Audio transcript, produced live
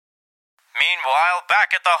Meanwhile,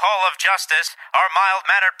 back at the Hall of Justice, our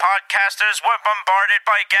mild-mannered podcasters were bombarded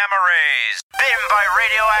by gamma rays, bitten by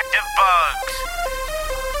radioactive bugs,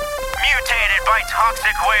 mutated by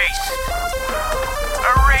toxic waste,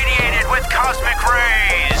 irradiated with cosmic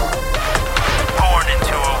rays, born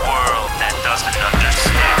into a world that doesn't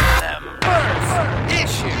understand them. First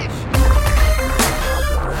issue.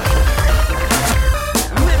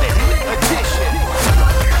 Limited edition.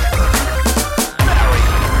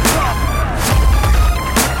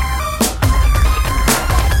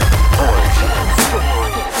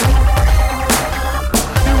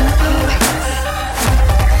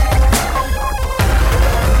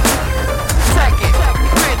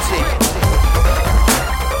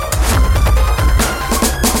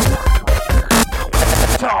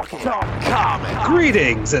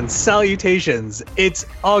 Greetings and salutations. It's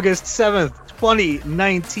August 7th,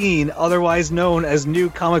 2019, otherwise known as New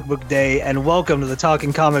Comic Book Day, and welcome to the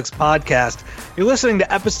Talking Comics podcast. You're listening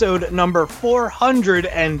to episode number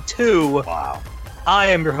 402. Wow. I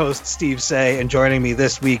am your host, Steve Say, and joining me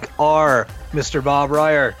this week are Mr. Bob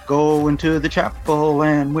Ryer, Go into the chapel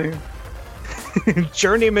and we're...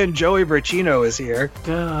 Journeyman Joey Braccino is here.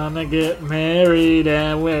 Gonna get married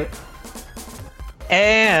and we're...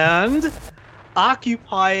 And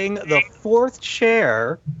occupying the fourth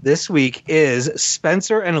chair this week is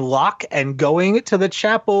Spencer and Locke and Going to the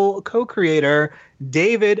Chapel co-creator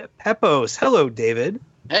David Pepose. Hello, David.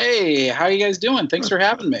 Hey, how you guys doing? Thanks for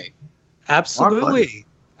having me. Absolutely.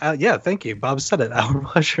 Yeah, thank you. Bob said it. Our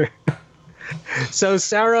pleasure. So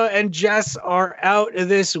Sarah and Jess are out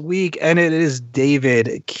this week, and it is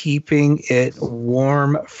David keeping it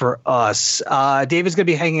warm for us. David's going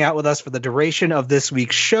to be hanging out with us for the duration of this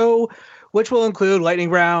week's show, which will include lightning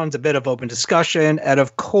rounds, a bit of open discussion, and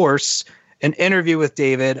of course, an interview with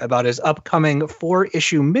David about his upcoming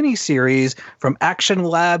 4-issue miniseries from Action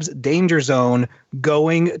Labs' Danger Zone,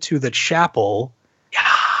 Going to the Chapel.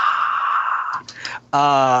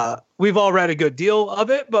 We've all read a good deal of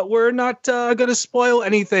it, but we're not going to spoil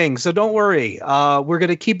anything, so don't worry. We're going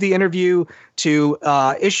to keep the interview to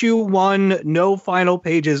issue 1, no final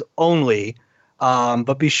pages only,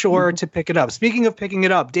 but be sure to pick it up. Speaking of picking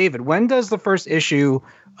it up, David, when does the first issue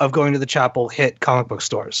of Going to the Chapel hit comic book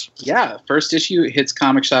stores? Yeah, first issue hits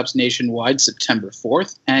comic shops nationwide September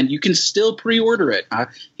 4th, and you can still pre-order it.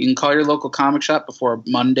 You can call your local comic shop before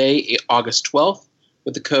Monday, August 12th,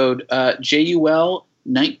 with the code JUL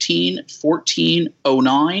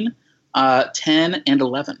 191409 10 and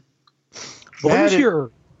 11. What was your...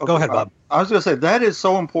 Go ahead, Bob. I was going to say, that is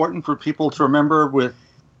so important for people to remember with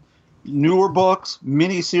newer books,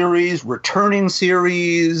 miniseries, returning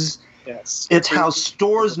series. Yes. It's how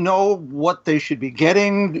stores know what they should be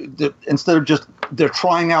getting. Instead of just they're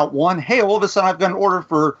trying out one. Hey, all of a sudden I've got an order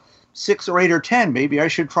for 6 or 8 or 10. Maybe I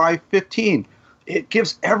should try 15. It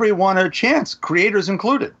gives everyone a chance, creators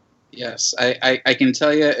included. Yes, I can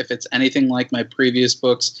tell you, if it's anything like my previous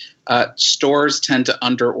books, stores tend to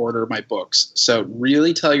underorder my books. So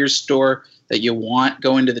really tell your store that you want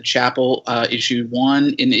Going to the Chapel issue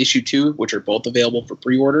 1 and issue 2, which are both available for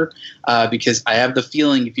pre-order, because I have the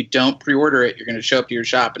feeling if you don't pre-order it, you're going to show up to your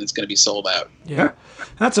shop and it's going to be sold out. Yeah,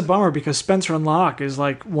 that's a bummer because Spencer and Locke is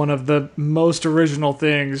like one of the most original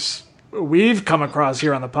things we've come across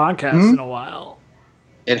here on the podcast in a while.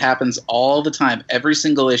 It happens all the time. Every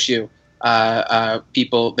single issue,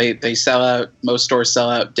 people they sell out. Most stores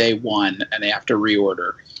sell out day 1, and they have to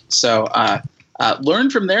reorder. So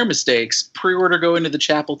learn from their mistakes. Pre-order Go into the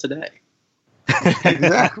Chapel today.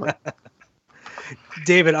 Exactly.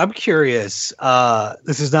 David, I'm curious.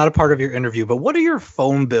 This is not a part of your interview, but what are your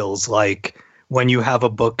phone bills like when you have a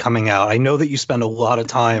book coming out? I know that you spend a lot of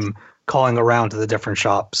time calling around to the different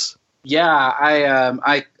shops. Yeah,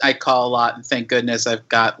 I call a lot, and thank goodness I've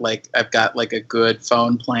got like a good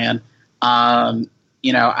phone plan. I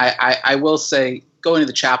will say Going to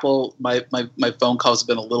the Chapel, my phone calls have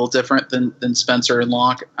been a little different than Spencer and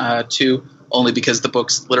Locke too, only because the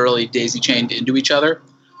books literally daisy chained into each other.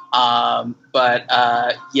 I've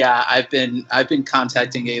been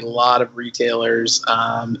contacting a lot of retailers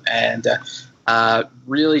and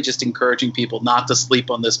really just encouraging people not to sleep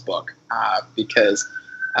on this book because.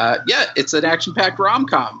 It's an action-packed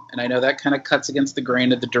rom-com, and I know that kind of cuts against the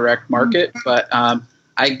grain of the direct market, but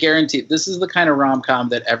I guarantee this is the kind of rom-com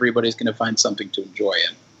that everybody's going to find something to enjoy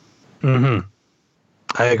in. Mm-hmm.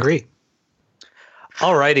 I agree.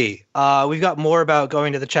 Alrighty. We've got more about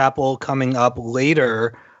Going to the Chapel coming up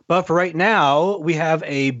later, but for right now, we have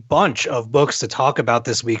a bunch of books to talk about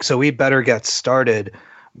this week, so we better get started.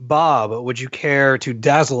 Bob, would you care to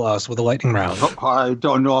dazzle us with a lightning round? I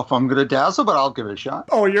don't know if I'm going to dazzle, but I'll give it a shot.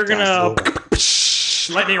 Oh, you're going to...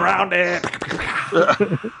 Lightning round it.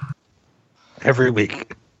 Every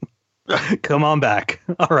week. Come on back.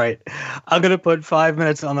 All right. I'm going to put 5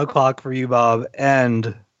 minutes on the clock for you, Bob,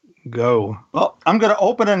 and go. Well, I'm going to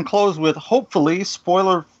open and close with hopefully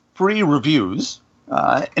spoiler-free reviews.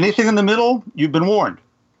 Anything in the middle, you've been warned.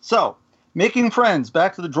 So, Making Friends,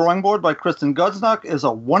 Back to the Drawing Board by Kristen Gudsnuck is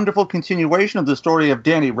a wonderful continuation of the story of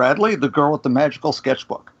Danny Radley, the girl with the magical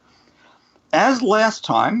sketchbook. As last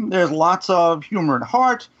time, there's lots of humor and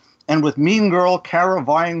heart, and with Mean Girl Kara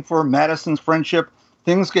vying for Madison's friendship,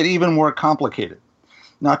 things get even more complicated.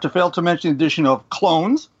 Not to fail to mention the addition of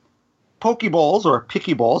clones, Pokeballs, or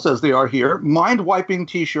Picky Balls as they are here, mind-wiping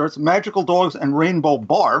t-shirts, magical dogs, and rainbow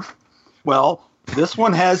barf. Well, this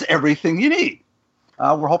one has everything you need.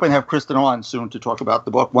 We're hoping to have Kristen on soon to talk about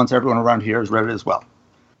the book once everyone around here has read it as well.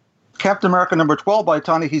 Captain America number 12 by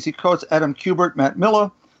Ta-Nehisi Coates, Adam Kubert, Matt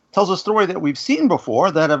Miller tells a story that we've seen before,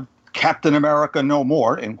 that of Captain America No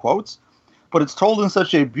More, in quotes, but it's told in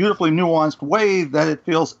such a beautifully nuanced way that it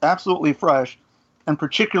feels absolutely fresh and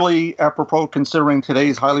particularly apropos considering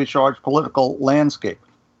today's highly charged political landscape.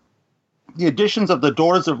 The additions of the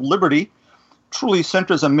Daughters of Liberty truly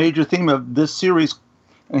centers a major theme of this series,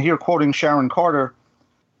 and here quoting Sharon Carter,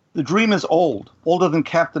 "The dream is old, older than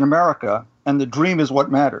Captain America, and the dream is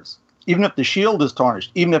what matters. Even if the shield is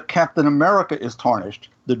tarnished, even if Captain America is tarnished,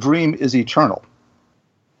 the dream is eternal."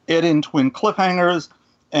 Add in twin cliffhangers,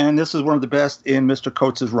 and this is one of the best in Mr.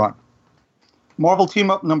 Coates' run. Marvel Team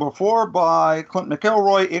Up number 4 by Clint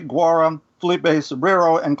McElroy, Iguara, Felipe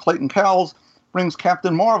Sobrero, and Clayton Cowles brings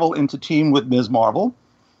Captain Marvel into team with Ms. Marvel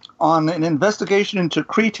on an investigation into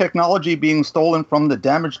Kree technology being stolen from the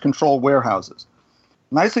damage control warehouses.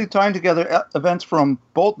 Nicely tying together events from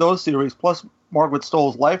both those series, plus Margaret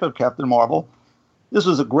Stoll's Life of Captain Marvel. This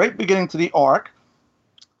was a great beginning to the arc,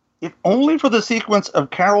 if only for the sequence of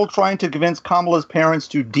Carol trying to convince Kamala's parents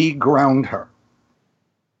to de-ground her.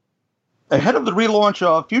 Ahead of the relaunch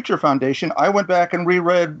of Future Foundation, I went back and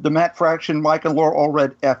reread the Matt Fraction, Mike and Laura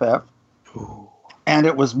Allred FF, and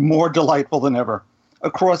it was more delightful than ever.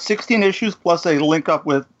 Across 16 issues, plus a link up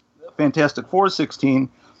with Fantastic Four 16,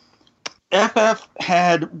 FF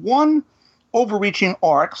had one overreaching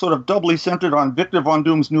arc, sort of doubly centered on Victor Von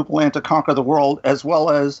Doom's new plan to conquer the world, as well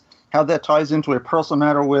as how that ties into a personal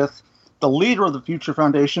matter with the leader of the Future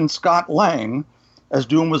Foundation, Scott Lang, as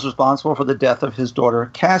Doom was responsible for the death of his daughter,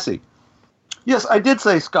 Cassie. Yes, I did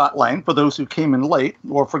say Scott Lang, for those who came in late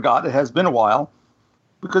or forgot. It has been a while.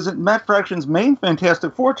 Because in Matt Fraction's main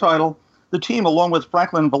Fantastic Four title, the team, along with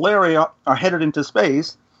Franklin and Valeria, are headed into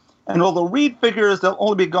space. And although Reed figures they'll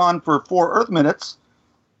only be gone for 4 Earth minutes,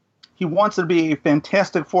 he wants it to be a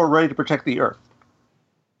Fantastic Four ready to protect the Earth.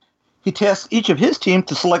 He tasks each of his team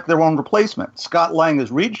to select their own replacement. Scott Lang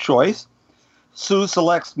is Reed's choice. Sue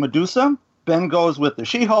selects Medusa. Ben goes with the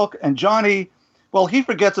She-Hulk. And Johnny, well, he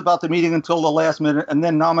forgets about the meeting until the last minute and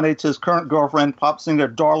then nominates his current girlfriend, pop singer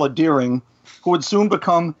Darla Deering, who would soon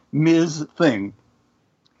become Ms. Thing.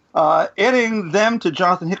 Adding them to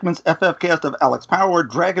Jonathan Hickman's FF cast of Alex Power,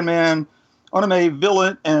 Dragon Man, Onome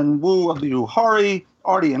Villet and Wu of the Uhari,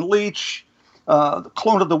 Artie and Leech, the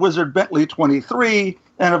clone of the Wizard Bentley 23,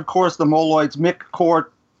 and of course the Moloids Mick, Kort,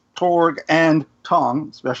 Torg, and Tong,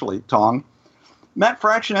 especially Tong. Matt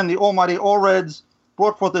Fraction and the Almighty Allreds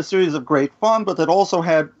brought forth a series of great fun, but that also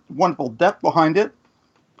had wonderful depth behind it,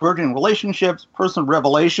 burgeoning relationships, personal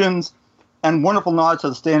revelations, and wonderful nods to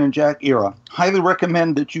the Stan and Jack era. Highly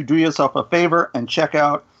recommend that you do yourself a favor and check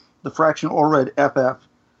out the Fraction Allred FF.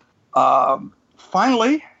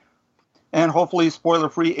 Finally, and hopefully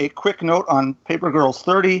spoiler-free, a quick note on Paper Girls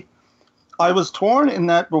 30. I was torn in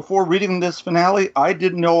that before reading this finale, I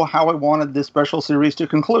didn't know how I wanted this special series to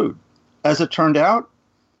conclude. As it turned out,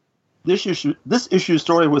 this issue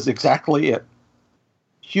story was exactly it.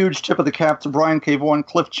 Huge tip of the cap to Brian K. Vaughan,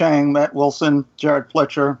 Cliff Chang, Matt Wilson, Jared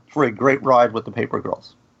Fletcher for a great ride with the Paper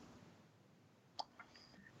Girls.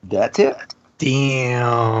 That's it.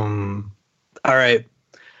 Damn. All right.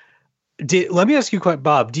 Let me ask you,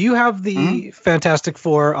 Bob, do you have the Fantastic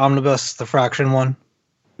Four Omnibus, the Fraction one?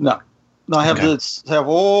 No. I have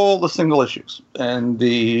all the single issues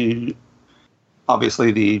and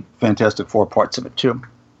obviously the Fantastic Four parts of it too.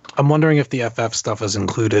 I'm wondering if the FF stuff is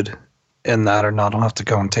included in that or not. I'll have to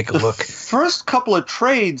go and take a look. First couple of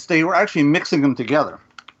trades, they were actually mixing them together.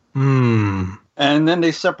 And then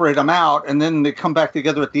they separate them out, and then they come back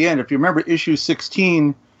together at the end. If you remember issue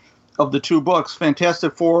 16 of the 2 books,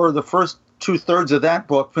 Fantastic Four, the first 2/3 of that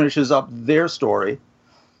book finishes up their story.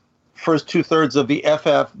 First 2/3 of the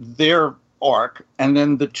FF, their arc, and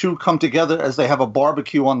then the two come together as they have a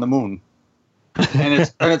barbecue on the moon. and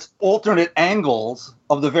it's alternate angles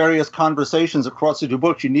of the various conversations across the two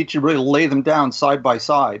books. You need to really lay them down side by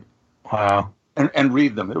side. Wow. And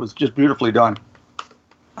read them. It was just beautifully done.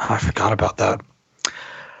 Oh, I forgot about that.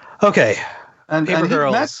 Okay. Paper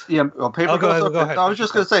Girls. Paper Girls. Go ahead. I was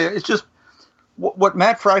just going to say, it's just what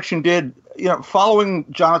Matt Fraction did, following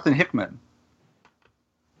Jonathan Hickman,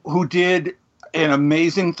 who did an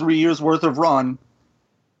amazing 3 years worth of run.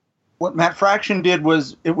 What Matt Fraction did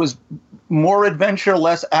was, it was more adventure,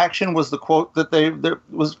 less action, was the quote that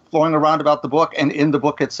was flowing around about the book and in the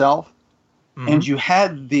book itself. Mm-hmm. And you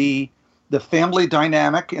had the family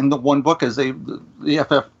dynamic in the one book as the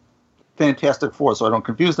FF Fantastic Four, so I don't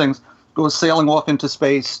confuse things, goes sailing off into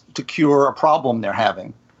space to cure a problem they're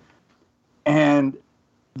having. And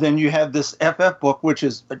then you have this FF book, which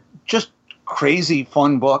is a just crazy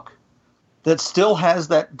fun book that still has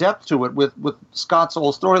that depth to it with Scott's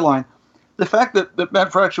whole storyline. The fact that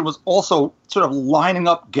Matt Fraction was also sort of lining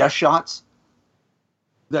up guest shots,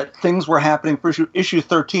 that things were happening. For issue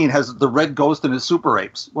 13 has the Red Ghost and his super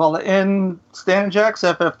apes. Well, in Stan and Jack's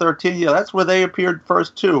FF13, that's where they appeared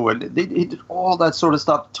first too. And he did all that sort of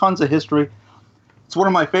stuff, tons of history. It's one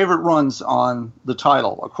of my favorite runs on the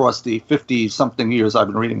title across the 50-something years I've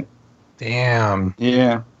been reading it. Damn.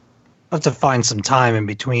 Yeah. I'll have to find some time in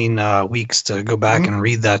between weeks to go back and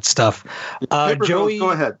read that stuff. Joey,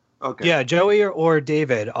 go ahead. Okay. Yeah, Joey or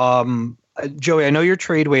David. Joey, I know you're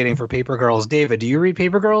trade waiting for Paper Girls. David, do you read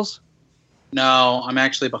Paper Girls? No, I'm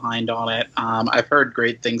actually behind on it. I've heard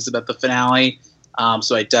great things about the finale,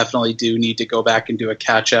 so I definitely do need to go back and do a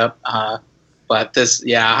catch up. But this,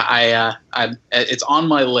 it's on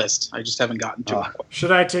my list. I just haven't gotten to it.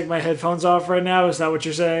 Should I take my headphones off right now? Is that what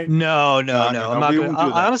you're saying? No. I'm not gonna,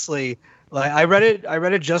 honestly, like I read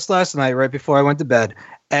it just last night, right before I went to bed,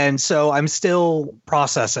 and so I'm still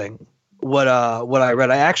processing what I read.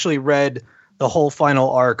 I actually read the whole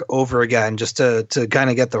final arc over again just to kind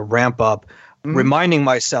of get the ramp up, reminding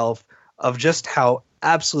myself of just how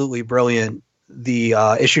absolutely brilliant the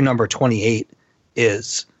issue number 28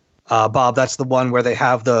 is. Bob, that's the one where they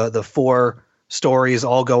have the four stories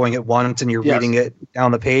all going at once and you're reading it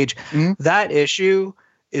down the page. Mm-hmm. That issue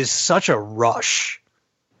is such a rush.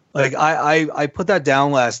 Like I put that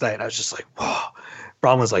down last night and I was just like, whoa.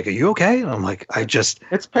 Brom was like, "Are you okay?" And I'm like, I just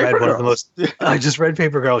read Paper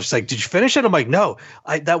Girls. She's like, "Did you finish it?" I'm like, "No,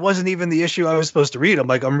 that wasn't even the issue I was supposed to read." I'm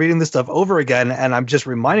like, I'm reading this stuff over again, and I'm just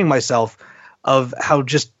reminding myself of how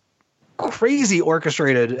just crazy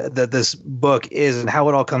orchestrated that this book is and how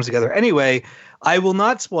it all comes together. Anyway, I will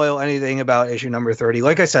not spoil anything about issue number 30.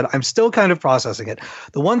 Like I said, I'm still kind of processing it.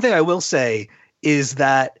 The one thing I will say is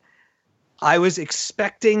that I was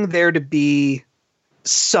expecting there to be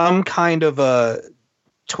some kind of a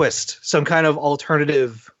twist, some kind of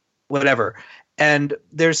alternative whatever, and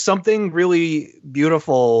there's something really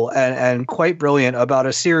beautiful and quite brilliant about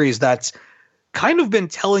a series that's kind of been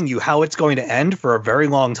telling you how it's going to end for a very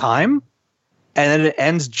long time, and then it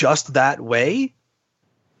ends just that way,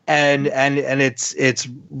 and it's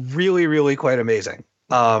really, really quite amazing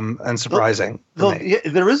and surprising.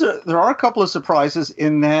 There are a couple of surprises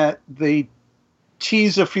in that they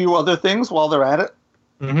tease a few other things while they're at it.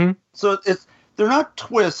 Mm-hmm. So they're not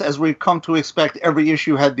twists as we've come to expect. Every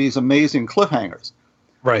issue had these amazing cliffhangers,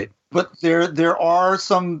 right? But there are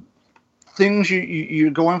some things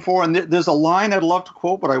you're going for, and there's a line I'd love to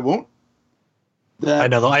quote, but I won't. I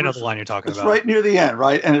know the line you're talking about. It's right near the end,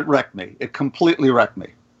 right? And it wrecked me. It completely wrecked me.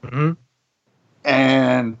 Mm-hmm.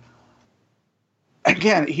 And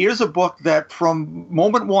again, here's a book that from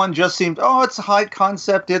moment one just seemed, it's a high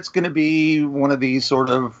concept. It's going to be one of these sort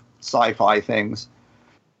of sci-fi things.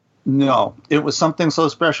 No, it was something so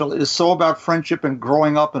special. It is so about friendship and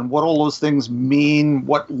growing up and what all those things mean,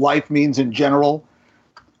 what life means in general.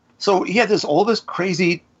 So he had all this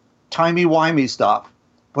crazy timey-wimey stuff,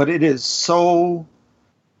 but it is so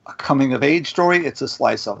a coming-of-age story. It's a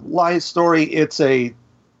slice-of-life story. It's a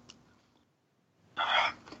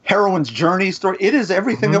heroine's journey story. It is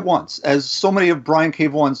everything at once, as so many of Brian K.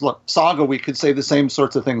 Vaughan's Saga we could say the same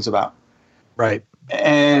sorts of things about. Right.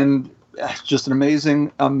 And just an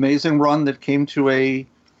amazing, amazing run that came to a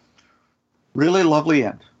really lovely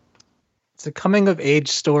end. It's a coming-of-age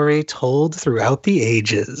story told throughout the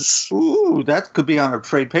ages. Ooh, that could be on a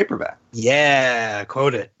trade paperback. Yeah,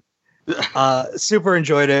 quote it. Super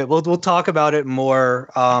enjoyed it. We'll talk about it more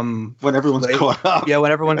when everyone's caught up. Yeah,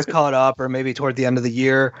 when everyone's caught up, or maybe toward the end of the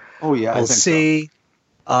year. Oh yeah, we'll see.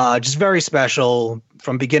 So. Just very special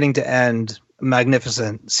from beginning to end.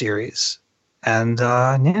 Magnificent series, and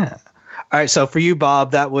yeah. All right, so for you,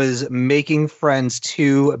 Bob, that was Making Friends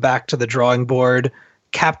 2, Back to the Drawing Board,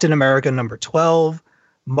 Captain America number 12,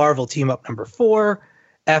 Marvel Team Up number 4,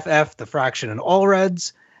 FF, The Fraction and All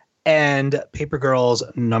Reds, and Paper Girls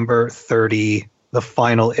number 30, the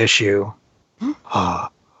final issue.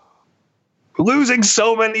 Losing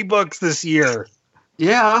so many books this year.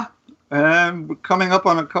 Yeah, and we're coming up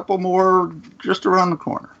on a couple more just around the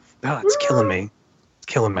corner. Oh, it's killing me. It's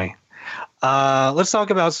killing me. Let's talk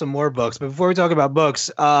about some more books. But before we talk about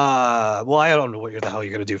books, well, I don't know what the hell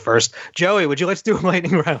you're going to do first. Joey, would you like to do a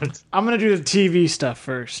lightning round? I'm going to do the TV stuff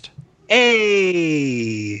first.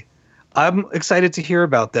 Hey! I'm excited to hear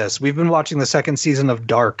about this. We've been watching the second season of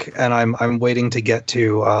Dark, and I'm waiting to get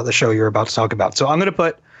to the show you're about to talk about. So I'm going to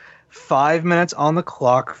put 5 minutes on the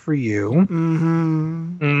clock for you.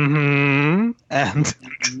 And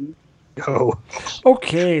go.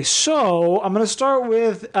 Okay, so I'm going to start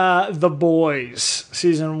with The Boys,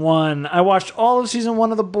 Season 1. I watched all of Season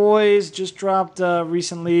 1 of The Boys, just dropped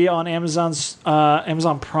recently on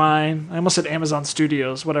Amazon Prime. I almost said Amazon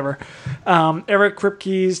Studios, whatever. Eric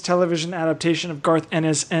Kripke's television adaptation of Garth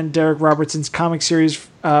Ennis and Derek Robertson's comic series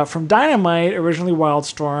from Dynamite, originally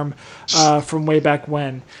Wildstorm, from way back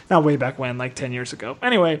when. Not way back when, like 10 years ago.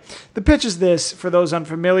 Anyway, the pitch is this, for those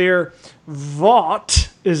unfamiliar. Vought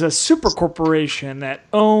is a super corporation that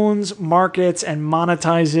owns, markets, and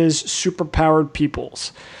monetizes superpowered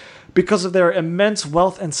peoples. Because of their immense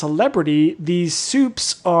wealth and celebrity, these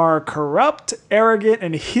supes are corrupt, arrogant,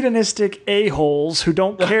 and hedonistic a-holes who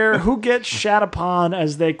don't care who gets shat upon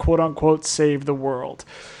as they quote-unquote save the world.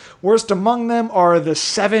 Worst among them are the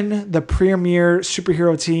Seven, the premier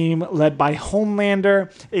superhero team led by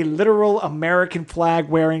Homelander, a literal American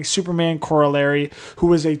flag-wearing Superman corollary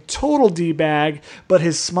who is a total D-bag, but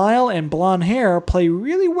his smile and blonde hair play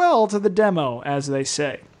really well to the demo, as they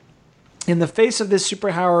say. In the face of these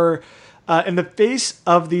superpowered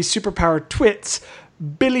twits,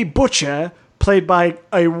 Billy Butcher, played by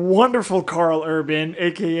a wonderful Carl Urban,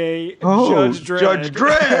 a.k.a. Judge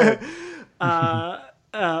Dredd.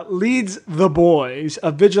 Leads The Boys,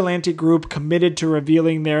 a vigilante group committed to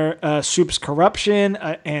revealing their soup's corruption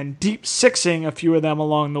and deep sixing a few of them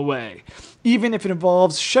along the way, even if it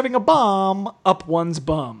involves shoving a bomb up one's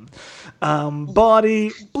bum.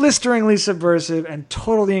 Body, blisteringly subversive and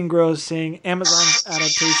totally engrossing, Amazon's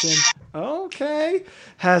adaptation,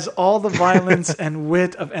 has all the violence and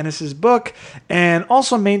wit of Ennis's book, and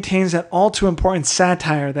also maintains that all too important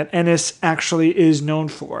satire that Ennis actually is known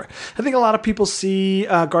for. I think a lot of people see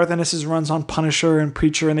Garth Ennis's runs on Punisher and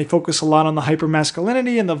Preacher, and they focus a lot on the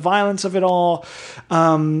hypermasculinity and the violence of it all.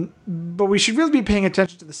 But we should really be paying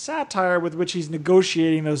attention to the satire with which he's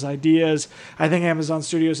negotiating those ideas. I think Amazon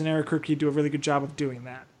Studios and Eric Kripke do a really good job of doing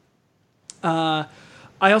that.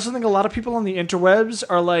 I also think a lot of people on the interwebs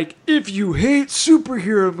are like, if you hate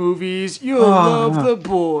superhero movies, you'll love The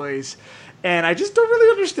Boys. And I just don't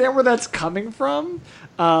really understand where that's coming from.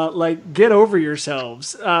 Get over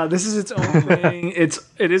yourselves. This is its own thing. It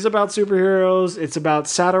is about superheroes. It's about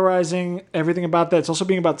satirizing everything about that. It's also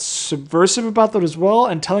being about subversive about that as well,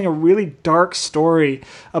 and telling a really dark story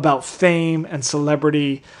about fame and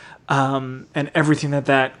celebrity, and everything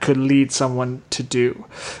that could lead someone to do.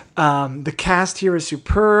 The cast here is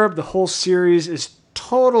superb. The whole series is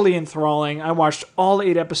totally enthralling. I watched all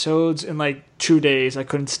 8 episodes in like 2 days. I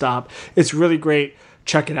couldn't stop. It's really great.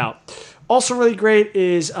 Check it out. Also really great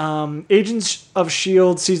is Agents of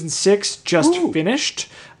S.H.I.E.L.D. Season 6 just finished.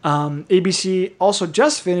 ABC also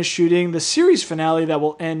just finished shooting the series finale that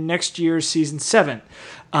will end next year's Season 7.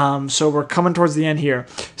 So we're coming towards the end here.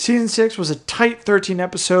 Season 6 was a tight 13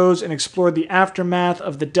 episodes and explored the aftermath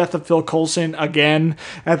of the death of Phil Coulson again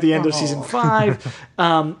at the end of Season 5.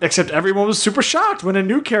 Except everyone was super shocked when a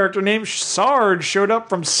new character named Sarge showed up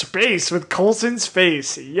from space with Coulson's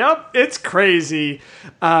face. Yup, it's crazy.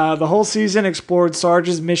 The whole season explored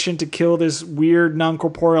Sarge's mission to kill this weird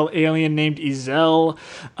non-corporeal alien named Ezel.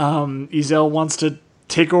 Ezel wants to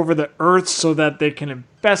take over the Earth so that they can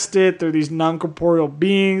infest it. They're these non-corporeal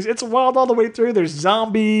beings. It's wild all the way through. There's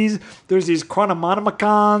zombies. There's these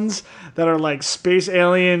Chronomonomicons that are like space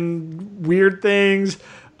alien weird things.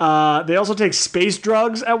 They also take space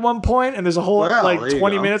drugs at one point, and there's a whole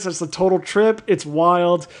 20 minutes. That's the total trip. It's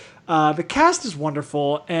wild. The cast is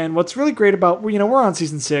wonderful, and what's really great about, we're on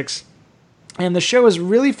Season 6, and the show has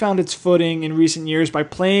really found its footing in recent years by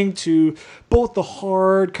playing to both the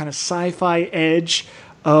hard kind of sci-fi edge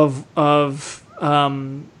of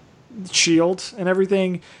S.H.I.E.L.D. and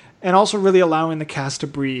everything, and also really allowing the cast to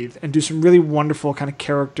breathe and do some really wonderful kind of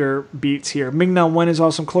character beats here. Ming-Na Wen is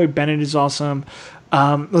awesome. Chloe Bennett is awesome.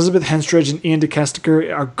 Elizabeth Henstridge and Ian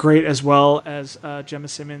DeCasticker are great, as well as Gemma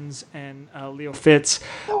Simmons and Leo Fitz.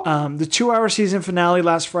 The 2-hour season finale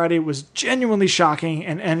last Friday was genuinely shocking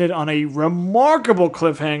and ended on a remarkable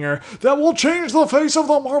cliffhanger that will change the face of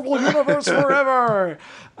the Marvel Universe forever.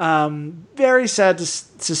 Very sad to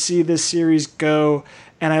see this series go,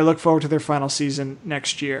 and I look forward to their final season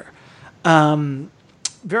next year.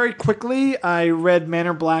 Very quickly, I read Man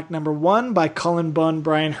in Black #1 by Cullen Bunn,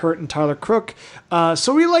 Brian Hurt, and Tyler Crook.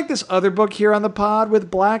 So we like this other book here on the pod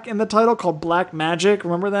with Black in the title called Black Magic.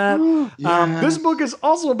 Remember that? Yes. This book is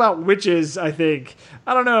also about witches, I think.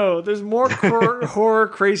 I don't know. There's more horror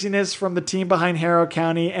craziness from the team behind Harrow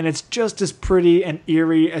County, and it's just as pretty and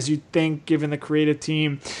eerie as you'd think, given the creative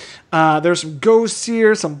team. There's some ghosts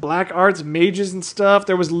here, some black arts, mages and stuff.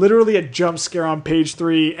 There was literally a jump scare on page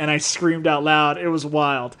 3, and I screamed out loud. It was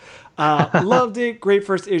wild. Loved it. Great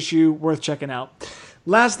first issue. Worth checking out.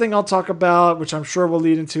 Last thing I'll talk about, which I'm sure will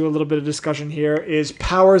lead into a little bit of discussion here, is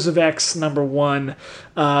Powers of X #1.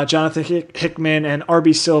 Jonathan Hickman and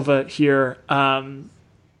R.B. Silva here,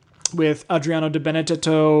 with Adriano De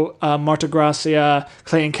Benedetto, Marta Gracia,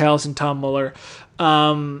 Clayton Kells, and Tom Muller.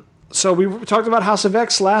 So we talked about House of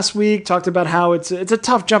X last week, talked about how it's a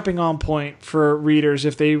tough jumping on point for readers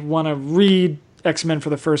if they want to read X-Men for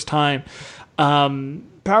the first time.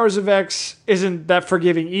 Powers of X isn't that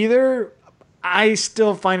forgiving either. I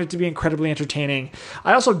still find it to be incredibly entertaining.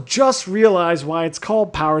 I also just realized why it's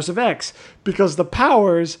called Powers of X, because the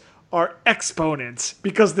powers are exponents,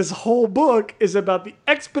 because this whole book is about the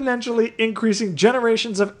exponentially increasing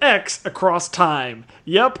generations of X across time.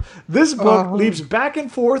 Yep, this book leaps back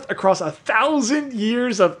and forth across 1,000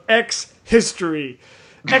 years of X history.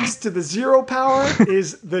 X to the 0 power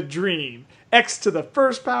is the Dream. X to the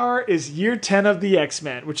first power is year 10 of the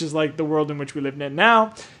X-Men, which is like the world in which we live in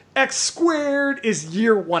now. X squared is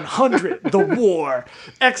year 100, the war.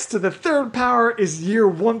 X to the third power is year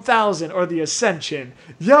 1000, or the Ascension.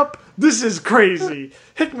 Yup, this is crazy.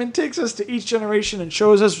 Hickman takes us to each generation and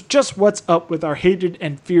shows us just what's up with our hated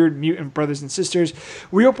and feared mutant brothers and sisters.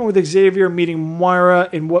 We open with Xavier meeting Moira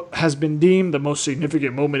in what has been deemed the most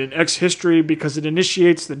significant moment in X history because it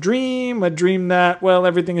initiates the Dream, a dream that, well,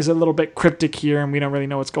 everything is a little bit cryptic here and we don't really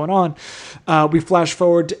know what's going on. We flash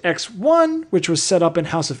forward to X1, which was set up in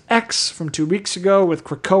House of X from 2 weeks ago with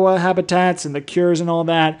Krakoa habitats and the cures and all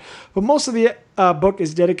that. But most of the book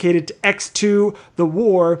is dedicated to X2, the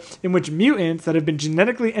war, in which mutants that have been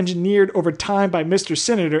genetically engineered over time by Mr.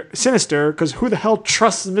 Sinister, because who the hell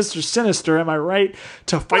trusts Mr. Sinister, am I right,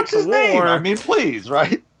 to fight What's the his war? name? I mean, please,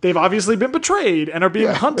 right? They've obviously been betrayed and are being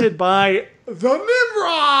hunted by the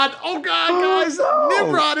Nimrod. Oh, God, guys. no.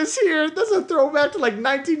 Nimrod is here. That's a throwback to like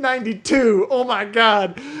 1992. Oh, my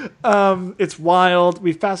God. It's wild.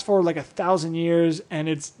 We fast forward like 1,000 years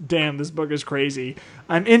and damn, this book is crazy.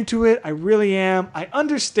 I'm into it. I really am. I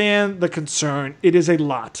understand the concern. It is a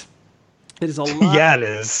lot. It is a lot. Yeah, it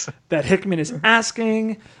is. That Hickman is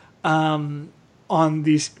asking on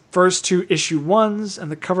these first 2 issue 1s,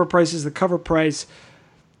 and the cover price is the cover price.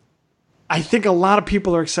 I think a lot of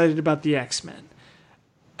people are excited about the X-Men.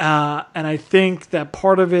 And I think that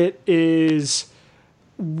part of it is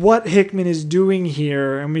what Hickman is doing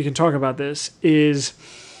here, and we can talk about this, is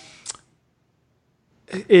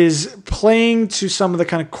playing to some of the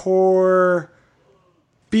kind of core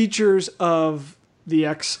features of the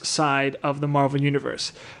X side of the Marvel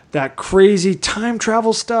Universe. That crazy time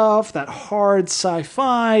travel stuff, that hard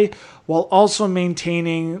sci-fi, while also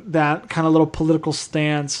maintaining that kind of little political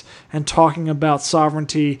stance and talking about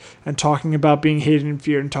sovereignty and talking about being hated and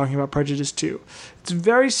feared and talking about prejudice too. It's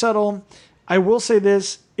very subtle. I will say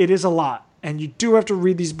this, it is a lot, and you do have to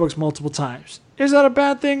read these books multiple times. Is that a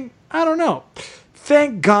bad thing? I don't know.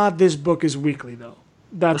 Thank God this book is weekly, though.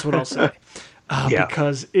 That's what I'll say. Yeah.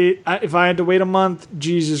 Because if I had to wait a month,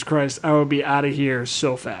 Jesus Christ, I would be out of here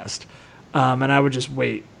so fast. And I would just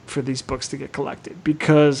wait for these books to get collected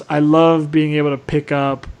because I love being able to pick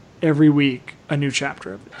up every week a new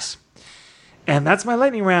chapter of this. And that's my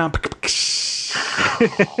lightning round. Impressive.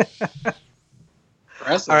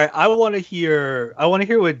 All right, I want to hear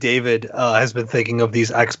what David has been thinking of these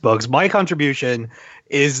X books. My contribution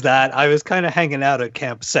is that I was kind of hanging out at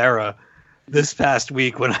Camp Sarah this past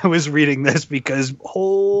week when I was reading this because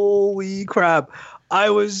holy crap, I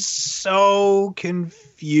was so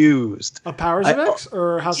confused. Of Powers of X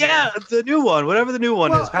or House of X? Yeah, the new one, whatever the new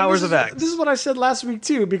one is, Powers of X. This is what I said last week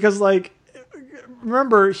too, because like,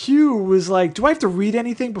 remember Hugh was like, "Do I have to read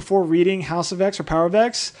anything before reading House of X or Power of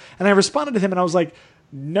X?" And I responded to him, and I was like,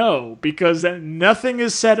 "No, because nothing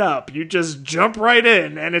is set up. You just jump right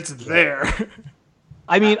in, and it's there."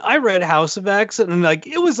 I mean, I read House of X, and like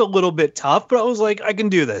it was a little bit tough, but I was like, I can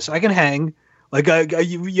do this. I can hang. Like,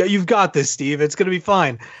 you've got this, Steve. It's gonna be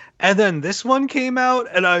fine. And then this one came out,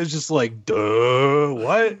 and I was just like, duh,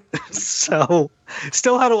 what? So,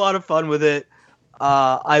 still had a lot of fun with it.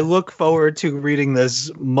 I look forward to reading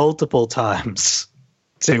this multiple times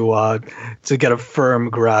to get a firm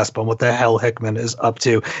grasp on what the hell Hickman is up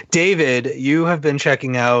to. David, you have been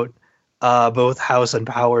checking out both House and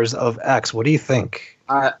Powers of X. What do you think?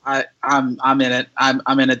 I'm in it.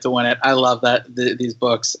 I'm in it to win it. I love these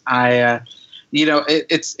books.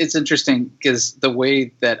 It's interesting because the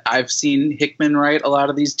way that I've seen Hickman write a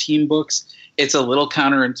lot of these team books, it's a little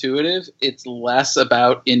counterintuitive. It's less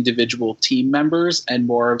about individual team members and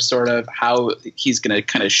more of sort of how he's going to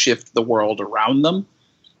kind of shift the world around them.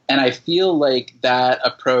 And I feel like that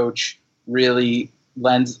approach really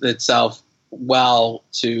lends itself well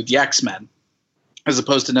to the X-Men, as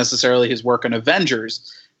opposed to necessarily his work on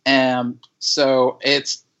Avengers. So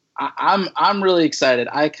I'm really excited.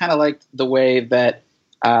 I kind of like the way that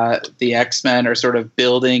the X-Men are sort of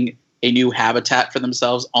building a new habitat for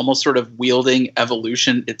themselves, almost sort of wielding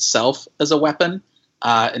evolution itself as a weapon,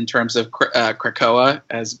 in terms of Krakoa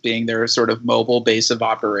as being their sort of mobile base of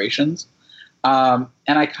operations. And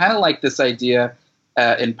I kind of like this idea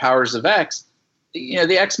in Powers of X.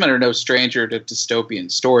 The X-Men are no stranger to dystopian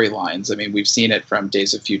storylines. I mean, we've seen it from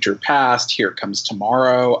Days of Future Past, Here Comes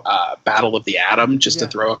Tomorrow, Battle of the Atom, just to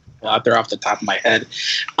throw it out there off the top of my head.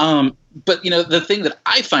 But the thing that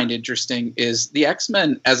I find interesting is the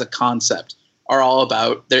X-Men as a concept are all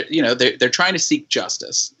about they're trying to seek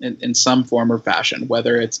justice in some form or fashion,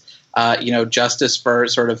 whether it's justice for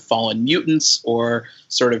sort of fallen mutants or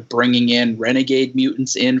sort of bringing in renegade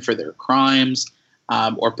mutants in for their crimes.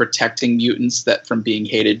 Or protecting mutants from being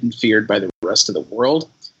hated and feared by the rest of the world.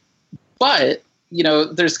 But,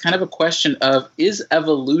 there's kind of a question of, is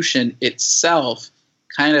evolution itself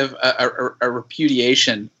kind of a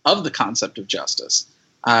repudiation of the concept of justice?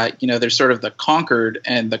 There's sort of the conquered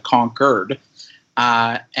and the conquered,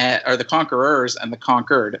 or the conquerors and the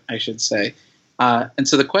conquered, I should say. And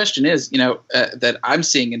so the question is, that I'm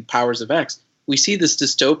seeing in Powers of X, we see this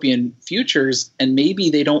dystopian futures and maybe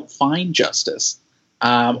they don't find justice.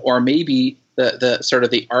 Or maybe the sort of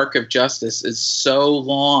the arc of justice is so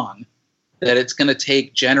long that it's going to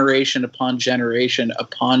take generation upon generation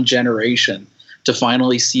upon generation to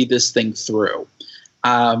finally see this thing through.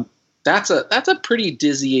 That's a pretty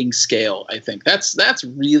dizzying scale, I think. That's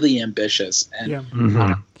really ambitious, and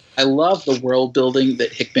I love the world building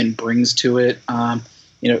that Hickman brings to it.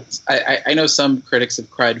 I know some critics have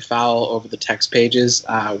cried foul over the text pages,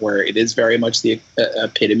 where it is very much the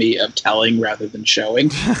epitome of telling rather than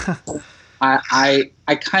showing. I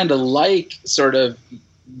kind of like sort of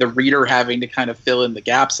the reader having to kind of fill in the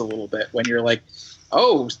gaps a little bit when you're like,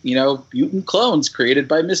 oh, mutant clones created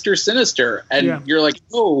by Mr. Sinister. And you're like,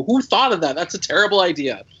 oh, who thought of that? That's a terrible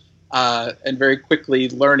idea. And very quickly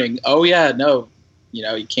learning, oh, yeah, no,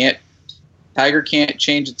 you can't. Tiger can't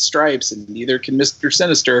change its stripes, and neither can Mr.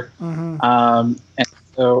 Sinister. And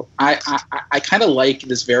so I kind of like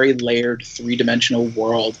this very layered three-dimensional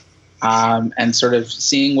world, and sort of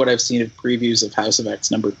seeing what I've seen of previews of House of X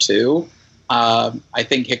 #2. I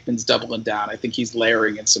think Hickman's doubling down. I think he's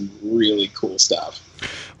layering in some really cool stuff.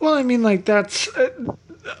 Well, I mean, like that's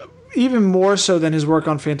even more so than his work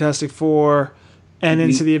on Fantastic Four and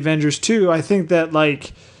into the Avengers 2. I think that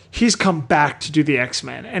like he's come back to do the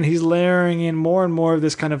X-Men, and he's layering in more and more of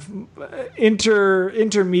this kind of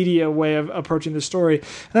intermedia way of approaching the story.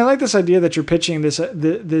 And I like this idea that you're pitching, this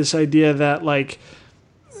idea that like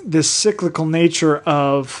this cyclical nature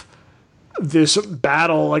of this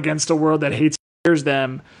battle against a world that hates and fears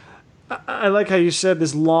them. I like how you said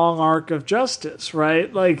this long arc of justice,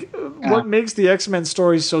 right? Like what makes the X-Men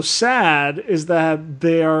stories so sad is that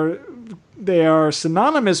they are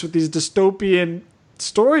synonymous with these dystopian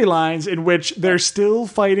storylines in which they're still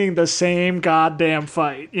fighting the same goddamn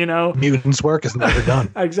fight, Mutants' work is never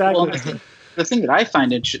done. Exactly. Well, the thing that I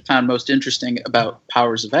found most interesting about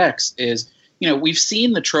Powers of X is, we've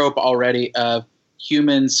seen the trope already of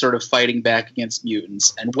humans sort of fighting back against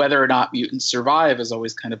mutants, and whether or not mutants survive is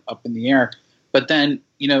always kind of up in the air. But then,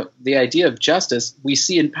 the idea of justice we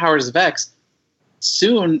see in Powers of X,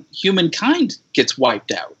 soon humankind gets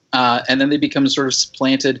wiped out. And then they become sort of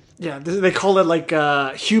supplanted. Yeah, they call it like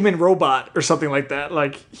human robot or something like that.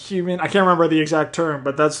 Like human, I can't remember the exact term,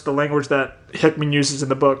 but that's the language that Hickman uses in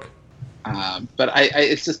the book. But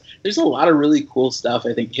it's just, there's a lot of really cool stuff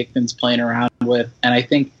I think Hickman's playing around with. And I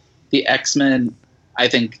think the X-Men,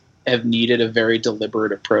 have needed a very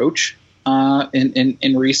deliberate approach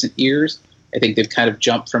in recent years. I think they've kind of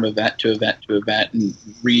jumped from event to event to event and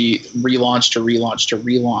relaunch to relaunch to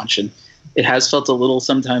relaunch, and it has felt a little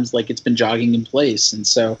sometimes like it's been jogging in place. And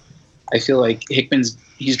so I feel like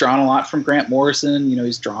he's drawn a lot from Grant Morrison.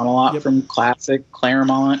 He's drawn a lot from classic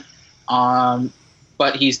Claremont,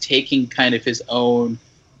 but he's taking kind of his own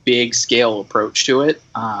big scale approach to it.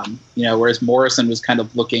 Whereas Morrison was kind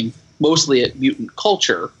of looking mostly at mutant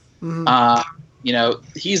culture.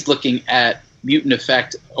 He's looking at mutant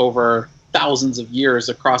effect over thousands of years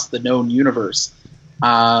across the known universe.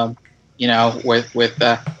 Once you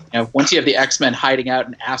have the X-Men hiding out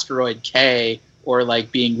in Asteroid K, or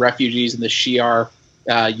like being refugees in the Shi'ar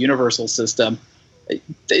universal system,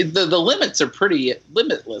 the limits are pretty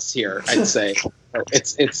limitless here. I'd say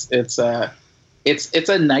it's a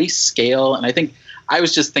nice scale, and I think I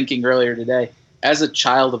was just thinking earlier today, as a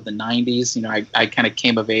child of the 90s, I kind of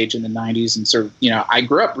came of age in the 90s, and sort of, I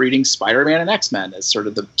grew up reading Spider-Man and X-Men as sort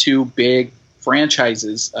of the two big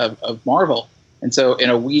franchises of Marvel. And so in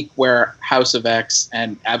a week where House of X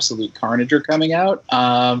and Absolute Carnage are coming out,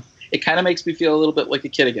 it kind of makes me feel a little bit like a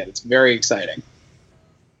kid again. It's very exciting.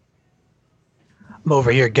 I'm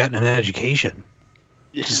over here getting an education.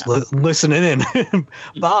 Just listening in.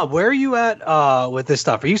 Bob, where are you at with this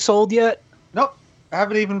stuff? Are you sold yet? Nope, I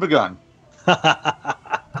haven't even begun.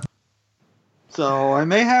 So I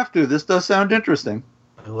may have to. This does sound interesting.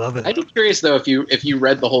 I love it. I'd be curious though if you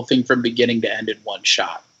read the whole thing from beginning to end in one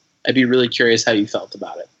shot. I'd be really curious how you felt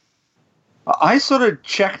about it. I sort of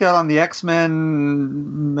checked out on the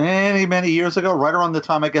X-Men many, many years ago, right around the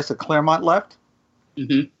time I guess that Claremont left.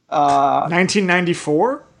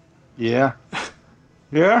 1994. Yeah.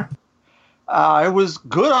 Yeah. It was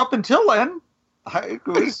good up until then. It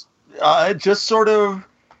was just sort of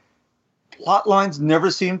plot lines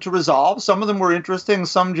never seemed to resolve. Some of them were interesting.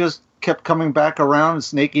 Some just kept coming back around,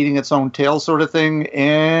 snake eating its own tail sort of thing.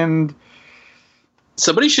 And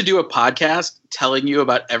somebody should do a podcast telling you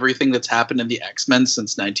about everything that's happened in the X-Men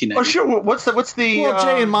since 1990. Oh, sure. What's the Well,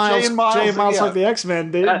 Jay and Miles yeah. like the X-Men,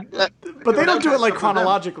 but they don't do it like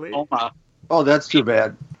chronologically. Oh, that's too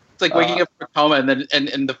bad. It's like waking up from a coma, and then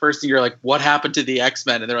and the first thing you're like, "What happened to the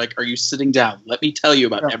X-Men?" And they're like, "Are you sitting down? Let me tell you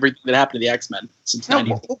about everything that happened to the X-Men since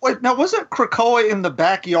 1990." Now, wasn't Krakoa in the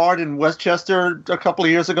backyard in Westchester a couple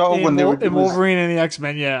of years ago when they were in Wolverine and the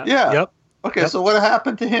X-Men? Yeah. Yep. Okay, so what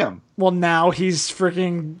happened to him? Well, now he's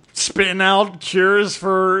freaking spitting out cures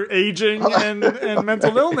for aging and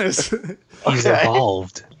mental illness. He's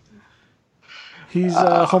evolved. He's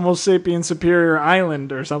Homo sapien superior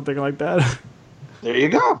island or something like that. There you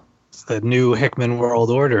go. It's the new Hickman world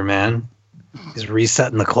order, man. He's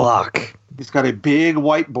resetting the clock. He's got a big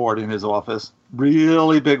whiteboard in his office.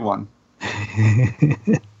 Really big one.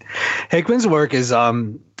 Hickman's work is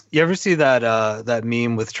you ever see that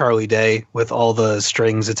meme with Charlie Day with all the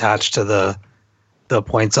strings attached to the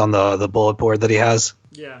points on the bullet board that he has?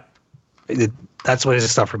 Yeah. That's what his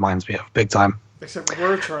stuff reminds me of, big time. Except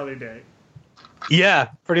we're Charlie Day. Yeah,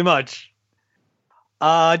 pretty much.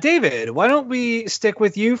 David, why don't we stick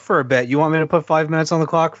with you for a bit? You want me to put 5 minutes on the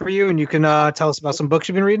clock for you, and you can tell us about some books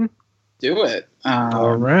you've been reading? Do it.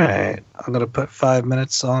 All right. I'm going to put 5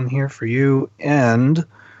 minutes on here for you, and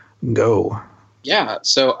go. Yeah.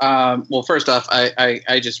 So, well, first off,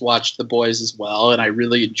 I just watched The Boys as well, and I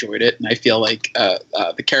really enjoyed it. And I feel like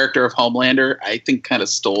the character of Homelander, I think, kind of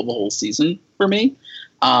stole the whole season for me.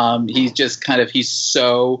 He's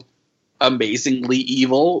so amazingly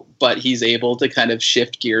evil, but he's able to kind of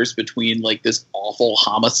shift gears between like this awful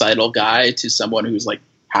homicidal guy to someone who's like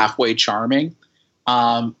halfway charming.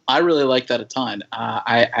 I really like that a ton.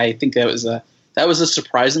 I think that was a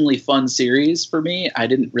surprisingly fun series for me. I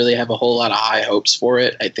didn't really have a whole lot of high hopes for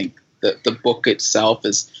it. I think that the book itself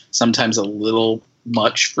is sometimes a little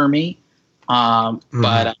much for me.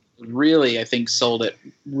 But really, I think sold it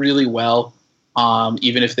really well.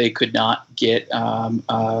 Even if they could not get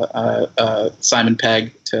Simon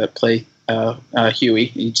Pegg to play Huey,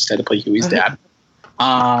 he just had to play Huey's dad.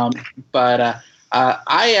 But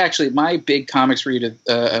I actually, my big comics read of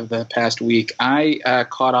the past week, I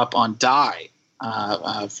caught up on Die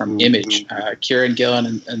from Image, Kieran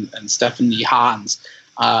Gillen and Stephanie Hans.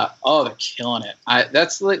 They're killing it.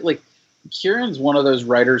 That's like Kieran's one of those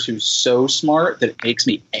writers who's so smart that it makes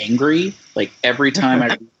me angry. Like every time I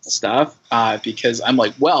read stuff, because I'm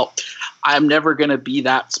like, well, I'm never going to be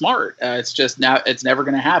that smart. It's never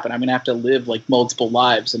going to happen. I'm going to have to live like multiple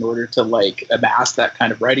lives in order to like amass that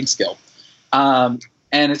kind of writing skill. And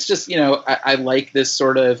it's just, I like this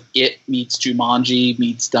sort of It meets Jumanji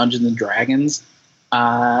meets Dungeons and Dragons.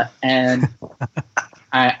 And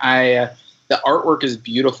The artwork is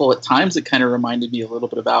beautiful. At times, it kind of reminded me a little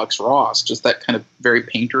bit of Alex Ross, just that kind of very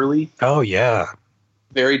painterly. Oh yeah,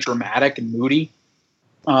 very dramatic and moody.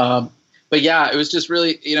 But yeah, it was just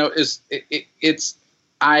really, it's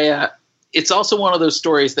also one of those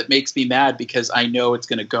stories that makes me mad because I know it's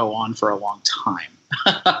going to go on for a long time.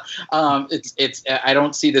 I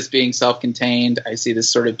don't see this being self-contained. I see this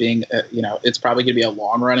sort of being, it's probably going to be a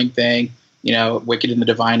long-running thing. Wicked and the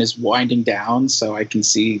Divine is winding down, so I can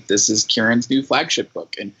see this is Kieran's new flagship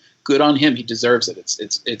book, and good on him. He deserves it.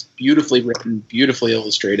 It's beautifully written, beautifully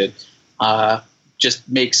illustrated. Just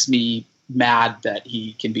makes me mad that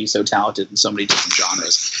he can be so talented in so many different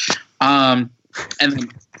genres. And then,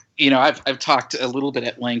 I've talked a little bit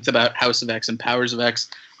at length about House of X and Powers of X.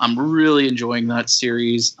 I'm really enjoying that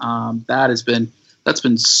series. That's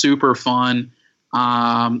been super fun.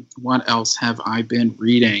 What else have I been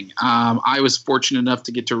reading? I was fortunate enough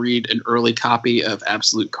to get to read an early copy of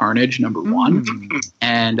Absolute Carnage #1,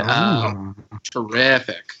 and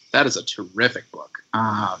terrific. That is a terrific book.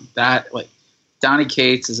 Donny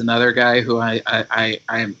Cates is another guy who I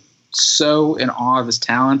am so in awe of his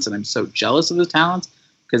talents, and I'm so jealous of his talents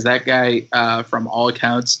because that guy, from all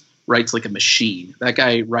accounts, writes like a machine. That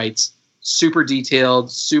guy writes super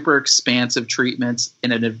detailed, super expansive treatments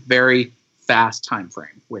in a very fast time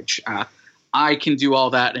frame, which I can do all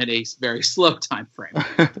that in a very slow time frame.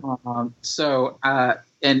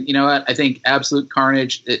 And you know what? I think Absolute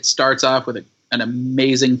Carnage, it starts off with an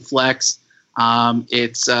amazing flex.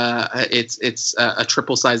 It's a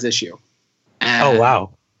triple size issue. And, oh wow!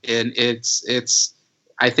 And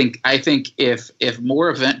I think if more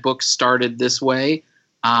event books started this way,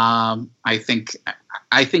 I think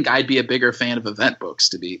I'd be a bigger fan of event books,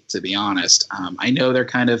 to be honest. I know they're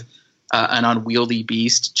kind of an unwieldy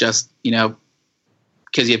beast, just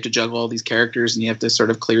because you have to juggle all these characters and you have to sort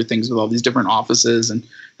of clear things with all these different offices, and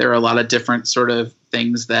there are a lot of different sort of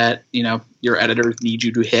things that your editors need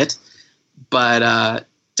you to hit. But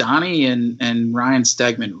Donnie and Ryan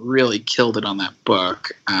Stegman really killed it on that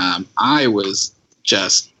book. I was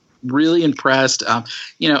just really impressed.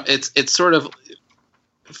 It's sort of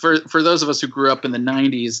for those of us who grew up in the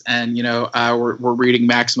 90s and we're reading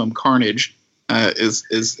Maximum Carnage as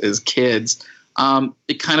kids.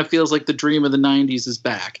 It kind of feels like the dream of the 90s is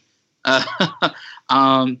back.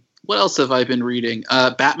 What else have I been reading?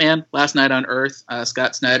 Batman, Last Night on Earth,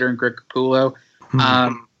 Scott Snyder and Greg Capullo.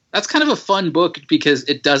 That's kind of a fun book because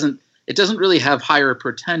it doesn't really have higher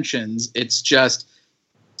pretensions. It's just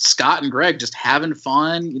Scott and Greg just having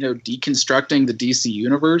fun, deconstructing the DC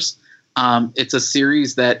universe. It's a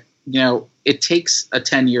series that, it takes a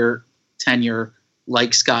 10-year tenure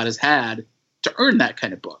like Scott has had to earn that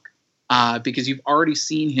kind of book. Because you've already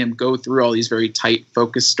seen him go through all these very tight,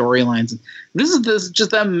 focused storylines. And this is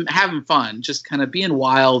just them having fun, just kind of being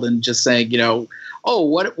wild and just saying,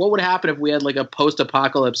 what would happen if we had like a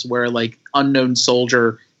post-apocalypse where like Unknown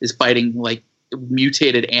Soldier is fighting like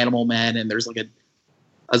mutated animal men and there's like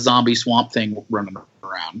a zombie swamp thing running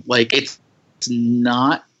around. Like it's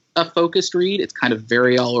not a focused read. It's kind of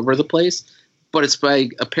very all over the place, but it's by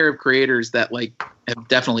a pair of creators that like have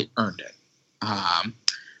definitely earned it.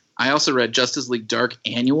 I also read Justice League Dark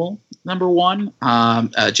Annual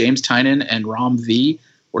 #1. James Tynion and Ram V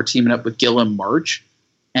were teaming up with Gilliam March,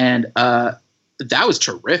 and that was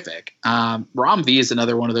terrific. Ram V is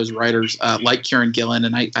another one of those writers like Kieran Gillen,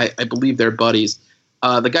 and I believe they're buddies.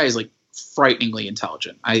 The guy is like frighteningly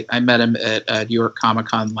intelligent. I met him at New York Comic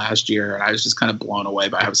Con last year, and I was just kind of blown away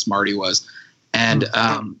by how smart he was. And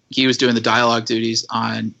he was doing the dialogue duties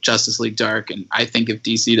on Justice League Dark, and I think if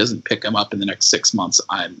DC doesn't pick him up in the next 6 months,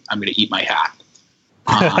 I'm going to eat my hat.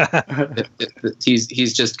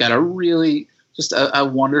 He's just got a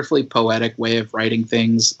wonderfully poetic way of writing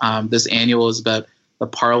things. This annual is about the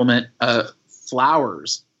Parliament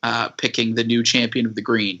Flowers picking the new champion of the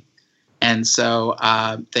green. And so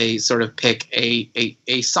they sort of pick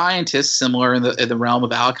a scientist similar in the realm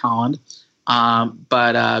of Alec Holland.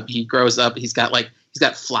 But he grows up, he's got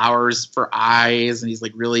flowers for eyes, and he's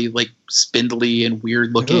like really like spindly and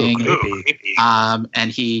weird looking.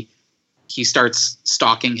 And he starts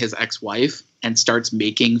stalking his ex-wife and starts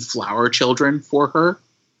making flower children for her.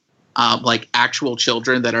 Like actual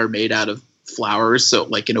children that are made out of flowers. So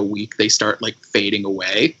like in a week they start like fading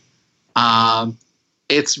away.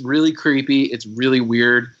 It's really creepy. It's really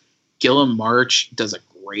weird. Gilliam March does a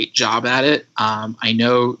great job at it. I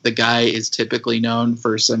know the guy is typically known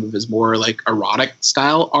for some of his more like erotic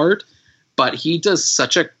style art, but he does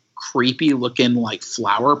such a creepy looking like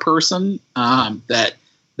flower person that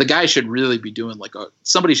the guy should really be doing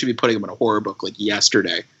somebody should be putting him in a horror book like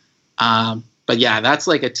yesterday. But But yeah, that's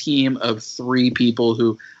like a team of 3 people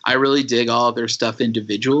who I really dig all of their stuff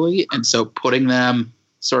individually, and so putting them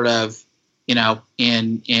sort of, you know,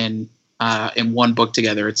 in one book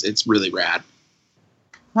together, it's really rad.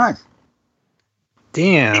 Nice.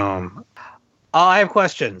 Damn. I have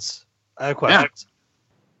questions. Yeah.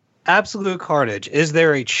 Absolute Carnage. Is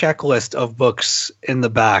there a checklist of books in the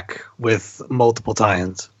back with multiple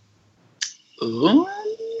tie-ins? Look.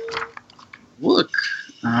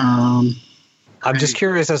 I'm just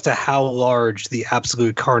curious as to how large the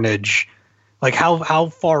Absolute Carnage, like how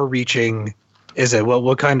far-reaching is it?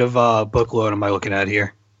 What kind of book load am I looking at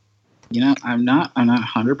here? You know, I'm not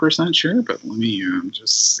 100% sure, but let me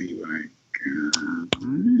just see what I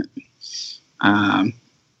got.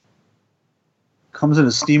 Comes in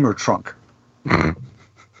a steamer trunk. There's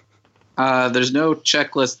no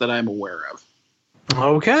checklist that I'm aware of.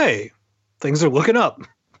 Okay, things are looking up.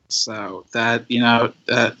 So that, you know,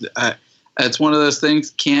 it's one of those things.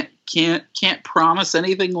 Can't promise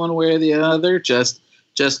anything one way or the other. Just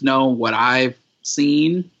know what I've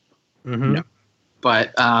seen. Mm-hmm. No.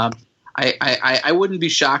 But I wouldn't be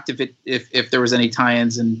shocked if there was any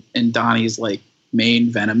tie-ins in Donnie's like main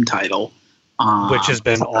Venom title, which has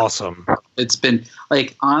been awesome. It's been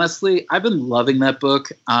like, honestly, I've been loving that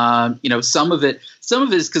book. You know, some of it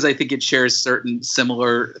is because I think it shares certain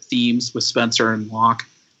similar themes with Spencer and Locke.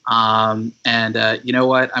 You know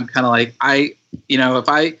what? I'm kind of like, if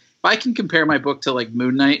I can compare my book to like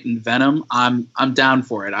Moon Knight and Venom, I'm down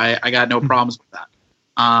for it. I got no problems with that.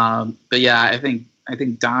 But yeah, I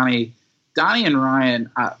think Donnie and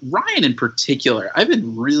Ryan in particular, I've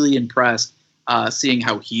been really impressed seeing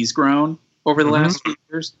how he's grown over the last few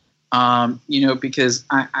years. You know, because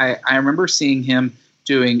I remember seeing him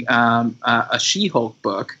doing a She-Hulk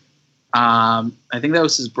book. I think that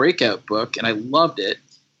was his breakout book, and I loved it.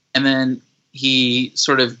 And then he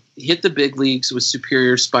sort of hit the big leagues with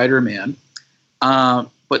Superior Spider-Man.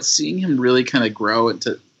 But seeing him really kind of grow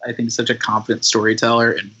into, I think, such a confident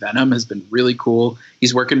storyteller in Venom has been really cool.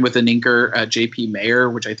 He's working with an inker, J.P. Mayer,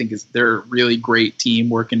 which I think they're a really great team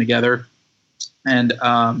working together. And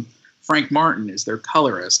Frank Martin is their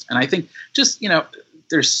colorist. And I think just, you know,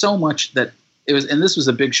 there's so much that it was, and this was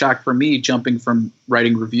a big shock for me jumping from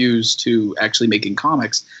writing reviews to actually making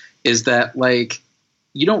comics, is that like,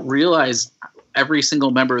 you don't realize every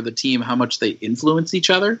single member of the team, how much they influence each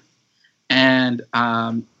other. And,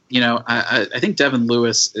 you know, I think Devin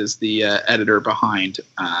Lewis is the editor behind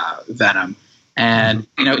Venom. And,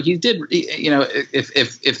 you know, he did, you know,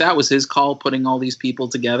 if that was his call, putting all these people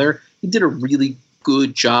together, he did a really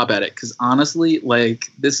good job at it. Because honestly,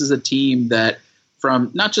 like, this is a team that,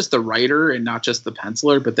 from not just the writer and not just the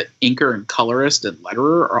penciler, but the inker and colorist and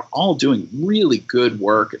letterer are all doing really good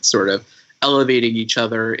work at sort of elevating each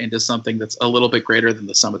other into something that's a little bit greater than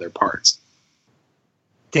the sum of their parts.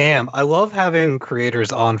 Damn, I love having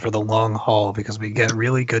creators on for the long haul because we get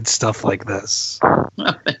really good stuff like this.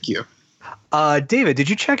 Thank you. David, did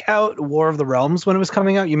you check out War of the Realms when it was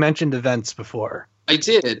coming out? You mentioned events before. I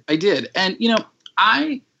did. And, you know, how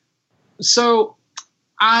do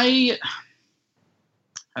I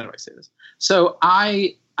say this? So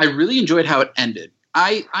I really enjoyed how it ended.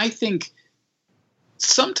 I think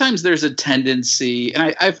sometimes there's a tendency,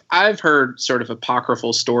 and I've heard sort of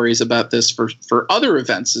apocryphal stories about this for other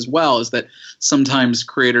events as well, is that sometimes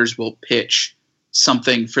creators will pitch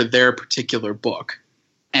something for their particular book,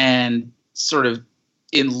 and sort of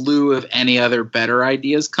in lieu of any other better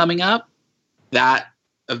ideas coming up, that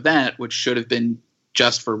event, which should have been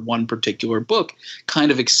just for one particular book, kind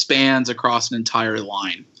of expands across an entire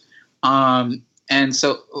line. And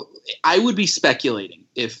so I would be speculating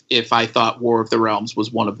if I thought War of the Realms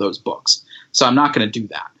was one of those books. So I'm not going to do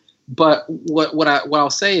that. But what I'll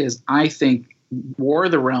say is, I think War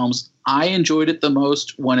of the Realms, I enjoyed it the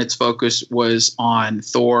most when its focus was on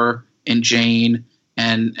Thor and Jane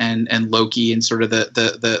and Loki and sort of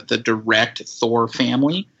the direct Thor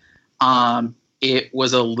family. It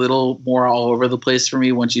was a little more all over the place for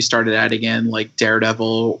me once you started adding in like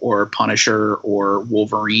Daredevil or Punisher or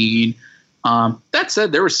Wolverine. That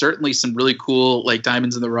said, there were certainly some really cool, like,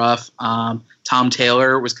 diamonds in the rough. Tom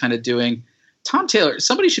Taylor was kind of doing – Tom Taylor,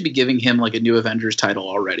 somebody should be giving him like a new Avengers title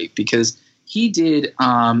already, because he did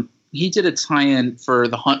a tie-in for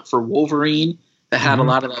The Hunt for Wolverine that had a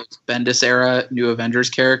lot of those Bendis era New Avengers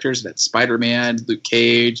characters. That's Spider-Man, Luke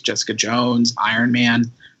Cage, Jessica Jones, Iron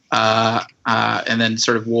Man. And then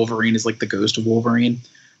sort of Wolverine is like the ghost of Wolverine.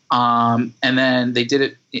 And then they did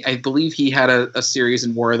it. I believe he had a series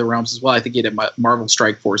in War of the Realms as well. I think he had a Marvel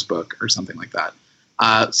Strike Force book or something like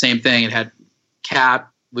that. Same thing. It had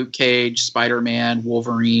Cap, Luke Cage, Spider-Man,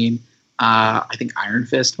 Wolverine. I think Iron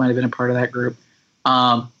Fist might have been a part of that group.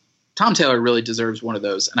 Tom Taylor really deserves one of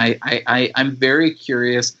those, and I'm very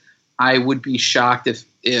curious. I would be shocked if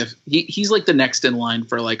he's like the next in line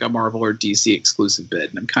for like a Marvel or DC exclusive bid,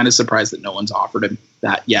 and I'm kind of surprised that no one's offered him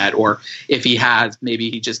that yet, or if he has, maybe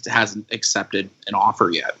he just hasn't accepted an offer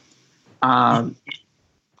yet. But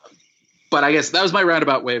I guess that was my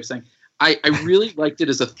roundabout way of saying I really liked it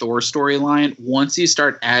as a Thor storyline. Once you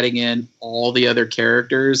start adding in all the other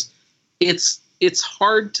characters, it's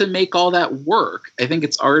hard to make all that work. I think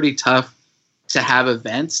it's already tough to have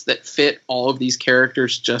events that fit all of these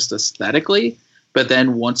characters just aesthetically. But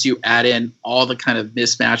then once you add in all the kind of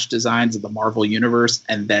mismatched designs of the Marvel universe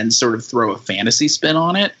and then sort of throw a fantasy spin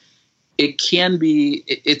on it,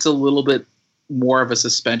 it's a little bit more of a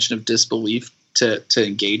suspension of disbelief to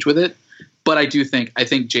engage with it. But I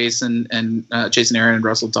think Jason Aaron and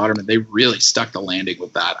Russell Dauterman, they really stuck the landing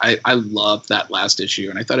with that. I loved that last issue,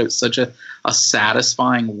 and I thought it was such a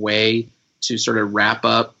satisfying way to sort of wrap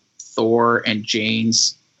up Thor and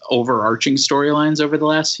Jane's overarching storylines over the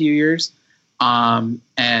last few years. And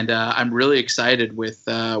I'm really excited with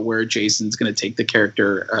where Jason's going to take the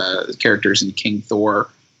characters in King Thor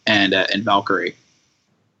and Valkyrie.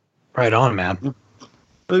 Right on, man.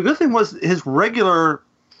 But the good thing was his regular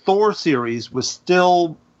Thor series was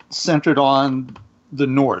still centered on the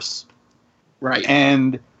Norse. Right.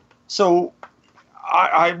 And so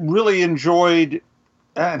I really enjoyed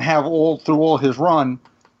and have through all his run,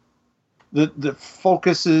 the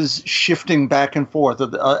focus is shifting back and forth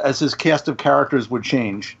as his cast of characters would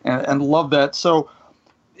change, and love that. So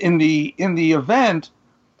in the event,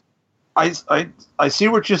 I see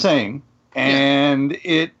what you're saying, and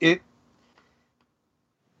it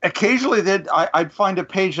occasionally I'd find a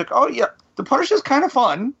page like, oh yeah, the Punisher's kind of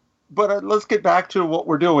fun, but let's get back to what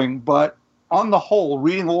we're doing. But on the whole,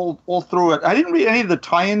 reading all through it, I didn't read any of the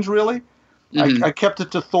tie-ins really. Mm-hmm. I kept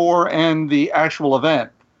it to Thor and the actual event.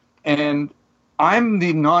 And I'm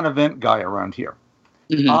the non-event guy around here.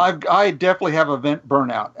 Mm-hmm. I definitely have event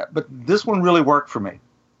burnout, but this one really worked for me.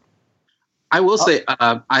 I will say,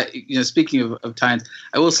 speaking of tie-ins,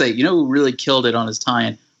 I will say, who really killed it on his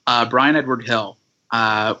tie-in? Brian Edward Hill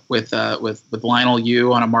with Lionel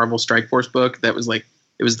Yu on a Marvel Strike Force book that was like,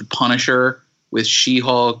 it was the Punisher with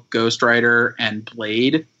She-Hulk, Ghost Rider, and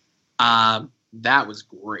Blade. That was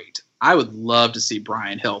great. I would love to see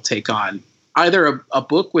Brian Hill take on either a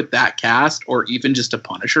book with that cast or even just a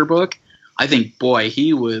Punisher book. I think, boy,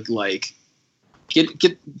 he would like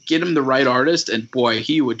get him the right artist, and boy,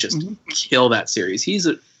 he would just kill that series. He's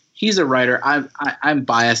a writer. I'm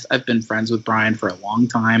biased. I've been friends with Brian for a long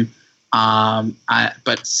time.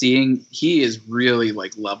 But seeing he is really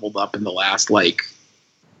like leveled up in the last like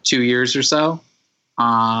 2 years or so.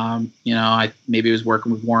 I maybe was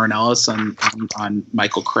working with Warren Ellis on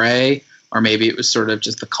Michael Cray, or maybe it was sort of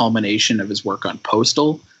just the culmination of his work on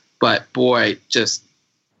Postal. But boy, just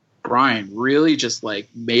Brian really just like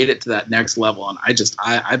made it to that next level, and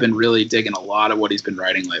I've been really digging a lot of what he's been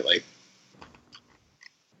writing lately.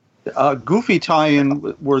 Goofy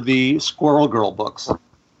tie-in were the Squirrel Girl books,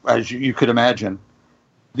 as you could imagine.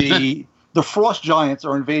 The Frost Giants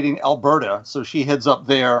are invading Alberta, so she heads up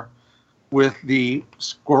there with the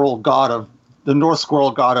North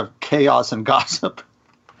Squirrel god of chaos and gossip,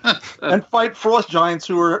 and fight Frost Giants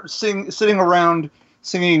who are sitting around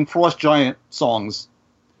singing Frost Giant songs.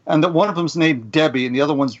 And that one of them's named Debbie, and the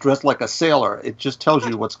other one's dressed like a sailor. It just tells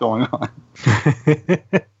you what's going on.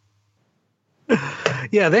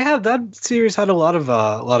 Yeah, that series had a lot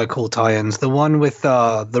of cool tie-ins. The one with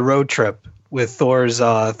the road trip with Thor's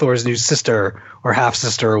new sister or half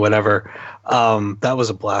sister or whatever, that was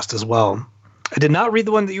a blast as well. I did not read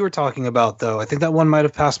the one that you were talking about, though. I think that one might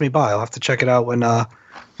have passed me by. I'll have to check it out when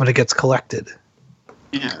it gets collected.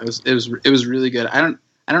 Yeah, it was really good. I don't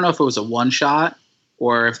know if it was a one shot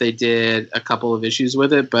or if they did a couple of issues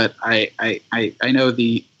with it, but I know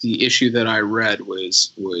the issue that I read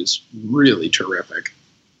was really terrific.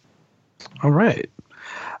 All right.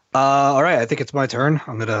 I think it's my turn.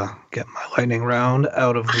 I'm gonna get my lightning round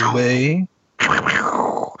out of the way.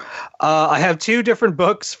 I have two different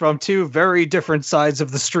books from two very different sides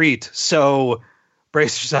of the street, so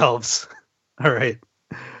brace yourselves. All right.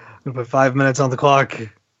 I'm gonna put 5 minutes on the clock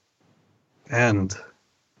and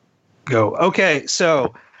go. Okay,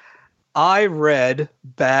 so I read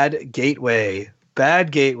Bad Gateway.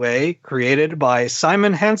 Bad Gateway, created by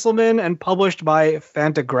Simon Hanselman and published by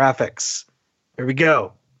Fantagraphics. Here we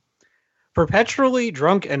go. Perpetually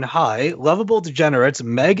drunk and high, lovable degenerates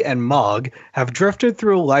Meg and Mog have drifted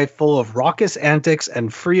through a life full of raucous antics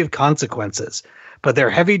and free of consequences. but their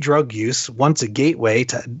heavy drug use, once a gateway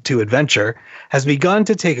to adventure, has begun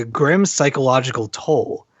to take a grim psychological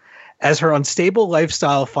toll. As her unstable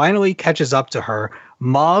lifestyle finally catches up to her,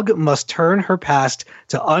 Mog must turn her past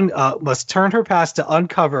to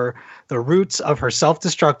uncover the roots of her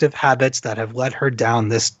self-destructive habits that have led her down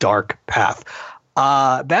this dark path.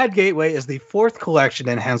 Bad Gateway is the fourth collection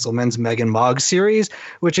in Hanselman's Meg and Mog series,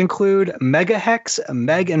 which include Mega Hex,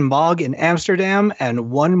 Meg and Mog in Amsterdam, and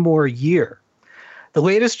One More Year. The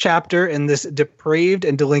latest chapter in this depraved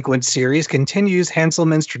and delinquent series continues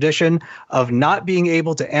Hanselman's tradition of not being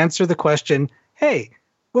able to answer the question, "Hey,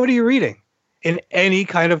 what are you reading?" in any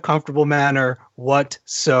kind of comfortable manner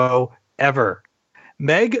whatsoever.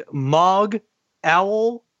 Meg, Mog,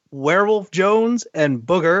 Owl, Werewolf Jones, and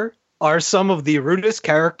Booger are some of the rudest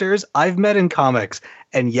characters I've met in comics,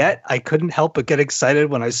 and yet I couldn't help but get excited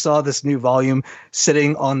when I saw this new volume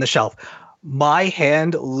sitting on the shelf. My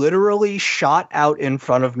hand literally shot out in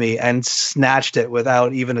front of me and snatched it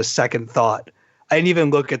without even a second thought. I didn't even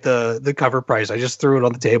look at the cover price. I just threw it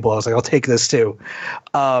on the table. I was like, I'll take this too.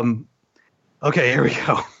 Okay, here we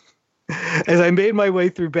go. As I made my way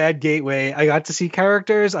through Bad Gateway, I got to see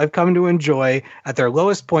characters I've come to enjoy at their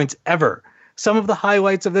lowest points ever. Some of the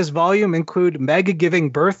highlights of this volume include Meg giving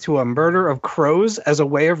birth to a murder of crows as a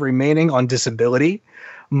way of remaining on disability,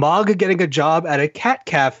 Mog getting a job at a cat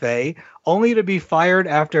cafe only to be fired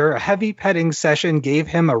after a heavy petting session gave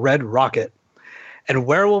him a red rocket, and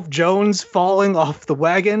Werewolf Jones falling off the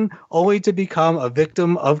wagon only to become a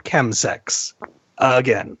victim of chemsex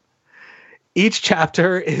again. Each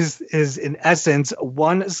chapter is in essence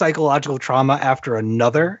one psychological trauma after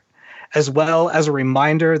another, as well as a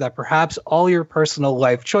reminder that perhaps all your personal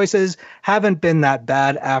life choices haven't been that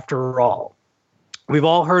bad after all. We've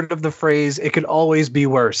all heard of the phrase, "It could always be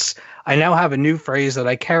worse." I now have a new phrase that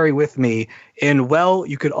I carry with me in, well,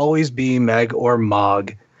 you could always be Meg or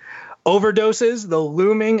Mog. Overdoses, the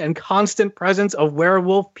looming and constant presence of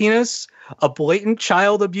werewolf penis, a blatant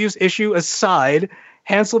child abuse issue aside,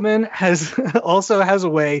 Hanselman also has a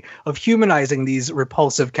way of humanizing these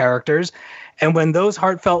repulsive characters, and when those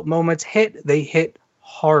heartfelt moments hit, they hit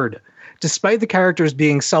hard. Despite the characters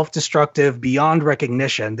being self-destructive beyond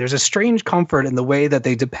recognition, there's a strange comfort in the way that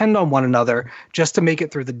they depend on one another just to make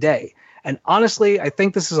it through the day. And honestly, I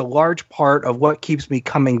think this is a large part of what keeps me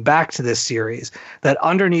coming back to this series, that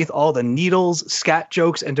underneath all the needles, scat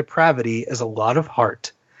jokes, and depravity is a lot of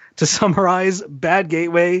heart. To summarize, Bad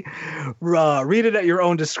Gateway, read it at your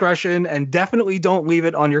own discretion, and definitely don't leave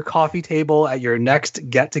it on your coffee table at your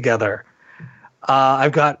next get-together.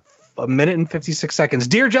 I've got a minute and 56 seconds.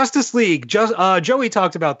 Dear Justice League, Joey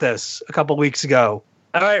talked about this a couple weeks ago.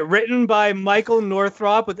 All right, written by Michael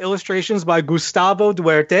Northrop with illustrations by Gustavo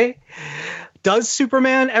Duarte. Does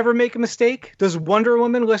Superman ever make a mistake? Does Wonder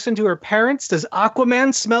Woman listen to her parents? Does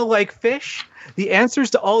Aquaman smell like fish? The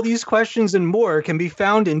answers to all these questions and more can be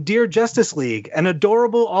found in Dear Justice League, an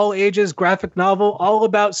adorable all-ages graphic novel all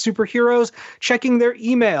about superheroes checking their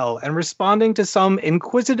email and responding to some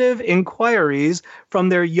inquisitive inquiries from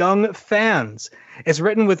their young fans. It's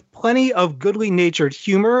written with plenty of goodly-natured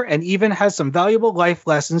humor and even has some valuable life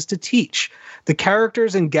lessons to teach. The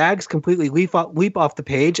characters and gags completely leap off the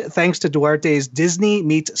page thanks to Duarte's Disney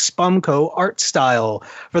meets Spumco art style.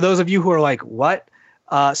 For those of you who are like, what?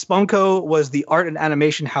 Spumco was the art and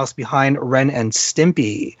animation house behind Ren and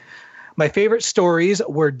Stimpy. My favorite stories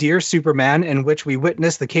were Dear Superman, in which we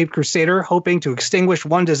witnessed the Caped Crusader hoping to extinguish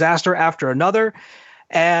one disaster after another,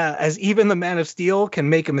 as even the Man of Steel can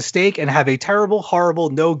make a mistake and have a terrible, horrible,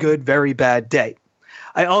 no good, very bad day.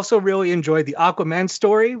 I also really enjoyed the Aquaman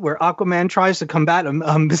story, where Aquaman tries to combat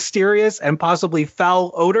a mysterious and possibly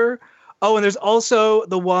foul odor. Oh, and there's also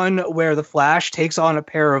the one where the Flash takes on a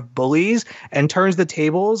pair of bullies and turns the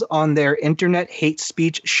tables on their internet hate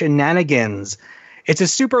speech shenanigans. It's a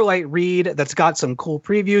super light read that's got some cool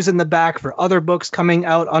previews in the back for other books coming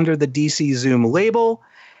out under the DC Zoom label.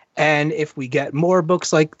 And if we get more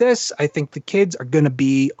books like this, I think the kids are going to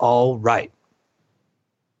be all right.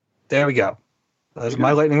 There we go. That's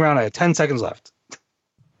my lightning round. I have 10 seconds left.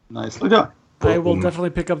 Nicely done. I will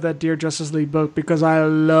definitely pick up that Dear Justice League book because I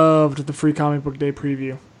loved the Free Comic Book Day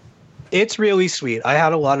preview. It's really sweet. I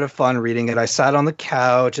had a lot of fun reading it. I sat on the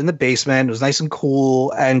couch in the basement. It was nice and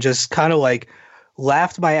cool and just kind of like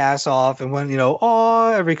laughed my ass off and went,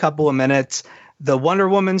 every couple of minutes. The Wonder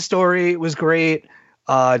Woman story was great.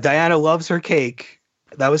 Diana loves her cake.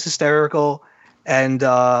 That was hysterical. And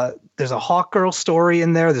there's a Hawkgirl story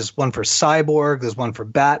in there. There's one for Cyborg. There's one for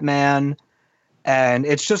Batman. And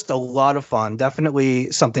it's just a lot of fun. Definitely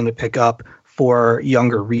something to pick up for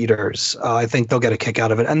younger readers. I think they'll get a kick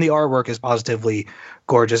out of it. And the artwork is positively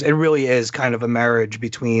gorgeous. It really is kind of a marriage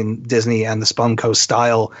between Disney and the Spunko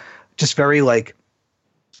style. Just very like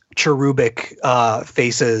cherubic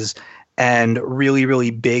faces and really,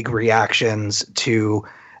 really big reactions to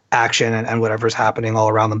action and whatever's happening all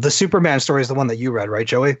around them. The Superman story is the one that you read, right,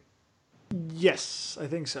 Joey? Yes, I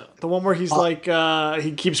think so. The one where he's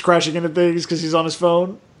he keeps crashing into things because he's on his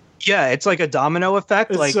phone. Yeah, it's like a domino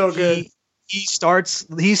effect. It's like so good. He starts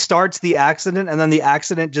the accident, and then the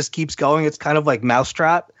accident just keeps going. It's kind of like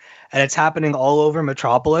Mousetrap, and it's happening all over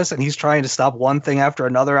Metropolis, and he's trying to stop one thing after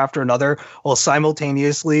another, while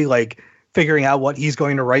simultaneously like figuring out what he's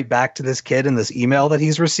going to write back to this kid in this email that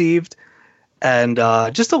he's received. And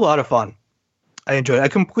just a lot of fun. I enjoyed it. A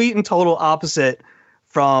complete and total opposite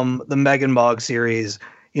from the Megan Mogg series.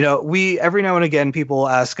 You know, we every now and again people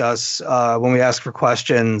ask us when we ask for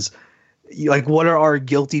questions, like, what are our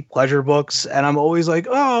guilty pleasure books? And I'm always like,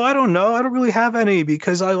 oh, I don't know. I don't really have any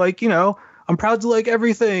because I like, I'm proud to like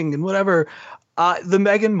everything and whatever. The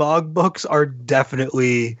Megan Mogg books are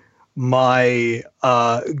definitely my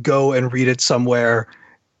go and read it somewhere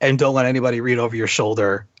and don't let anybody read over your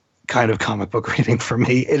shoulder kind of comic book reading for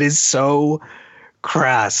me. It is so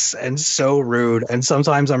crass and so rude. And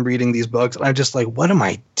sometimes I'm reading these books and I'm just like, what am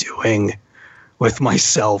I doing with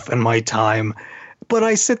myself and my time? But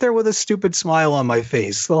I sit there with a stupid smile on my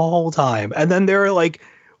face the whole time. And then there are like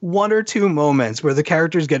one or two moments where the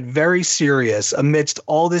characters get very serious amidst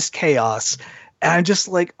all this chaos. And I'm just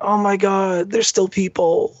like, oh my God, they're still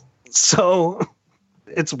people. So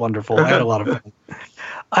it's wonderful. I had a lot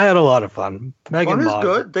of fun. Megan Fun is Mogg.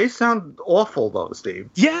 good. They sound awful though, Steve.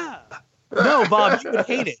 Yeah. No, Bob, you would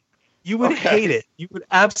hate it. You would hate it. You would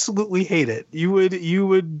absolutely hate it. You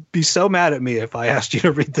would be so mad at me if I asked you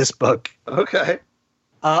to read this book. Okay.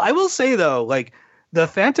 I will say though, like the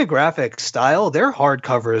Fantagraphics style, their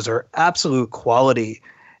hardcovers are absolute quality,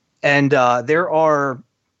 and there are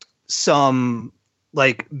some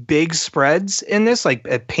like big spreads in this,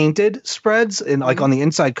 like painted spreads, and like on the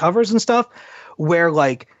inside covers and stuff, where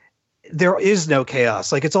like there is no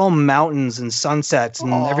chaos. Like it's all mountains and sunsets,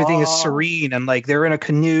 and everything is serene, and like they're in a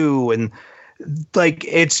canoe, and like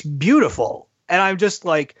it's beautiful. And I'm just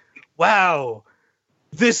like, wow.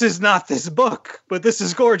 This is not this book, but this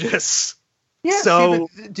is gorgeous. Yeah. So,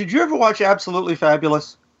 Steve, did you ever watch Absolutely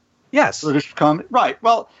Fabulous? yes. British comedy? Right.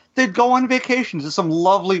 Well, they'd go on vacation to some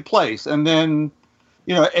lovely place, and then,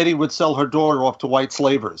 Eddie would sell her daughter off to white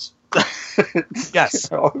slavers. Yes.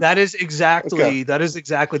 That is exactly.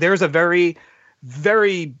 There's a very,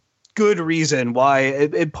 very good reason why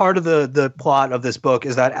part of the plot of this book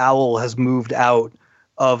is that Owl has moved out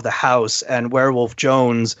of the house, and Werewolf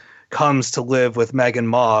Jones comes to live with Megan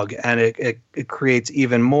Mogg, and it creates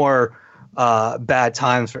even more bad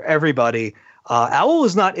times for everybody. Owl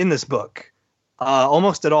is not in this book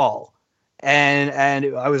almost at all, and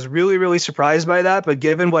I was really, really surprised by that. But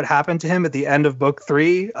given what happened to him at the end of book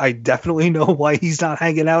 3, I definitely know why he's not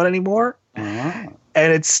hanging out anymore. And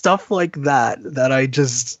it's stuff like that I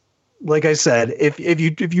just, like I said, if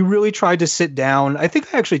you really tried to sit down, I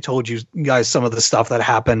think I actually told you guys some of the stuff that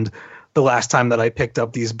happened the last time that I picked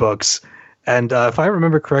up these books. And if I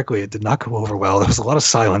remember correctly, it did not go over well. There was a lot of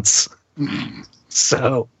silence.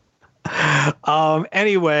 So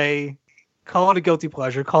anyway, call it a guilty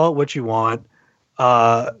pleasure. Call it what you want.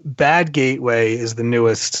 Bad Gateway is the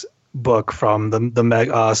newest book from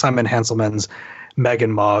the Simon Hanselman's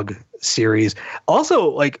Megan Mogg series. Also,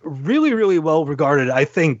 like really, really well regarded, I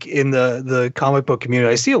think, in the comic book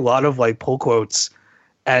community. I see a lot of like pull quotes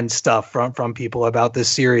and stuff from people about this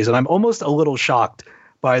series, and I'm almost a little shocked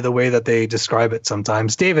by the way that they describe it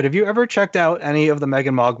sometimes. David, have you ever checked out any of the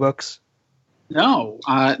Megan Mogg books? No,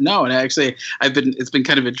 and actually, it's been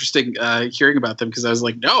kind of interesting hearing about them, because I was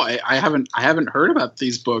like, no, I haven't heard about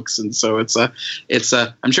these books, and so it's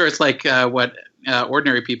I'm sure it's like what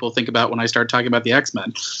ordinary people think about when I start talking about the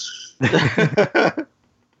X-Men.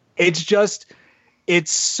 It's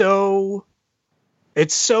so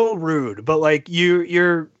rude, but like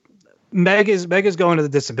Meg is going to the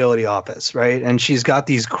disability office, right? And she's got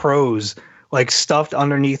these crows like stuffed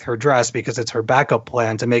underneath her dress because it's her backup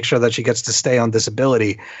plan to make sure that she gets to stay on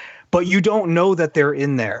disability. But you don't know that they're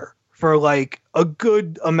in there for like a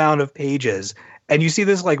good amount of pages. And you see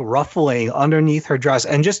this like ruffling underneath her dress,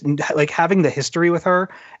 and just like having the history with her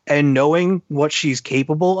and knowing what she's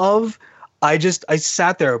capable of. I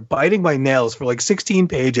sat there biting my nails for like 16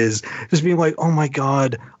 pages, just being like, oh my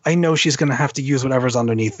God, I know she's going to have to use whatever's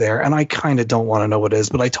underneath there. And I kind of don't want to know what it is,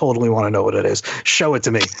 but I totally want to know what it is. Show it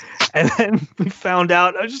to me. And then we found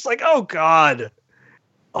out. I was just like, oh God,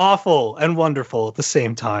 awful and wonderful at the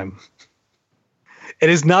same time. It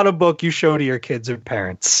is not a book you show to your kids or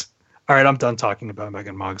parents. All right, I'm done talking about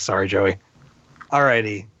Megan Moggs. Sorry, Joey. All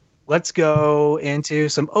righty. Let's go into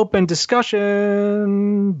some open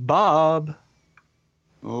discussion. Bob.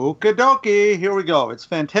 Okie dokie. Here we go. It's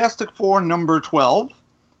Fantastic Four number 12,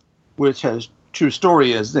 which has True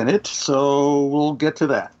Story is in it. So we'll get to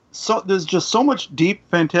that. So there's just so much deep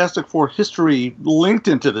Fantastic Four history linked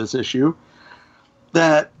into this issue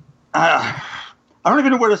that I don't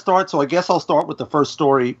even know where to start. So I guess I'll start with the first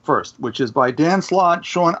story first, which is by Dan Slott,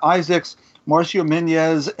 Sean Isaacs, Marcio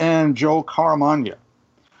Menez, and Joe Caramagna.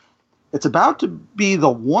 It's about to be the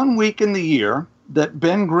 1 week in the year that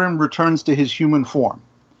Ben Grimm returns to his human form.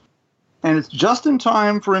 And it's just in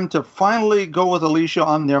time for him to finally go with Alicia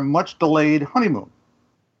on their much-delayed honeymoon.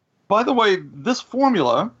 By the way, this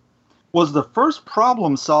formula was the first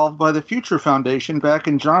problem solved by the Future Foundation back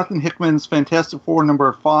in Jonathan Hickman's Fantastic Four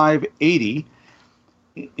number 580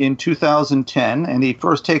 in 2010, and he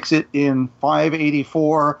first takes it in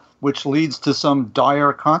 584, which leads to some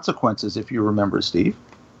dire consequences, if you remember, Steve.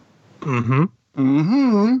 Mm-hmm.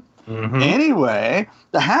 Mm-hmm. Mm-hmm. Anyway,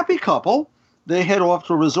 the happy couple, they head off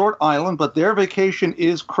to a resort island, but their vacation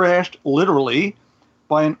is crashed literally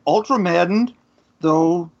by an ultra-maddened,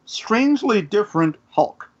 though strangely different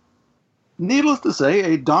Hulk. Needless to say,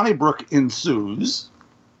 a Donnybrook ensues.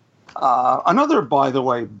 Another, by the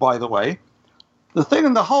way, the Thing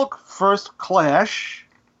and the Hulk first clash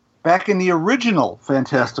back in the original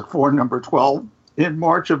Fantastic Four number 12 in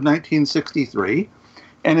March of 1963.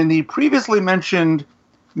 And in the previously mentioned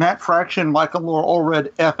Matt Fraction, Michael Moore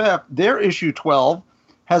Allred FF, their issue 12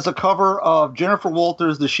 has a cover of Jennifer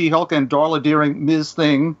Walters, the She-Hulk, and Darla Deering, Ms.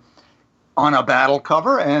 Thing, on a battle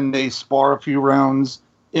cover, and they spar a few rounds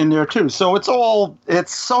in there too. So it's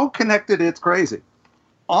so connected, it's crazy.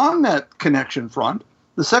 On that connection front,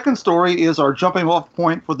 the second story is our jumping off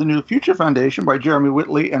point for the new Future Foundation by Jeremy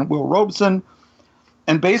Whitley and Will Robeson.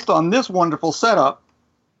 And based on this wonderful setup,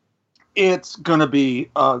 it's going to be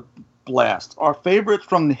a blast. Our favorites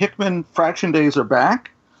from the Hickman Fraction days are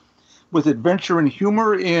back, with adventure and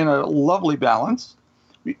humor in a lovely balance.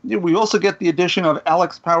 We also get the addition of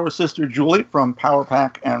Alex Power's sister Julie from Power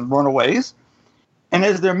Pack and Runaways. And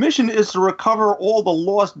as their mission is to recover all the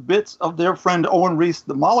lost bits of their friend Owen Reese,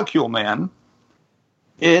 the Molecule Man,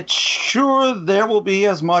 it's sure there will be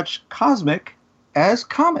as much cosmic as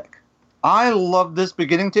comic. I love this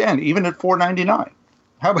beginning to end, even at $4.99.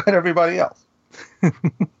 How about everybody else?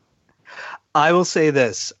 I will say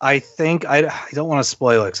this. I think I don't want to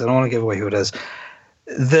spoil it because I don't want to give away who it is.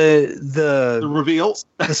 The reveal,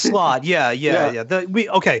 the Slot, yeah.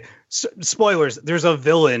 Spoilers. There's a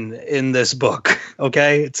villain in this book.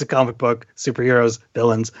 Okay, it's a comic book, superheroes,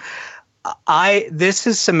 villains. This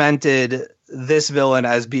has cemented this villain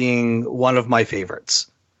as being one of my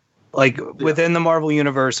favorites, within the Marvel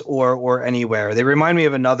universe or anywhere. They remind me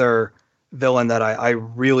of another villain that I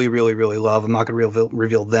really, really, really love. I'm not going to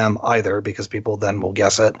reveal them either because people then will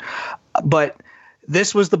guess it. But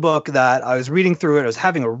this was the book that I was reading through it. I was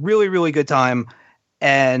having a really, really good time.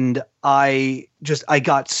 And I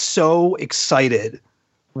got so excited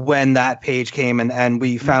when that page came and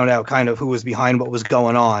we found out kind of who was behind what was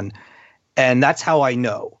going on. And that's how I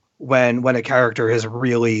know when a character has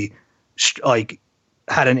really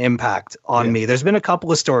had an impact on me. There's been a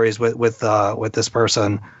couple of stories with this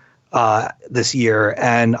person this year,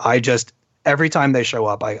 and every time they show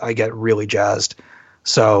up, I get really jazzed.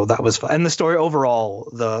 So that was fun. And the story overall,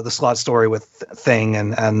 the Slot story with Thing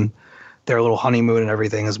and their little honeymoon and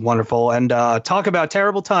everything is wonderful. And talk about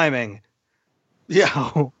terrible timing.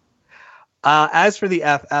 Yeah. As for the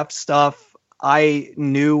FF stuff, I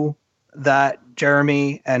knew that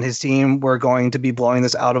Jeremy and his team were going to be blowing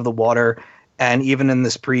this out of the water. And even in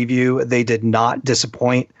this preview, they did not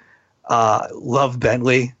disappoint. Love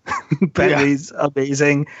Bentley. Bentley's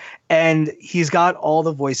amazing. And he's got all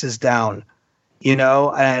the voices down,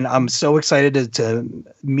 and I'm so excited to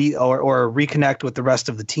meet or reconnect with the rest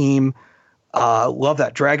of the team. Love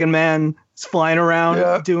that Dragon Man is flying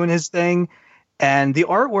around doing his thing. And the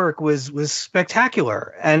artwork was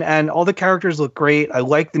spectacular. And all the characters look great. I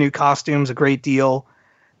like the new costumes a great deal.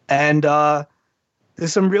 And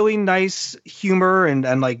there's some really nice humor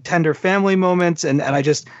and tender family moments. And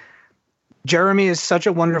Jeremy is such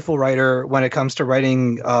a wonderful writer when it comes to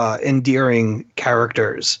writing endearing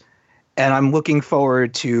characters. And I'm looking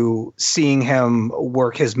forward to seeing him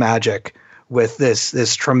work his magic with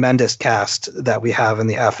this tremendous cast that we have in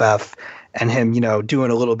the FF, and him,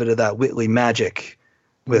 doing a little bit of that Whitley magic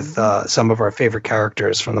with some of our favorite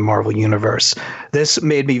characters from the Marvel Universe. This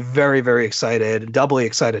made me very, very excited, doubly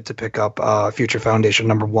excited to pick up Future Foundation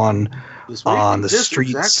 #1 on the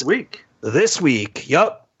streets. Exact week. this week.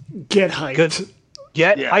 Yup. Get hyped. Good.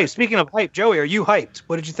 Get Yeah. hyped. Speaking of hype, Joey, are you hyped?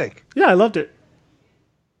 What did you think? Yeah, I loved it.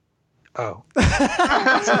 Oh.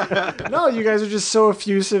 No, you guys are just so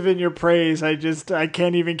effusive in your praise. I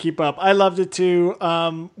can't even keep up. I loved it too.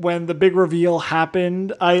 When the big reveal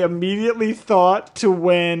happened, I immediately thought to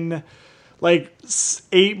when, like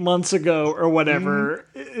 8 months ago or whatever,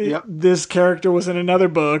 Yep. this character was in another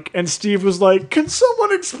book, and Steve was like, "Can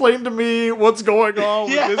someone explain to me what's going on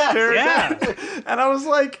with this character?" And I was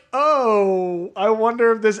like, "Oh, I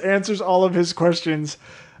wonder if this answers all of his questions."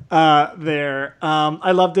 There.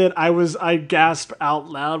 I loved it. I gasped out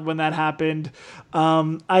loud when that happened.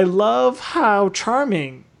 I love how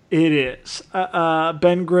charming it is.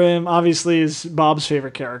 Ben Grimm obviously is Bob's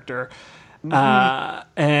favorite character.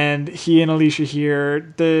 And he and Alicia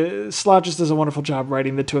here, Slott just does a wonderful job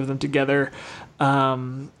writing the two of them together.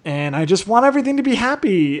 And I just want everything to be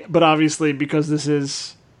happy, but obviously because this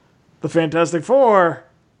is the Fantastic Four,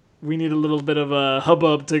 we need a little bit of a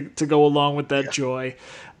hubbub to go along with that joy.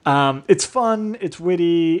 It's fun, it's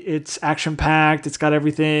witty, it's action-packed, it's got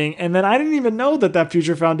everything. And then I didn't even know that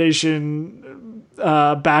Future Foundation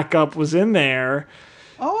backup was in there.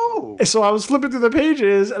 Oh. So I was flipping through the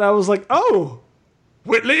pages, and I was like, oh,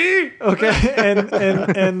 Whitley? Okay,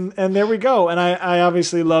 and there we go. And I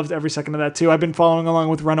obviously loved every second of that, too. I've been following along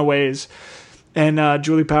with Runaways, and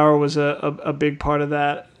Julie Power was a big part of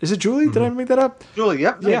that. Is it Julie? Did I make that up? Julie,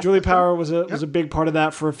 yep. Yeah, Julie Power was a big part of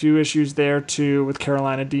that for a few issues there too with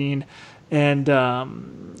Carolina Dean, and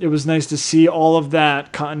it was nice to see all of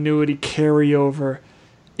that continuity carry over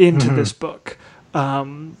into this book.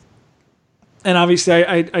 And obviously,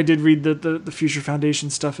 I did read the Future Foundation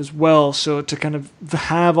stuff as well, so to kind of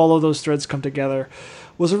have all of those threads come together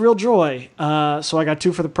was a real joy. So I got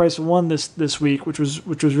 2 for the price of 1 this week, which was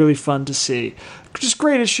really fun to see. Just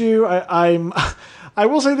great issue. I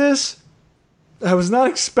will say this. I was not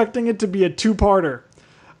expecting it to be a 2-parter.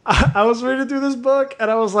 I was reading through this book,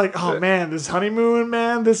 and I was like, oh, man, this honeymoon,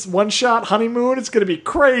 man, this one-shot honeymoon, it's going to be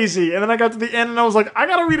crazy. And then I got to the end, and I was like, I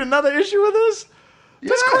got to read another issue of this?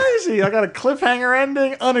 That's crazy. I got a cliffhanger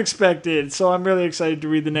ending, unexpected. So I'm really excited to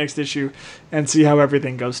read the next issue and see how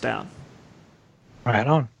everything goes down. Right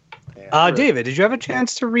on. David, did you have a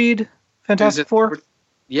chance to read Fantastic Four?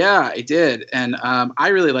 Yeah, I did, and I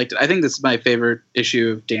really liked it. I think this is my favorite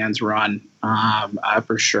issue of Dan's run,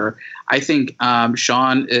 for sure. I think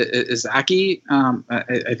Sean Izaki,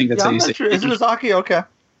 I think that's how you say it. Is it Izaki? Okay.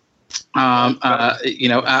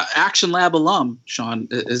 Action Lab alum, Sean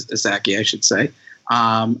Izaki, I should say.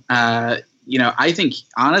 I think,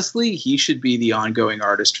 honestly, he should be the ongoing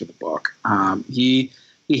artist for the book. He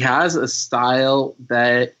has a style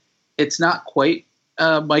that it's not quite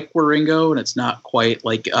Mike Wieringo, and it's not quite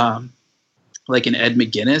like an Ed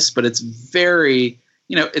McGuinness, but it's very,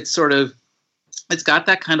 it's got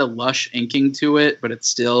that kind of lush inking to it, but it's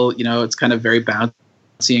still, it's kind of very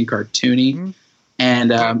bouncy and cartoony. Mm-hmm.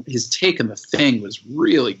 And his take on the Thing was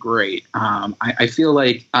really great. I feel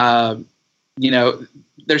like,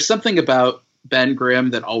 there's something about Ben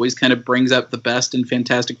Grimm that always kind of brings out the best in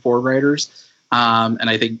Fantastic Four writers. And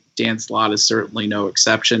I think Dan Slott is certainly no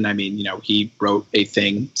exception. I mean, he wrote a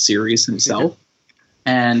Thing series himself.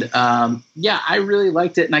 And I really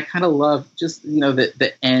liked it. And I kind of love just,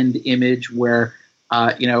 the end image where,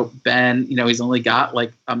 Ben, he's only got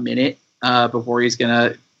like a minute before he's going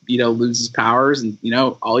to, lose his powers. And,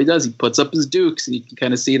 all he does, he puts up his dukes, and you can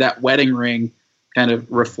kind of see that wedding ring kind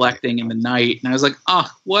of reflecting in the night. And I was like,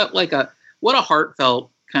 what a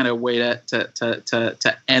heartfelt kind of way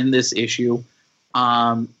to end this issue.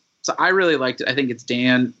 So I really liked it. I think it's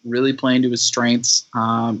Dan really playing to his strengths.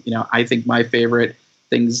 I think my favorite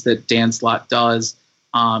things that Dan Slott does,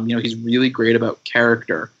 he's really great about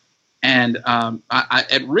character. And I,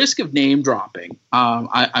 at risk of name dropping,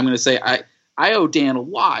 I'm going to say I owe Dan a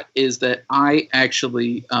lot, is that I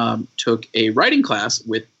actually took a writing class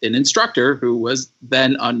with an instructor who was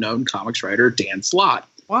then unknown comics writer Dan Slott.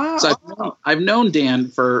 Wow. So I've known Dan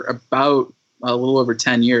for about a little over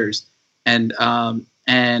 10 years. And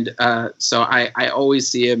so I always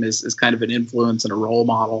see him as kind of an influence and a role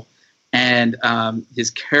model. And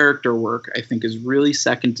his character work, I think, is really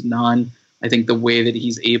second to none. I think the way that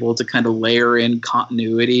he's able to kind of layer in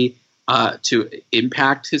continuity to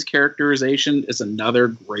impact his characterization is another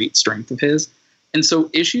great strength of his. And so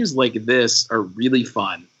issues like this are really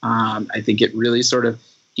fun. I think it really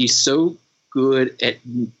he's so good at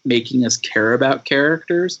making us care about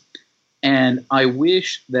characters. And I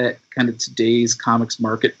wish that kind of today's comics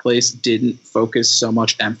marketplace didn't focus so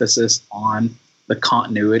much emphasis on the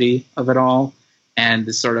continuity of it all and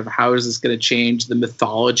the sort of how is this going to change the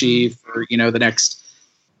mythology for, the next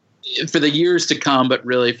for the years to come, but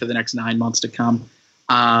really for the next 9 months to come.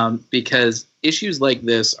 Because issues like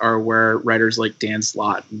this are where writers like Dan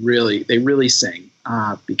Slott really sing,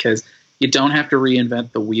 because you don't have to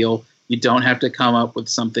reinvent the wheel. You don't have to come up with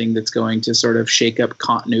something that's going to sort of shake up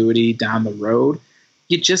continuity down the road.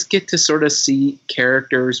 You just get to sort of see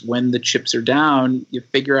characters when the chips are down. You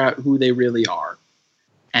figure out who they really are,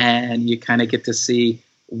 and you kind of get to see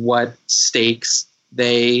what stakes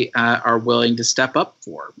they are willing to step up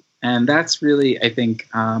for. And that's really, I think,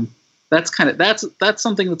 that's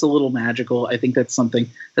something that's a little magical. I think that's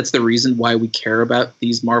the reason why we care about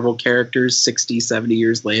these Marvel characters 60, 70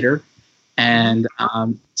 years later. And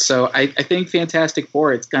so I think Fantastic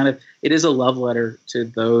Four, it is a love letter to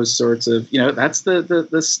those sorts of, that's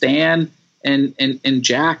the Stan and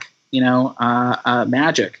Jack,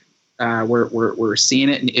 magic. We're seeing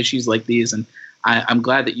it in issues like these, and I'm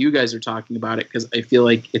glad that you guys are talking about it, because I feel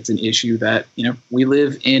like it's an issue that, we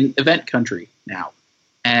live in event country now.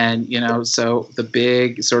 And, so the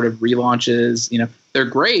big sort of relaunches, they're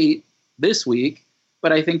great this week,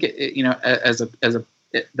 but I think,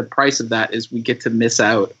 the price of that is we get to miss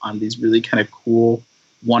out on these really kind of cool,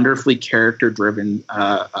 wonderfully character-driven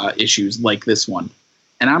issues like this one.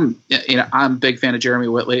 And I'm a big fan of Jeremy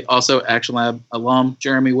Whitley, also Action Lab alum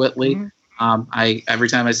Jeremy Whitley. Mm-hmm. Every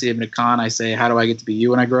time I see him at a con, I say, "How do I get to be you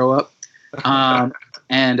when I grow up?"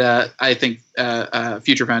 And I think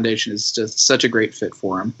Future Foundation is just such a great fit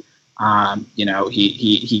for him.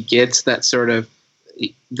 He gets that sort of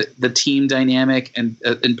the team dynamic, and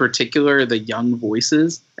in particular the young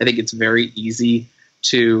voices. I think it's very easy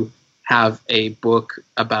to have a book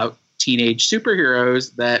about teenage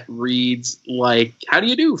superheroes that reads like, "How do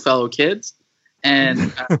you do, fellow kids?"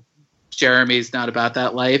 And Jeremy's not about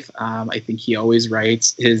that life. I think he always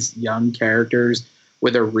writes his young characters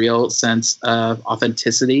with a real sense of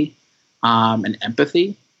authenticity and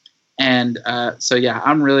empathy. And so, yeah,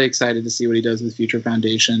 I'm really excited to see what he does with Future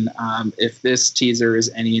Foundation. If this teaser is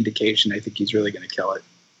any indication, I think he's really going to kill it.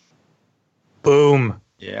 Boom.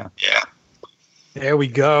 Yeah. There we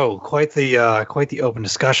go. Quite the open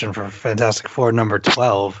discussion for Fantastic Four number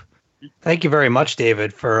 12. Thank you very much,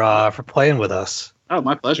 David, for playing with us. Oh,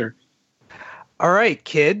 my pleasure. All right,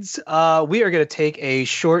 kids. We are going to take a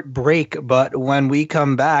short break, but when we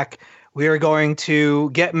come back, we are going to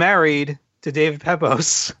get married to David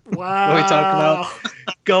Pepos. Wow. When we talk about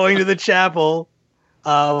going to the chapel.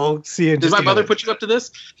 We'll see you in just Did my a mother minute. put you up to this?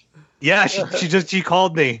 Yeah, she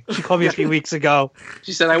called me. She called me a few weeks ago.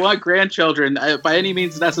 She said, "I want grandchildren by any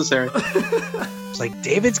means necessary." It's like,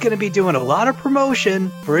 David's going to be doing a lot of promotion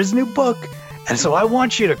for his new book, and so I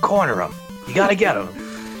want you to corner him. You got to get him.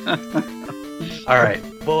 All right.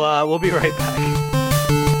 We'll be right back.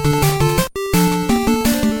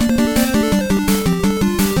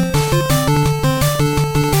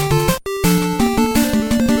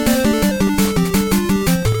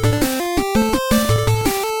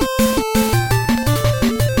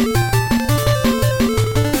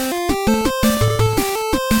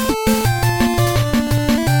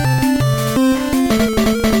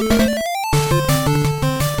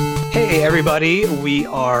 Everybody, we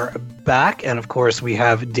are back, and of course we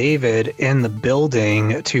have David in the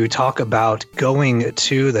building to talk about Going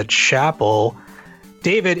to the Chapel.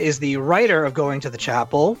 David is the writer of Going to the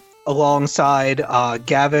Chapel alongside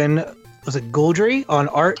Gavin, was it Gouldry, on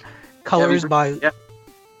art, colors by... Yeah.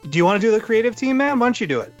 Do you want to do the creative team, man? Why don't you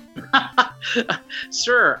do it?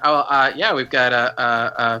 Sure. We've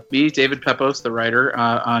got me, David Pepos, the writer,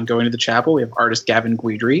 on Going to the Chapel. We have artist Gavin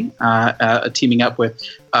Guidry teaming up with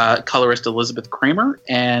colorist Elizabeth Kramer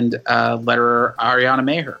and letterer Ariana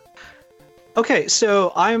Maher. Okay,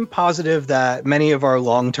 so I'm positive that many of our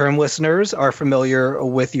long-term listeners are familiar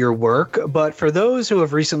with your work, but for those who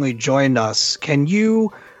have recently joined us, can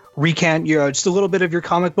you recant just a little bit of your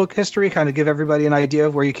comic book history, kind of give everybody an idea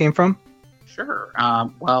of where you came from? Sure.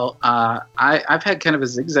 I've had kind of a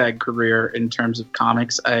zigzag career in terms of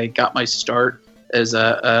comics. I got my start as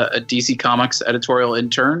a DC Comics editorial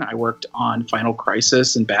intern. I worked on Final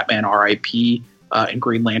Crisis and Batman R.I.P. And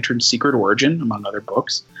Green Lantern Secret Origin, among other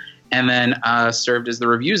books. And then served as the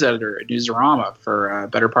reviews editor at Newsarama for a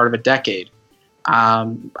better part of a decade.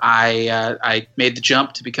 I made the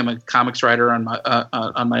jump to become a comics writer on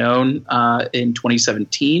my own in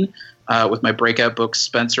 2017 with my breakout book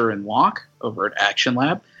Spencer and Locke over at Action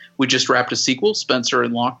Lab. We just wrapped a sequel, Spencer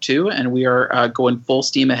and Locke 2, and we are going full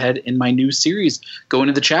steam ahead in my new series, Going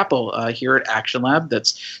to the Chapel, here at Action Lab.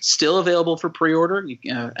 That's still available for pre-order.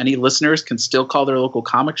 Any listeners can still call their local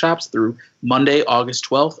comic shops through Monday, August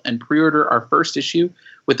 12th, and pre-order our first issue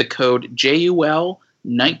with the code JUL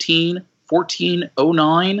 19 14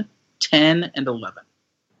 09 10 and 11.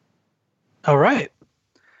 All right.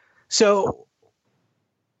 So,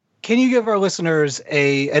 can you give our listeners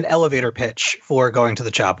an elevator pitch for Going to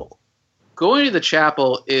the Chapel? Going to the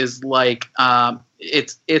Chapel is like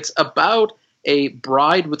it's about a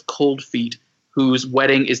bride with cold feet whose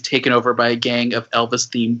wedding is taken over by a gang of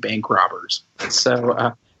Elvis-themed bank robbers.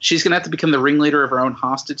 So she's going to have to become the ringleader of her own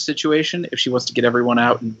hostage situation if she wants to get everyone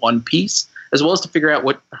out in one piece, as well as to figure out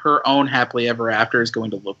what her own happily ever after is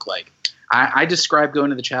going to look like. I describe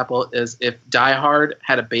Going to the Chapel as if Die Hard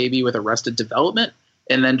had a baby with Arrested Development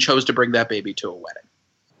and then chose to bring that baby to a wedding.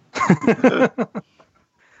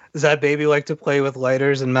 Does that baby like to play with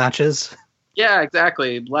lighters and matches? Yeah,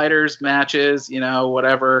 exactly. Lighters, matches,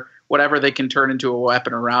 whatever they can turn into a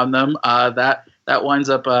weapon around them. That winds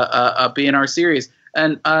up being our series.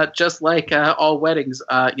 And just like all weddings,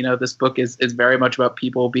 this book is very much about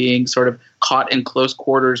people being sort of caught in close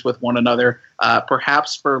quarters with one another,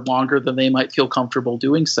 perhaps for longer than they might feel comfortable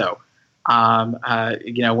doing so.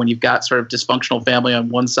 When you've got sort of dysfunctional family on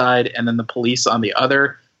one side and then the police on the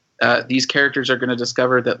other, these characters are going to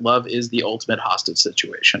discover that love is the ultimate hostage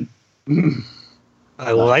situation.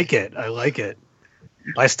 I like it.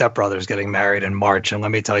 My stepbrother's getting married in March, and let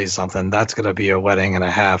me tell you something. That's going to be a wedding and a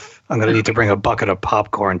half. I'm going to need to bring a bucket of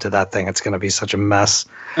popcorn to that thing. It's going to be such a mess.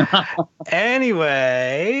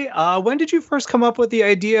 Anyway, when did you first come up with the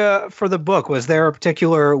idea for the book? Was there a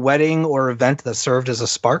particular wedding or event that served as a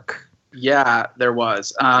spark? Yeah, there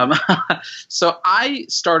was. So I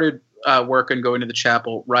started work on Going to the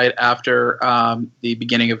Chapel right after the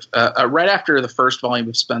beginning of right after the first volume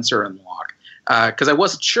of Spencer and Locke, because I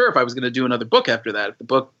wasn't sure if I was going to do another book after that. If the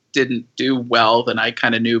book didn't do well, then I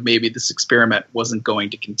kind of knew maybe this experiment wasn't going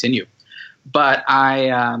to continue. But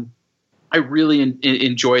I really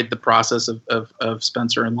enjoyed the process of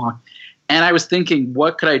Spencer and Locke. And I was thinking,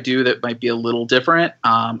 what could I do that might be a little different?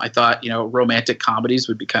 I thought, romantic comedies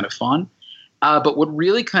would be kind of fun. But what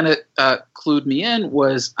really kind of clued me in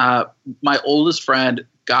was my oldest friend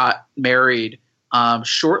got married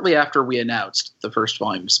shortly after we announced the first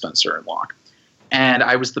volume of Spencer and Locke. And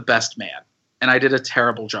I was the best man. And I did a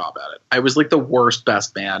terrible job at it. I was like the worst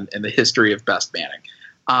best man in the history of best manning.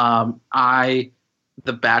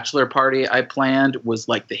 The bachelor party I planned was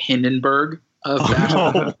like the Hindenburg of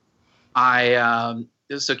bachelor.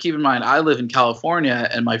 So keep in mind, I live in California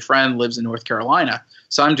and my friend lives in North Carolina.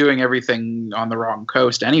 So I'm doing everything on the wrong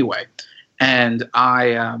coast anyway. And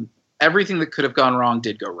everything that could have gone wrong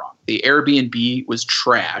did go wrong. The Airbnb was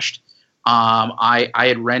trashed. I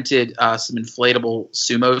had rented some inflatable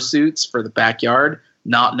sumo suits for the backyard,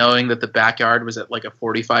 not knowing that the backyard was at like a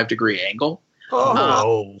 45-degree angle.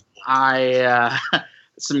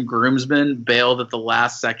 Some groomsmen bailed at the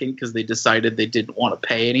last second because they decided they didn't want to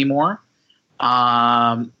pay anymore.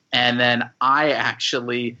 And then I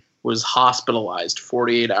actually was hospitalized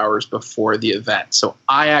 48 hours before the event. So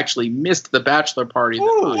I actually missed the bachelor party that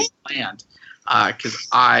I planned because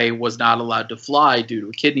I was not allowed to fly due to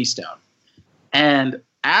a kidney stone. And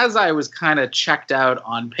as I was kind of checked out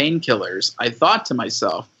on painkillers, I thought to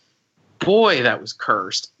myself, boy, that was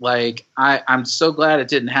cursed. Like, I'm so glad it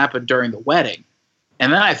didn't happen during the wedding.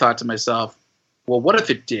 And then I thought to myself, well, what if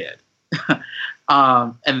it did?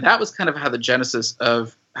 And that was kind of how the genesis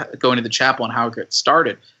of Going to the Chapel and how it got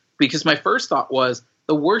started. Because my first thought was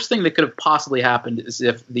the worst thing that could have possibly happened is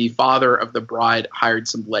if the father of the bride hired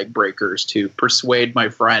some leg breakers to persuade my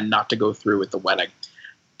friend not to go through with the wedding.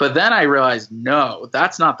 But then I realized, no,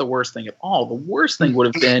 that's not the worst thing at all. The worst thing would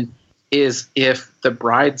have been is if the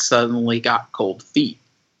bride suddenly got cold feet.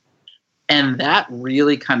 And that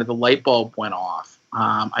really kind of the light bulb went off.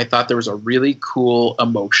 I thought there was a really cool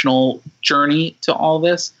emotional journey to all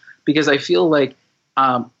this because I feel like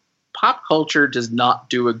pop culture does not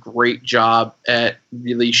do a great job at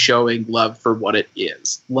really showing love for what it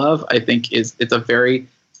is. Love, I think, it's a very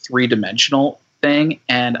three-dimensional thing,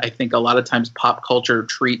 and I think a lot of times pop culture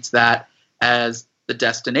treats that as the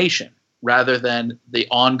destination rather than the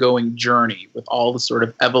ongoing journey with all the sort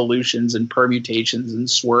of evolutions and permutations and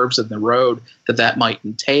swerves in the road that might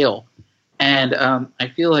entail. And I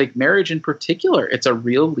feel like marriage in particular, it's a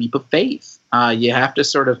real leap of faith. You have to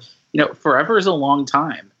sort of, forever is a long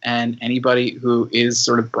time. And anybody who is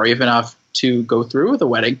sort of brave enough to go through with a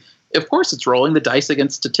wedding, of course, it's rolling the dice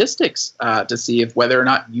against statistics to see if whether or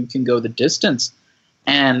not you can go the distance.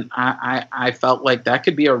 And I felt like that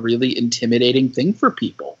could be a really intimidating thing for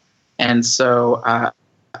people. And so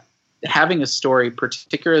having a story,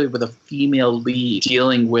 particularly with a female lead,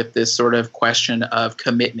 dealing with this sort of question of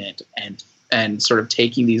commitment and sort of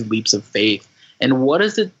taking these leaps of faith. And what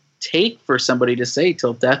does it take for somebody to say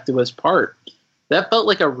till death do us part? That felt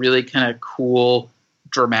like a really kind of cool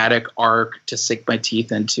dramatic arc to sink my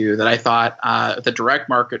teeth into that I thought the direct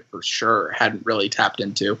market for sure hadn't really tapped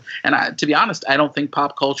into. And to be honest, I don't think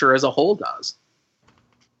pop culture as a whole does.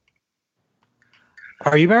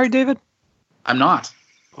 Are you married, David? I'm not.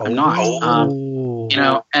 I'm not. Oh.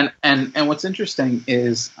 And what's interesting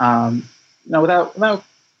is, without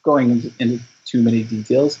going into too many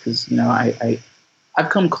details, because I've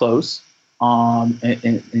come close in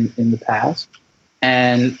the past,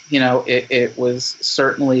 and it was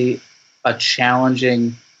certainly a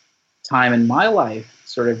challenging time in my life,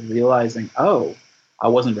 sort of realizing, oh, I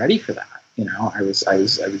wasn't ready for that. I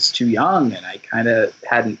was too young, and I kind of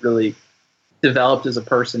hadn't really developed as a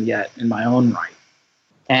person yet in my own right.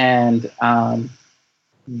 And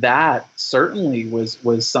that certainly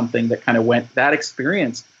was something that kind of that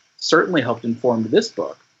experience certainly helped inform this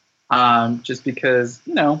book. Just because,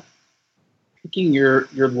 picking your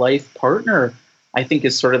life partner, I think,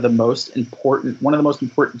 is sort of one of the most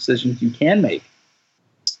important decisions you can make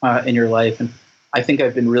in your life. And I think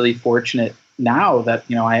I've been really fortunate now that,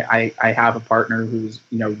 I have a partner who's,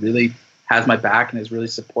 really has my back and is really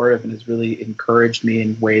supportive and has really encouraged me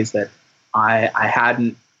in ways that I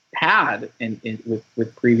hadn't had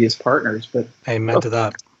with previous partners. But amen to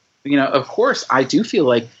that. Of course, I do feel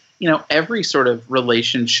like, every sort of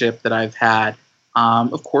relationship that I've had,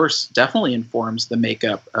 of course, definitely informs the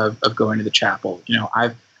makeup of going to the chapel.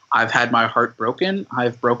 I've had my heart broken.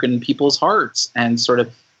 I've broken people's hearts, and sort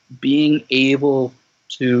of being able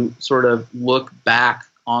to sort of look back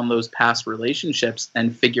on those past relationships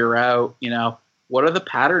and figure out, what are the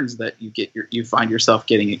patterns that you find yourself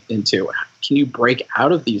getting into? Can you break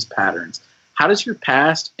out of these patterns? How does your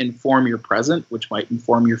past inform your present, which might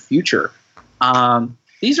inform your future?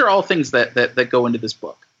 These are all things that go into this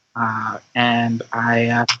book. And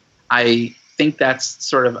I think that's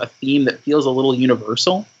sort of a theme that feels a little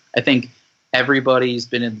universal. I think everybody's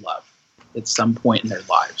been in love at some point in their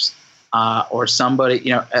lives. Or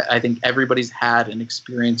somebody, I think everybody's had an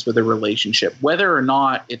experience with a relationship, whether or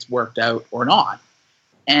not it's worked out or not.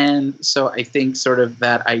 And so I think sort of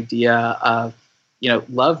that idea of,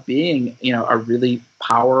 love being, a really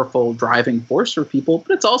powerful driving force for people,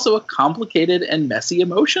 but it's also a complicated and messy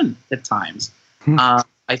emotion at times.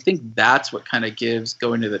 I think that's what kind of gives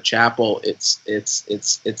going to the chapel its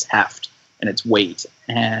heft and its weight.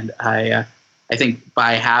 And I think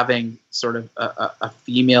by having sort of a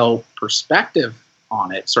female perspective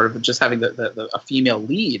on it, sort of just having a female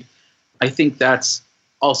lead, I think that's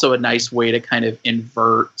also a nice way to kind of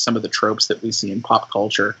invert some of the tropes that we see in pop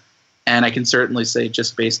culture. And I can certainly say,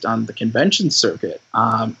 just based on the convention circuit,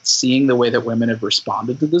 seeing the way that women have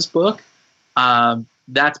responded to this book,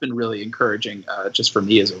 that's been really encouraging, just for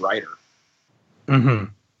me as a writer. Mm-hmm.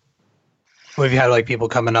 Well, have you had people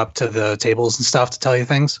coming up to the tables and stuff to tell you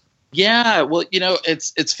things? Yeah, well,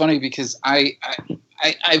 it's funny because I've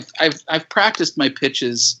practiced my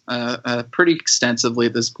pitches pretty extensively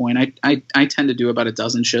at this point. I tend to do about a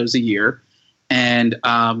dozen shows a year, and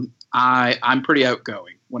I'm pretty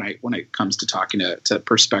outgoing when it comes to talking to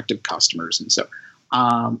prospective customers, and so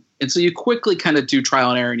you quickly kind of do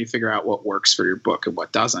trial and error, and you figure out what works for your book and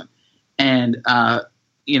what doesn't. And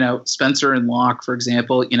Spencer and Locke, for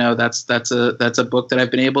example, that's a book that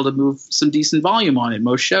I've been able to move some decent volume on in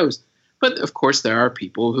most shows. But of course, there are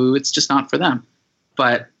people who it's just not for them.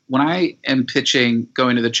 But when I am pitching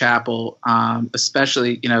going to the chapel,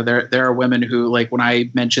 especially, there are women who, when I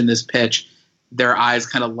mention this pitch, their eyes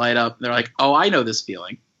kind of light up. They're like, "Oh, I know this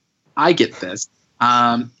feeling. I get this."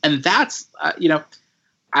 And that's,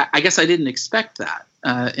 I guess I didn't expect that,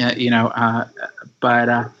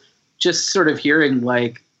 but just sort of hearing,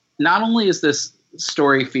 not only is this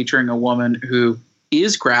story featuring a woman who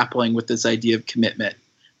is grappling with this idea of commitment,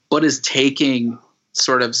 but is taking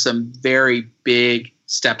sort of some very big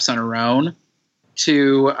steps on her own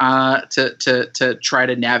to try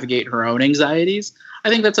to navigate her own anxieties. I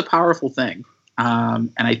think that's a powerful thing.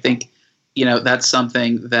 And I think, that's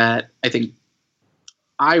something that I think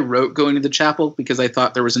I wrote going to the chapel because I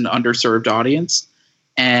thought there was an underserved audience.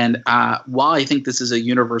 And while I think this is a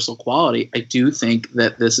universal quality, I do think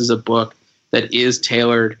that this is a book that is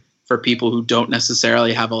tailored for people who don't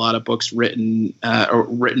necessarily have a lot of books written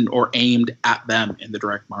or aimed at them in the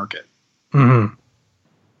direct market. Mm-hmm.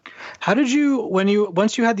 How did you,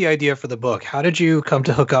 once you had the idea for the book, how did you come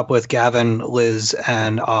to hook up with Gavin, Liz,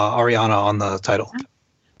 and Ariana on the title?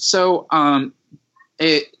 So,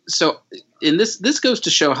 this goes to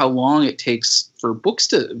show how long it takes for books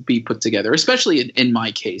to be put together, especially in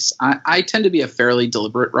my case. I tend to be a fairly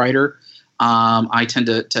deliberate writer. I tend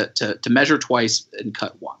to measure twice and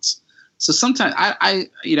cut once. So sometimes I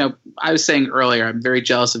was saying earlier, I'm very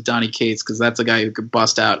jealous of Donny Cates because that's a guy who could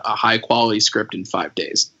bust out a high quality script in 5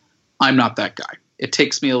 days. I'm not that guy. It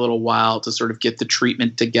takes me a little while to sort of get the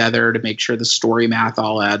treatment together to make sure the story math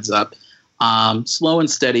all adds up. Slow and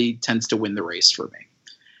steady tends to win the race for me.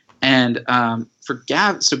 And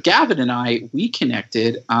so Gavin and I, we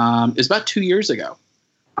connected. It was about 2 years ago.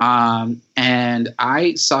 And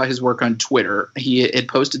I saw his work on Twitter. He had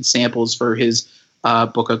posted samples for his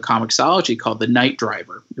book of comicsology called The Night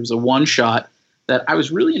Driver. It was a one-shot that I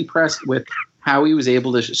was really impressed with how he was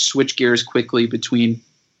able to switch gears quickly between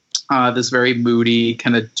this very moody,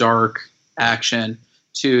 kind of dark action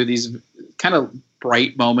to these kind of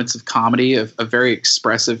bright moments of comedy, of a very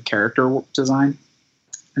expressive character design.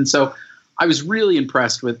 And so I was really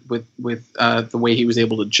impressed with the way he was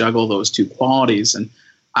able to juggle those two qualities. And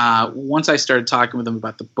once I started talking with him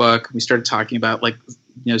about the book, we started talking about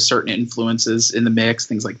certain influences in the mix,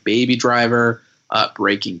 things like Baby Driver,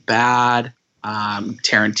 Breaking Bad,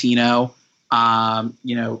 Tarantino,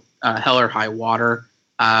 Hell or High Water.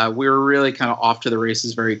 We were really kind of off to the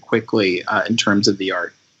races very quickly in terms of the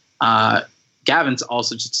art. Gavin's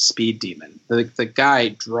also just a speed demon. The guy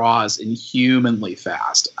draws inhumanly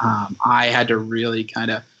fast. I had to really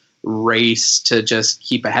kind of race to just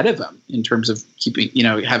keep ahead of him in terms of keeping,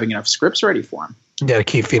 having enough scripts ready for him. You got to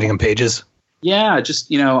keep feeding him pages. Yeah,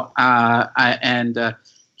 just, it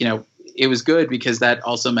was good because that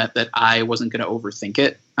also meant that I wasn't going to overthink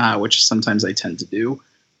it, which sometimes I tend to do.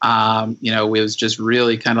 It was just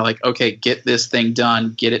really kind of like, okay, get this thing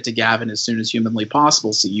done, get it to Gavin as soon as humanly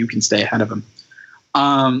possible so you can stay ahead of him.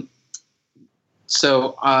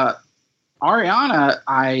 So Ariana,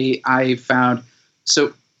 I found,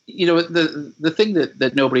 so, the thing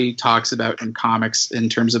that nobody talks about in comics in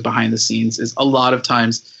terms of behind the scenes is a lot of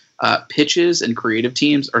times pitches and creative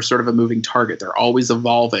teams are sort of a moving target. They're always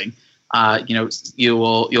evolving.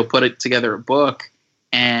 You'll put it together a book,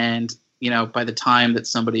 and by the time that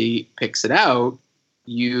somebody picks it out,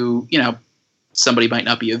 somebody might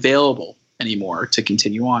not be available anymore to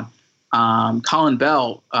continue on. Colin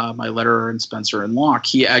Bell, my letterer in Spencer and Locke,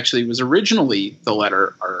 he actually was originally the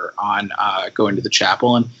letterer on Going to the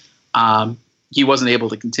Chapel, and he wasn't able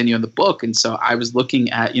to continue in the book. And so I was looking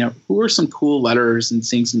at, who are some cool letterers and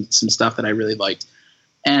seeing some stuff that I really liked.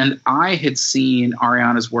 And I had seen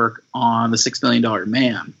Ariana's work on The $6 Million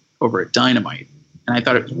Man over at Dynamite. And I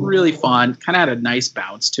thought it was really fun, kind of had a nice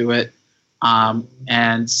bounce to it.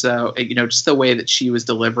 And so, just the way that she was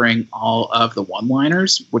delivering all of the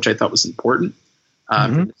one-liners, which I thought was important for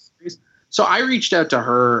this series. So I reached out to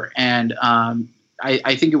her, and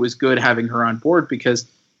I think it was good having her on board because,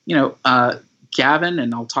 Gavin,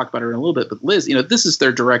 and I'll talk about her in a little bit, but Liz, this is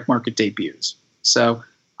their direct market debuts. So,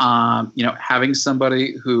 having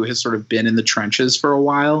somebody who has sort of been in the trenches for a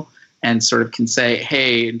while and sort of can say,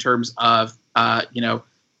 hey, in terms of,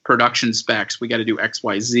 production specs, we got to do X,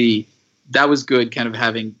 Y, Z. That was good, kind of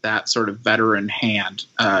having that sort of veteran hand,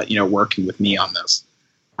 working with me on this.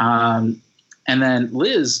 And then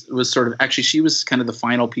Liz was she was kind of the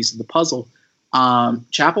final piece of the puzzle.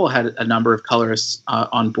 Chapel had a number of colorists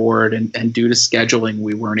on board, and due to scheduling,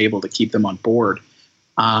 we weren't able to keep them on board.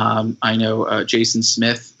 I know Jason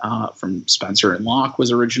Smith from Spencer and Locke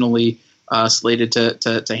was originally slated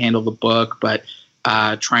to handle the book, but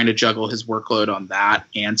trying to juggle his workload on that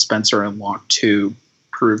and Spencer and Locke 2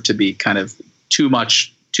 proved to be kind of too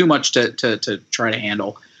much to try to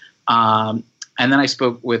handle. And then I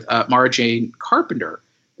spoke with Mara Jane Carpenter,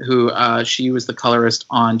 who she was the colorist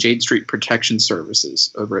on Jade Street Protection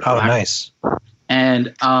Services over at Black. Nice.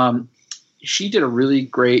 And she did a really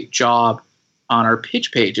great job on our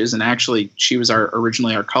pitch pages. And actually, she was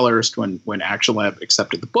originally our colorist when Action Lab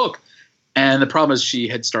accepted the book. And the problem is she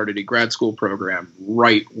had started a grad school program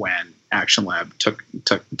right when Action Lab took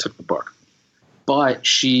the book. But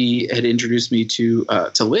she had introduced me to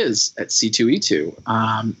Liz at C2E2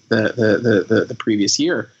 the previous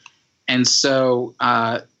year. And so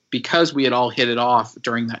because we had all hit it off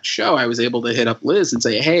during that show, I was able to hit up Liz and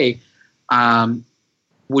say, hey,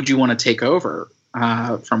 would you want to take over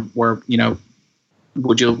from where,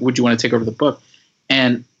 would you want to take over the book?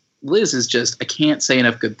 And Liz is just, I can't say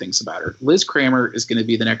enough good things about her. Liz Kramer is going to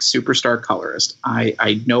be the next superstar colorist.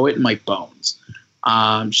 I know it in my bones.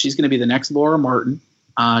 She's going to be the next Laura Martin.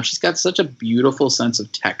 She's got such a beautiful sense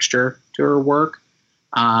of texture to her work.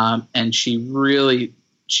 And she really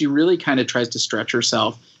kind of tries to stretch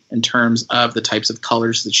herself in terms of the types of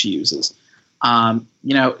colors that she uses.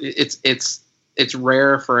 It's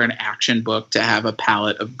rare for an action book to have a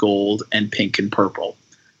palette of gold and pink and purple.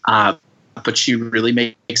 But she really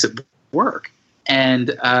makes it work.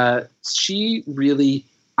 And she really,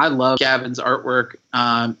 I love Gavin's artwork.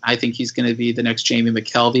 I think he's going to be the next Jamie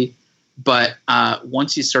McKelvey. But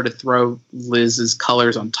once you sort of throw Liz's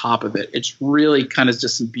colors on top of it, it's really kind of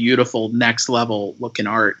just some beautiful next level looking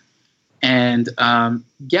art. And it's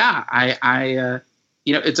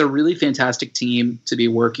a really fantastic team to be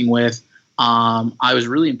working with. I was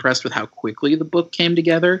really impressed with how quickly the book came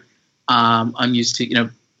together. I'm used to,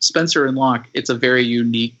 Spencer and Locke, it's a very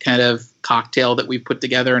unique kind of cocktail that we put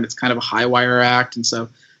together, and it's kind of a high wire act. And so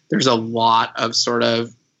there's a lot of sort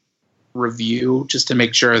of review just to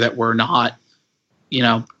make sure that we're not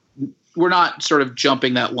sort of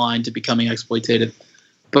jumping that line to becoming exploitative.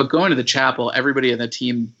 But going to the chapel, everybody in the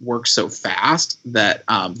team worked so fast that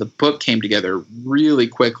the book came together really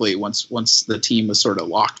quickly once the team was sort of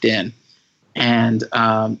locked in. And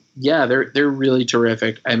they're really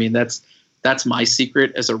terrific. I mean, that's my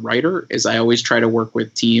secret as a writer, is I always try to work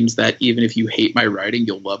with teams that even if you hate my writing,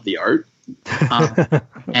 you'll love the art.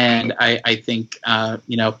 And I think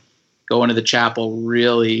going to the chapel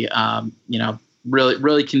really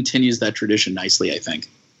really continues that tradition nicely, I think.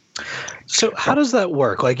 So how does that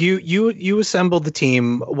work? Like you assembled the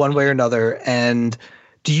team one way or another, and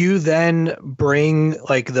do you then bring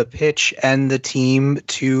like the pitch and the team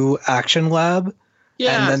to Action Lab?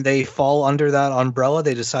 Yeah. And then they fall under that umbrella.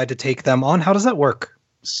 They decide to take them on. How does that work?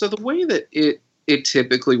 So the way that it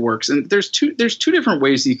typically works, and there's two different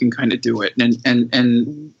ways you can kind of do it,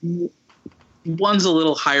 and one's a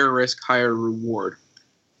little higher risk, higher reward.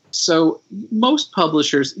 So most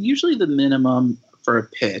publishers, usually the minimum for a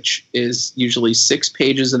pitch is usually 6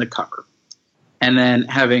 pages and a cover, and then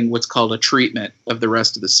having what's called a treatment of the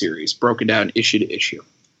rest of the series, broken down issue to issue.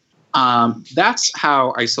 That's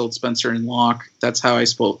how I sold Spencer and Locke. That's how I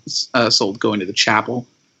sold Going to the Chapel.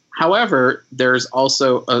 However, there's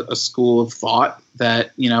also a school of thought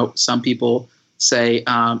that, some people say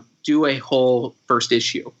do a whole first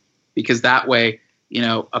issue, because that way,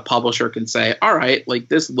 a publisher can say, all right, like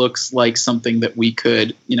this looks like something that we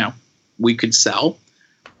could sell.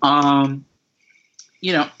 I'm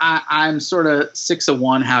sort of 6 of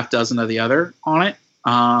one, half dozen of the other on it.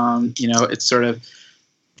 It's sort of,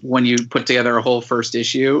 when you put together a whole first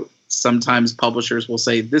issue, sometimes publishers will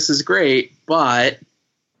say, this is great, but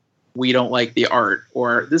we don't like the art,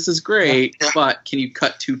 or this is great, but can you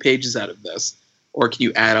cut 2 pages out of this? Or can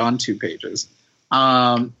you add on 2 pages?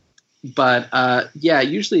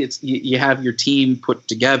 Usually it's you have your team put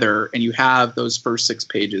together and you have those first 6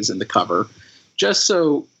 pages in the cover, just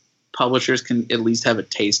so publishers can at least have a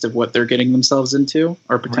taste of what they're getting themselves into,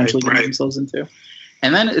 or potentially getting themselves into.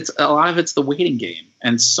 And then a lot of it's the waiting game.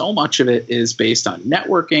 And so much of it is based on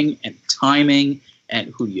networking and timing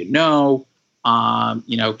and who do you know.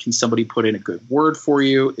 Can somebody put in a good word for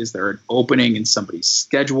you? Is there an opening in somebody's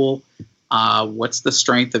schedule? What's the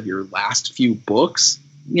strength of your last few books?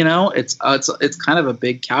 It's kind of a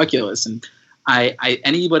big calculus. And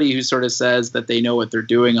anybody who sort of says that they know what they're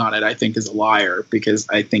doing on it, I think is a liar, because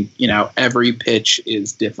I think, every pitch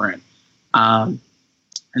is different. And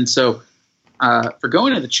so for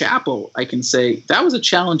Going to the Chapel, I can say that was a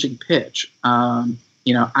challenging pitch. I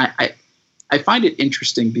find it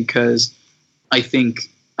interesting because I think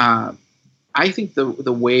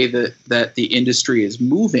the way that the industry is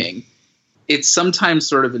moving, it's sometimes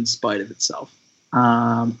sort of in spite of itself.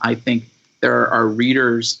 I think there are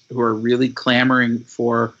readers who are really clamoring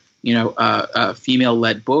for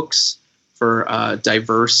female-led books, for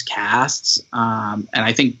diverse casts, and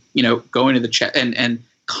I think Going to the and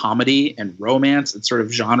comedy and romance and sort of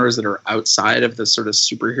genres that are outside of the sort of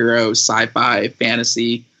superhero, sci-fi,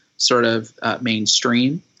 fantasy sort of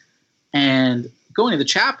mainstream. And Going to the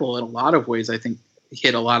Chapel, in a lot of ways, I think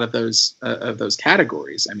hit a lot of those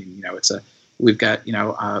categories. I mean, we've got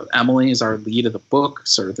Emily is our lead of the book,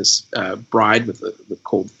 sort of this bride with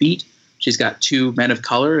cold feet. She's got 2 men of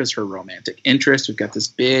color as her romantic interest. We've got this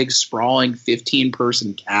big, sprawling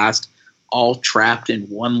 15-person cast, all trapped in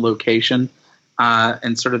one location,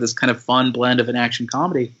 and sort of this kind of fun blend of an action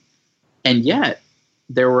comedy. And yet,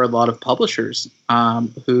 there were a lot of publishers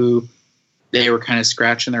who they were kind of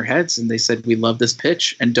scratching their heads, and they said, we love this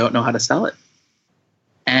pitch and don't know how to sell it.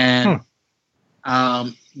 And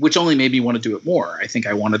which only made me want to do it more. I think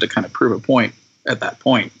I wanted to kind of prove a point at that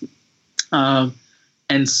point.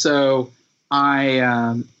 And so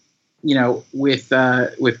I, with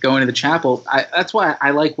Going to the Chapel, that's why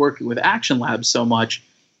I like working with Action Lab so much,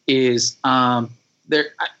 is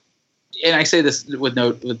there. And I say this with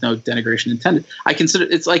no denigration intended. I consider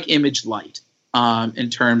it's like Image Light in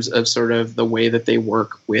terms of sort of the way that they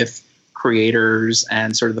work with creators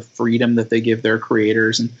and sort of the freedom that they give their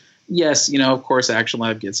creators. And yes, of course, Action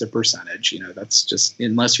Lab gets a percentage. That's just,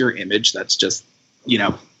 unless you're Image, that's just,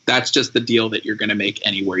 that's just the deal that you're going to make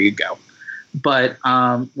anywhere you go. But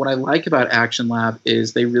what I like about Action Lab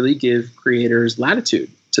is they really give creators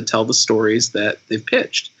latitude to tell the stories that they've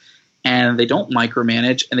pitched. And they don't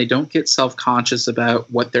micromanage, and they don't get self-conscious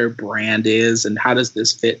about what their brand is and how does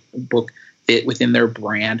this book fit within their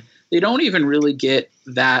brand. They don't even really get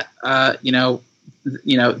that, that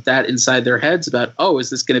inside their heads about, oh, is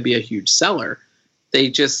this going to be a huge seller? They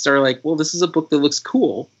just are like, well, this is a book that looks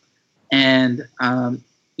cool. And,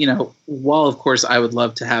 while, of course, I would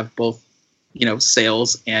love to have both,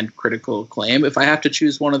 sales and critical acclaim, if I have to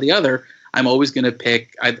choose one or the other, I'm always going to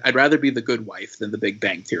pick, I'd rather be The Good Wife than The Big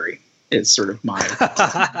Bang Theory. It's sort of my,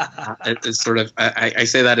 it's sort of, I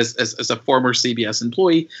say that as a former CBS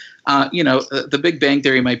employee. The Big Bang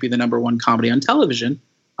Theory might be the number one comedy on television,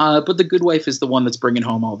 but The Good Wife is the one that's bringing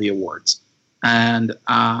home all the awards. And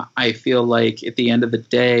I feel like at the end of the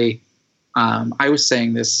day, I was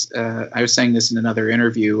saying this in another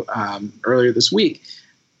interview earlier this week.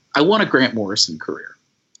 I want a Grant Morrison career.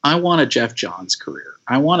 I want a Jeff Johns career.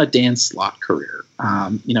 I want a Dan Slott career.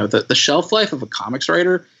 The shelf life of a comics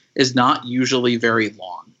writer is not usually very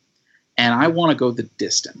long. And I want to go the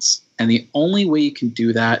distance. And the only way you can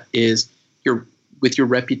do that is with your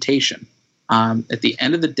reputation. At the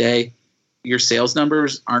end of the day, your sales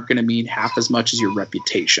numbers aren't going to mean half as much as your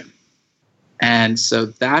reputation. And so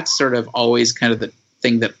that's sort of always kind of the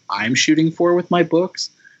thing that I'm shooting for with my books.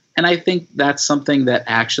 And I think that's something that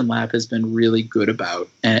Action Lab has been really good about.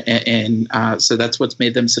 And so that's what's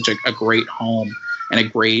made them such a great home and a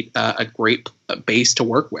great base to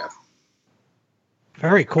work with.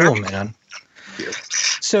 Very cool, man.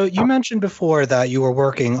 So you mentioned before that you were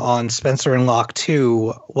working on Spencer and Locke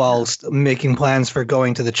 2 whilst making plans for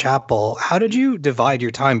Going to the Chapel. How did you divide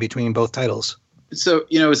your time between both titles? So,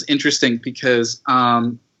 it was interesting because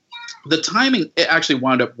the timing, it actually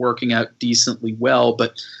wound up working out decently well.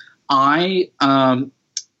 But I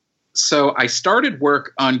started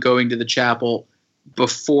work on Going to the Chapel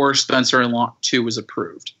before Spencer and Locke 2 was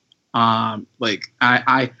approved. I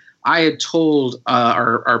had told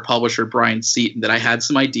our publisher, Brian Seaton, that I had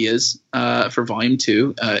some ideas for Volume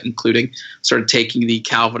 2, including sort of taking the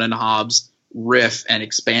Calvin and Hobbes riff and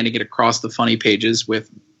expanding it across the funny pages with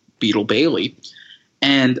Beetle Bailey.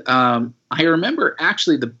 And I remember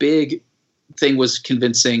actually the big thing was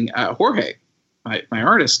convincing Jorge, my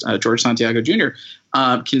artist, George Santiago Jr.,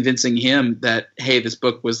 convincing him that, hey, this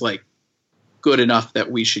book was like good enough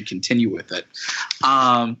that we should continue with it.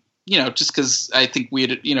 Just because I think we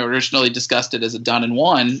had, originally discussed it as a done and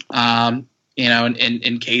one,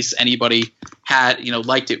 in case anybody had,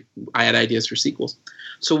 liked it, I had ideas for sequels.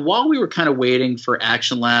 So while we were kind of waiting for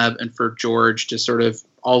Action Lab and for George to sort of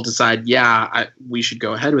all decide, we should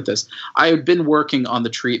go ahead with this, I had been working on the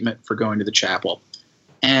treatment for Going to the Chapel.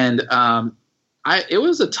 And it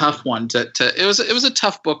was a tough one it was a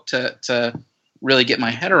tough book to really get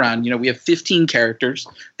my head around. We have 15 characters.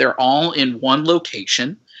 They're all in one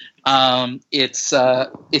location. It's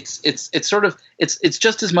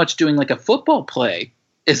just as much doing like a football play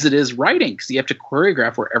as it is writing, because you have to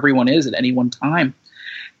choreograph where everyone is at any one time.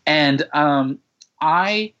 And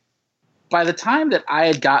by the time that I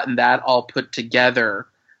had gotten that all put together,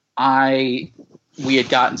 we had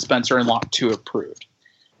gotten Spencer and Locke 2 approved.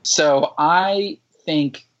 So I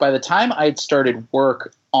think by the time I had started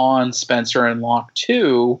work on Spencer and Locke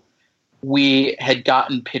 2, we had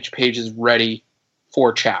gotten pitch pages ready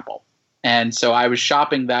for Chapel. And so I was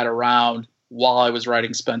shopping that around while I was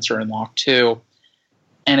writing Spencer and Locke 2.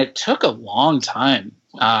 And it took a long time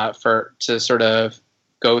to sort of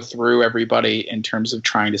go through everybody in terms of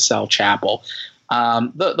trying to sell Chapel.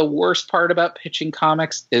 The worst part about pitching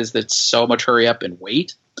comics is that it's so much hurry up and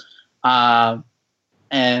wait. And,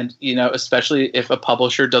 especially if a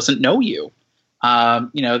publisher doesn't know you.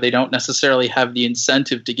 They don't necessarily have the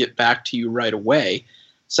incentive to get back to you right away.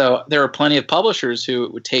 So there are plenty of publishers who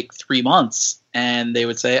it would take 3 months and they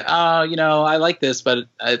would say, I like this, but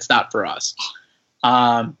it's not for us.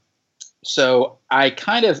 So I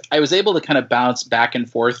was able to kind of bounce back and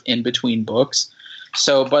forth in between books.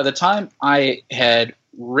 So by the time I had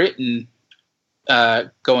written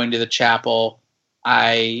Going to the Chapel,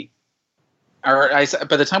 by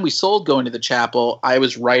the time we sold Going to the Chapel, I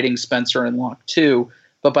was writing Spencer and Locke 2.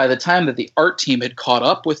 But by the time that the art team had caught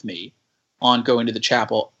up with me on Going to the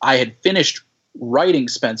Chapel, I had finished writing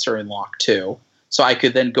Spencer and Locke 2. So I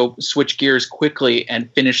could then go switch gears quickly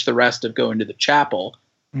and finish the rest of Going to the Chapel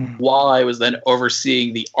while I was then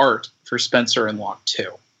overseeing the art for Spencer and Locke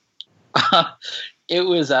 2. It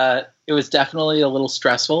was definitely a little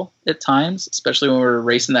stressful at times, especially when we were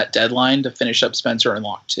racing that deadline to finish up Spencer and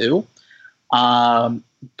Locke 2.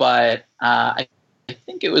 But I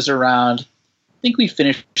think it was around. I think we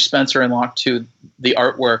finished Spencer and Locke 2, the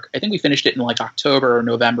artwork. I think we finished it in like October or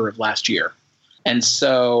November of last year. And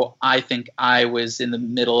so I think I was in the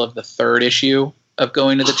middle of the third issue of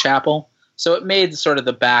Going to the Chapel. So it made sort of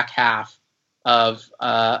the back half of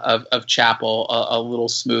Chapel a little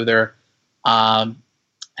smoother. But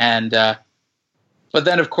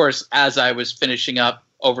then, of course, as I was finishing up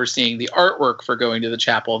overseeing the artwork for Going to the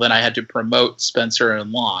Chapel, then I had to promote Spencer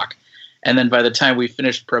and Locke. And then by the time we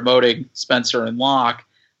finished promoting Spencer and Locke,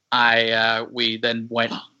 we then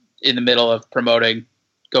went in the middle of promoting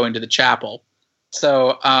Going to the Chapel.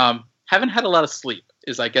 So haven't had a lot of sleep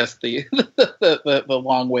is, I guess, the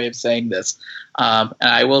long way of saying this. And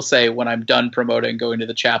I will say, when I'm done promoting Going to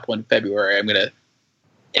the Chapel in February, I'm going to,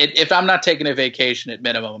 if I'm not taking a vacation at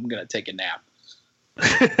minimum, I'm going to take a nap.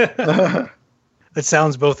 It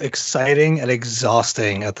sounds both exciting and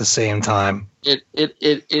exhausting at the same time. It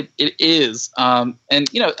is. And,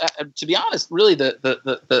 to be honest, really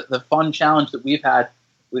the fun challenge that we've had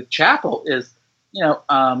with Chapel is,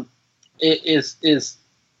 is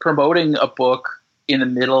promoting a book in the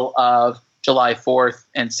middle of July 4th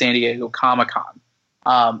and San Diego Comic-Con.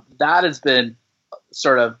 That has been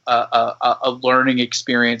sort of a learning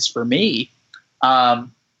experience for me,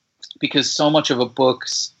 because so much of a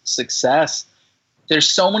book's success, there's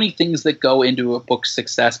so many things that go into a book's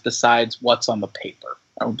success besides what's on the paper,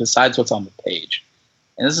 or besides what's on the page.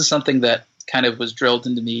 And this is something that kind of was drilled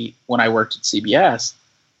into me when I worked at CBS,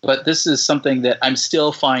 but this is something that I'm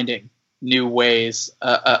still finding new ways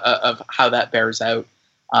of how that bears out.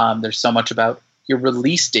 There's so much about your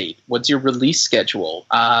release date. What's your release schedule?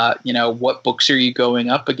 What books are you going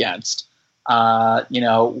up against?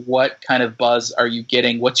 What kind of buzz are you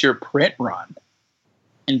getting? What's your print run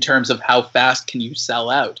in terms of how fast can you sell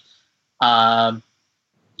out?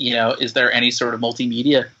 Is there any sort of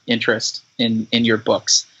multimedia interest in your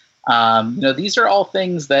books? These are all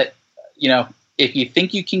things that, if you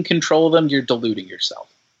think you can control them, you're deluding yourself.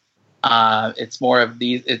 It's more of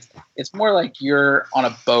these. It's more like you're on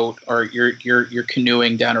a boat or you're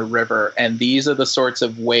canoeing down a river, and these are the sorts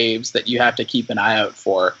of waves that you have to keep an eye out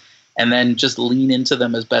for, and then just lean into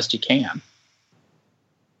them as best you can.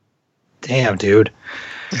 Damn, dude.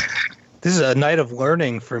 This is a night of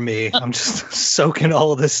learning for me. I'm just soaking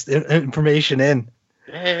all of this information in.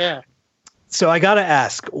 Yeah. So I gotta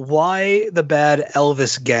ask, why the bad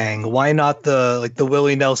Elvis gang? Why not the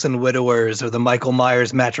Willie Nelson widowers or the Michael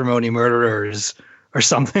Myers matrimony murderers or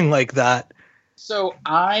something like that? So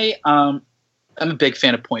I'm a big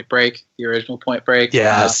fan of Point Break, the original Point Break.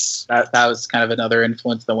 Yes. That was kind of another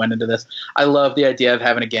influence that went into this. I love the idea of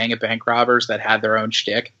having a gang of bank robbers that had their own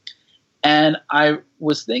shtick. And I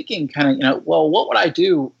was thinking kind of, what would I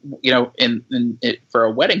do, for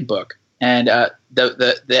a wedding book? And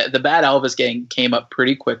the bad Elvis gang came up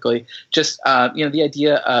pretty quickly. Just the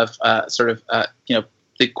idea of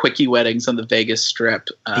the quickie weddings on the Vegas Strip,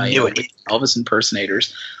 Elvis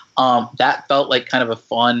impersonators. That felt like kind of a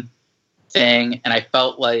fun thing, and I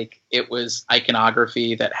felt like it was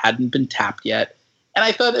iconography that hadn't been tapped yet. And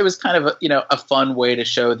I thought it was kind of a fun way to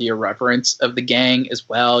show the irreverence of the gang as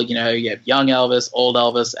well. You have young Elvis, old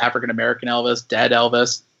Elvis, African American Elvis, dead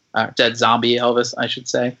zombie Elvis, I should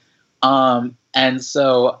say. And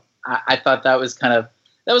so I thought that was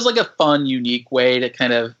like a fun, unique way to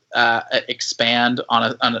kind of expand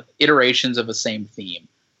on iterations of the same theme,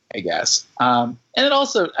 I guess. And it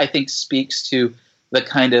also, I think, speaks to the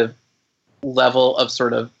kind of level of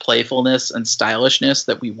sort of playfulness and stylishness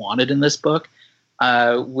that we wanted in this book.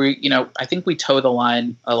 I think we toe the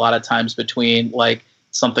line a lot of times between like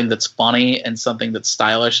something that's funny and something that's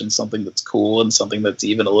stylish and something that's cool and something that's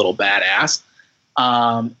even a little badass.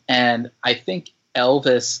 And I think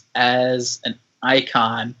Elvis as an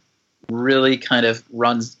icon really kind of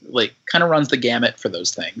runs the gamut for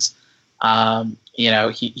those things.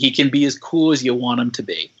 He can be as cool as you want him to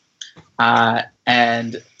be.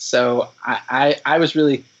 And so I was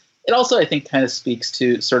really, it also, I think, kind of speaks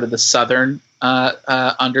to sort of the Southern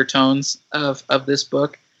undertones of this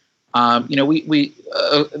book.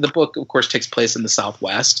 The book, of course, takes place in the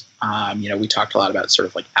Southwest. We talked a lot about sort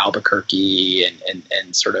of like Albuquerque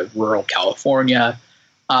and sort of rural California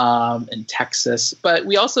and Texas, but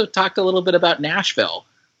we also talked a little bit about Nashville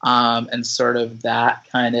and sort of that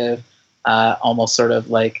kind of almost sort of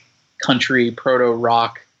like country proto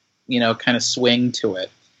rock, kind of swing to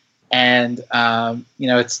it. And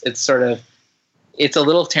it's a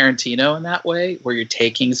little Tarantino in that way, where you're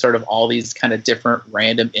taking sort of all these kind of different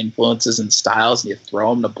random influences and styles, and you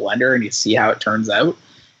throw them in a blender and you see how it turns out.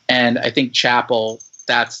 And I think Chapel,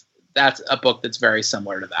 that's a book that's very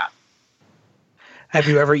similar to that. Have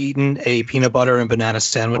you ever eaten a peanut butter and banana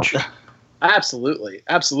sandwich? Absolutely.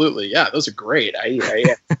 Yeah, those are great.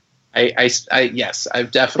 Yes,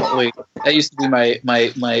 I've definitely. That used to be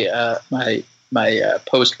my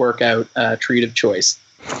post workout treat of choice.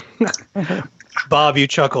 Bob, you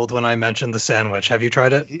chuckled when I mentioned the sandwich. Have you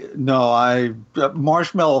tried it? No,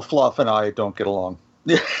 Marshmallow Fluff and I don't get along.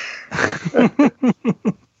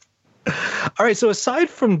 All right, so aside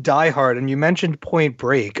from Die Hard, and you mentioned Point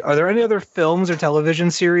Break, are there any other films or television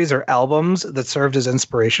series or albums that served as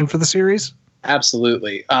inspiration for the series?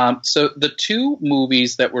 Absolutely. So the two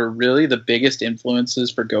movies that were really the biggest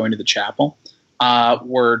influences for going to the chapel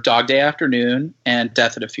were Dog Day Afternoon and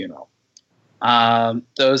Death at a Funeral.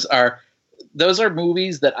 Those are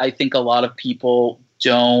movies that I think a lot of people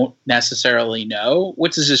don't necessarily know,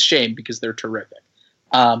 which is a shame because they're terrific.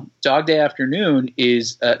 Dog Day Afternoon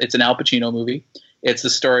is it's an Al Pacino movie. It's the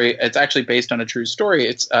story. It's actually based on a true story.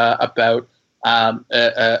 It's about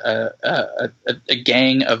a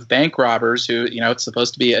gang of bank robbers who, it's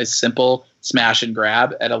supposed to be a simple smash and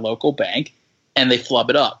grab at a local bank, and they flub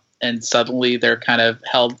it up, and suddenly they're kind of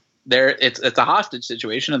held there. It's a hostage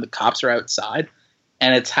situation, and the cops are outside.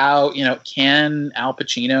 And it's how, can Al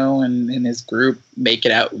Pacino and his group make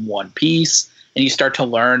it out in one piece? And you start to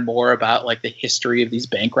learn more about like the history of these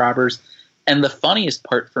bank robbers. And the funniest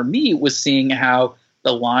part for me was seeing how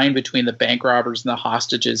the line between the bank robbers and the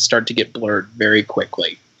hostages start to get blurred very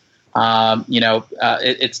quickly.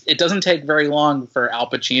 It doesn't take very long for Al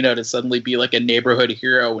Pacino to suddenly be like a neighborhood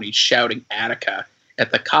hero when he's shouting Attica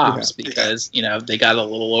at the cops because, they got a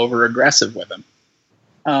little over aggressive with him.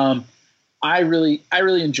 I really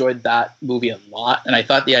enjoyed that movie a lot, and I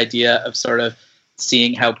thought the idea of sort of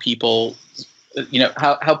seeing how people,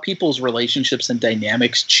 how people's relationships and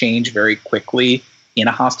dynamics change very quickly in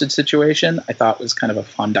a hostage situation, I thought was kind of a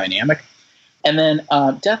fun dynamic. And then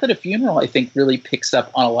Death at a Funeral, I think, really picks up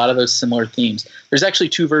on a lot of those similar themes. There's actually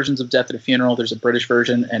two versions of Death at a Funeral. There's a British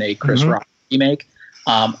version and a Chris Rock remake.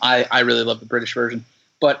 I really love the British version,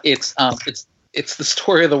 but it's the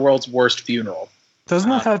story of the world's worst funeral.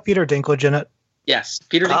 Doesn't it have Peter Dinklage in it? Yes,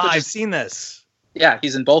 Peter Dinklage. I've seen this. Yeah,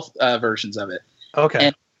 he's in both versions of it. Okay,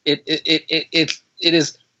 and it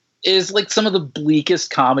is like some of the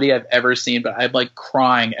bleakest comedy I've ever seen, but I'm like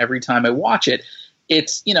crying every time I watch it.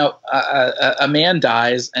 It's a man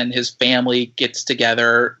dies and his family gets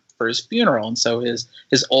together for his funeral, and so his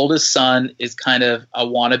oldest son is kind of a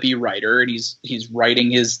wannabe writer, and he's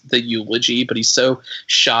writing the eulogy, but he's so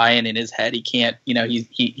shy and in his head he can't,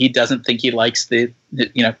 he doesn't think he likes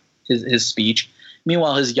his speech.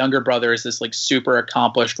 Meanwhile, his younger brother is this like super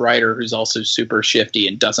accomplished writer who's also super shifty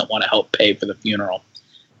and doesn't want to help pay for the funeral.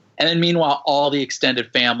 And then meanwhile, all the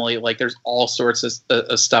extended family, like there's all sorts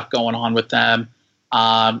of stuff going on with them.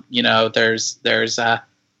 There's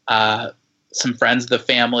some friends of the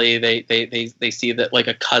family. They see that like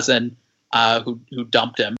a cousin who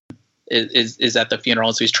dumped him is at the funeral,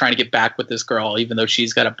 and so he's trying to get back with this girl, even though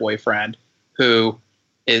she's got a boyfriend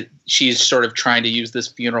she's sort of trying to use this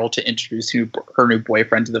funeral to introduce her new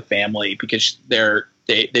boyfriend to the family because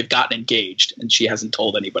they've gotten engaged and she hasn't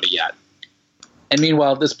told anybody yet. And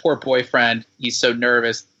meanwhile, this poor boyfriend, he's so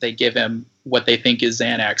nervous, they give him what they think is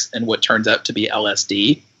Xanax and what turns out to be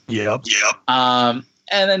LSD. Yep. And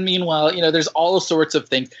then meanwhile, there's all sorts of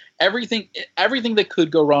things. Everything that could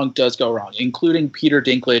go wrong does go wrong, including Peter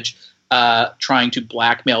Dinklage trying to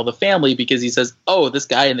blackmail the family because he says, "Oh, this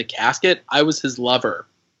guy in the casket, I was his lover,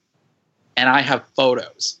 and I have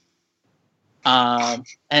photos."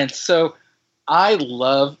 And so I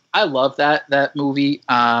love that movie.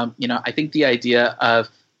 I think the idea of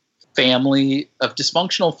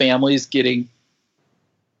dysfunctional families getting,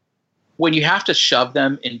 when you have to shove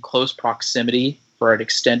them in close proximity for an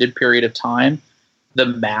extended period of time, the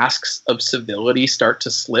masks of civility start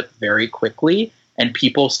to slip very quickly. And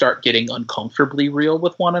people start getting uncomfortably real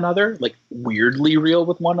with one another, like weirdly real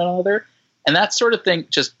with one another. And that sort of thing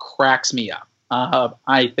just cracks me up.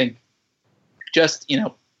 I think just,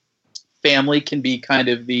 family can be kind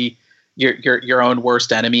of your own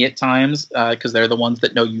worst enemy at times because they're the ones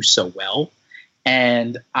that know you so well.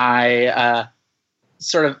 And I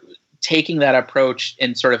sort of taking that approach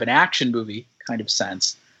in sort of an action movie kind of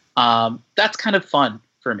sense, that's kind of fun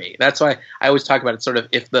for me. That's why I always talk about it sort of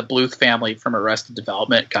if the Bluth family from Arrested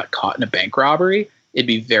Development got caught in a bank robbery, it'd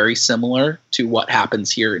be very similar to what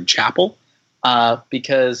happens here in Chapel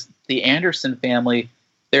because the Anderson family,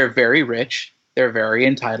 they're very rich, they're very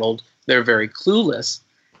entitled, they're very clueless.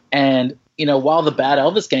 And, while the Bad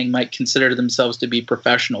Elvis gang might consider themselves to be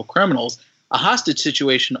professional criminals, a hostage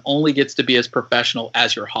situation only gets to be as professional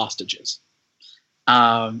as your hostages.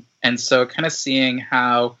 And so kind of seeing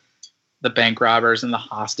how the bank robbers and the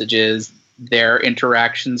hostages, their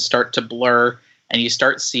interactions start to blur, and you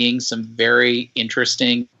start seeing some very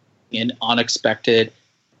interesting and unexpected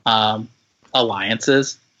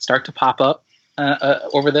alliances start to pop up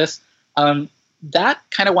over this. That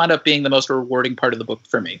kind of wound up being the most rewarding part of the book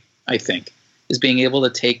for me, I think, is being able to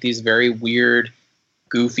take these very weird,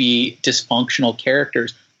 goofy, dysfunctional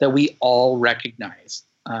characters that we all recognize.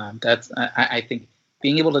 I think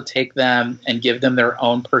being able to take them and give them their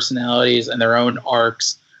own personalities and their own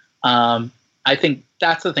arcs, I think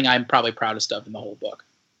that's the thing I'm probably proudest of in the whole book.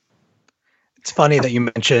 It's funny that you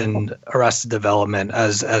mentioned Arrested Development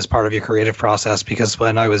as part of your creative process, because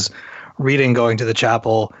when I was reading Going to the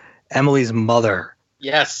Chapel, Emily's mother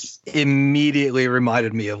immediately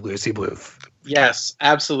reminded me of Lucy Bluth. Yes,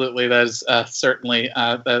 absolutely. That is certainly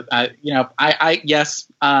there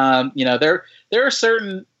are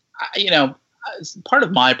certain part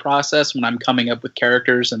of my process when I'm coming up with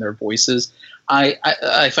characters and their voices.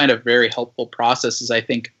 I find a very helpful process is I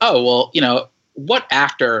think, what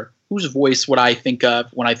actor, whose voice would I think of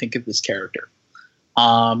when I think of this character?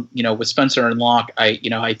 With Spencer and Locke,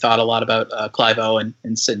 I thought a lot about Clive Owen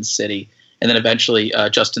in Sin City, and then eventually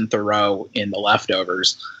Justin Theroux in The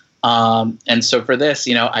Leftovers. And so for this,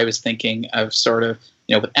 I was thinking of sort of,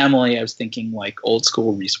 with Emily, I was thinking like old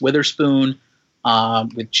school Reese Witherspoon.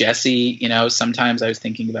 With Jesse, sometimes I was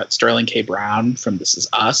thinking about Sterling K. Brown from This Is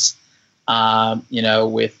Us.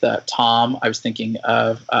 With Tom, I was thinking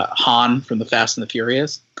of Han from The Fast and the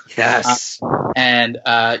Furious. Yes.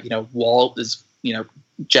 Walt is,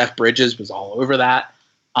 Jeff Bridges was all over that.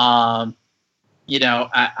 I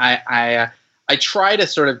try to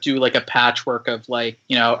sort of do like a patchwork of like,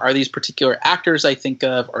 are these particular actors I think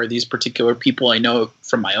of? Are these particular people I know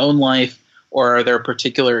from my own life? Or are there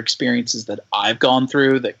particular experiences that I've gone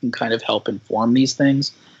through that can kind of help inform these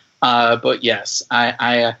things? But yes,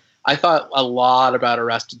 I thought a lot about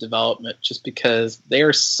Arrested Development just because they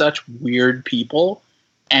are such weird people.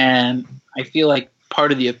 And I feel like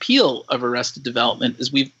part of the appeal of Arrested Development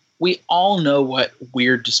is we all know what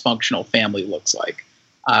weird dysfunctional family looks like.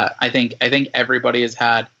 I think everybody has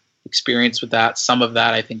had experience with that. Some of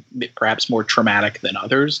that I think perhaps more traumatic than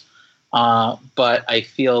others. But I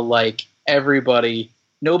feel like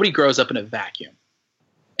nobody grows up in a vacuum.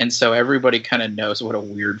 And so everybody kind of knows what a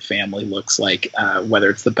weird family looks like, whether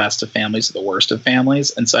it's the best of families or the worst of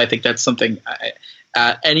families. And so I think that's something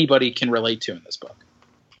anybody can relate to in this book.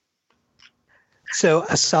 So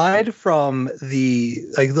aside from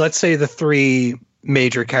let's say the three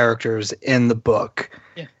major characters in the book,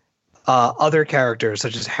 other characters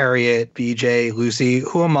such as Harriet, BJ, Lucy,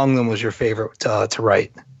 who among them was your favorite to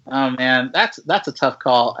write? Oh man, that's a tough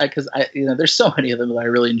call because there's so many of them that I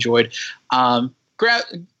really enjoyed.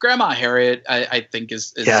 Grandma Harriet, I think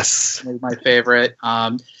is my favorite.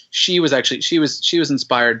 She was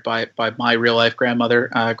inspired by my real life grandmother,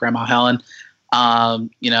 Grandma Helen. So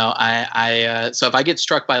if I get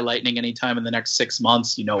struck by lightning anytime in the next 6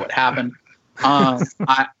 months, you know what happened.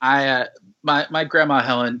 My grandma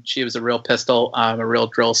Helen, she was a real pistol, a real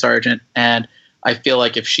drill sergeant, and I feel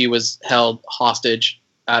like if she was held hostage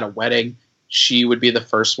at a wedding, she would be the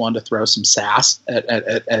first one to throw some sass at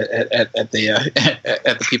the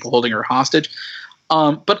people holding her hostage.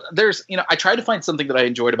 But there's, I tried to find something that I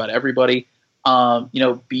enjoyed about everybody.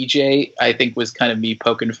 BJ, I think, was kind of me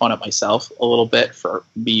poking fun at myself a little bit for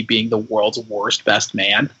me being the world's worst best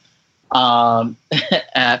man. I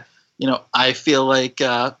feel like,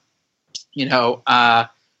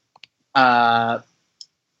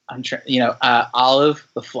 Olive,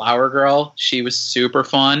 the flower girl, she was super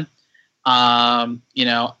fun.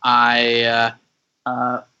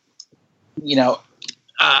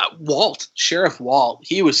 Walt, Sheriff Walt,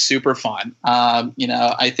 he was super fun.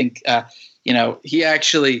 I think,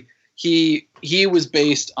 he was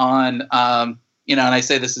based on, and I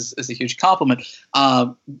say this as a huge compliment.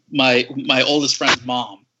 My oldest friend's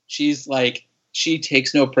mom, she's like, she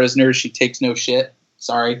takes no prisoners. She takes no shit.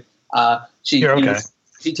 Sorry. You're okay.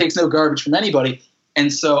 She takes no garbage from anybody.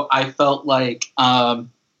 And so I felt like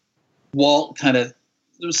Walt kind of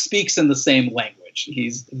speaks in the same language.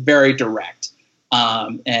 He's very direct.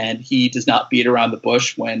 And he does not beat around the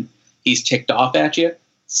bush when he's ticked off at you.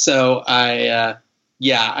 So I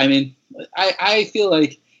feel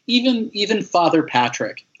like even Father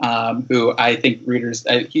Patrick, who I think readers,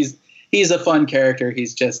 he's a fun character.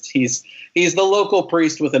 He's the local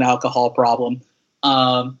priest with an alcohol problem.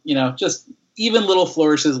 Just even little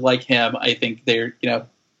flourishes like him, I think they're,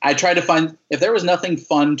 I try to find, if there was nothing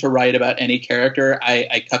fun to write about any character,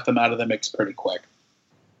 I cut them out of the mix pretty quick.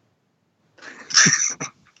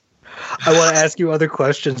 I want to ask you other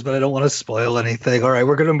questions, but I don't want to spoil anything. All right,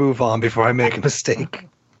 we're going to move on before I make a mistake.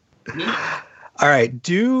 All right,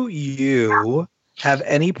 do you have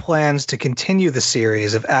any plans to continue the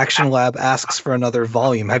series if Action Lab asks for another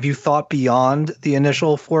volume? Have you thought beyond the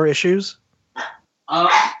initial 4 issues?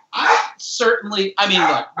 I certainly, I mean,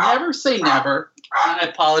 look, never say never. I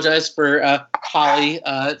apologize for Holly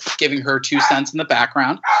giving her 2 cents in the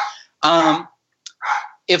background.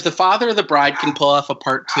 If the father of the bride can pull off a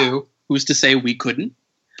part 2, who's to say we couldn't?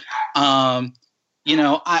 You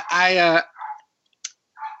know, I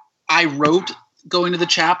wrote Going to the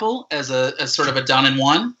Chapel as a sort of a done in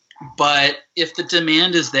one, but if the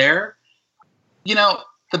demand is there, you know,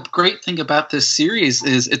 the great thing about this series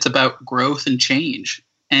is it's about growth and change.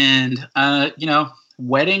 And, you know,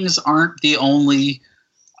 weddings aren't the only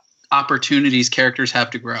opportunities characters have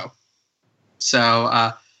to grow.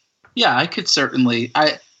 So, yeah, I could certainly,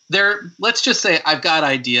 let's just say I've got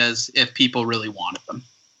ideas if people really wanted them.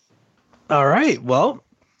 All right. Well,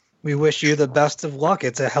 we wish you the best of luck.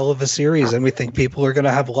 It's a hell of a series, and we think people are going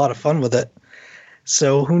to have a lot of fun with it.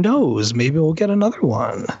 So who knows? Maybe we'll get another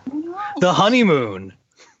one. The honeymoon.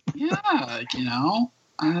 Yeah, you know,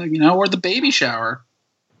 or the baby shower.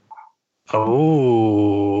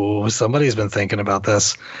 Oh, somebody's been thinking about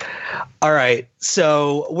this. All right,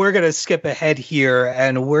 so we're going to skip ahead here,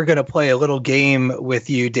 and we're going to play a little game with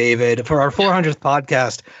you, David. For our 400th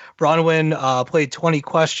podcast, Bronwyn played 20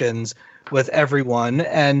 questions with everyone,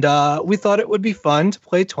 and we thought it would be fun to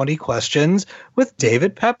play 20 questions with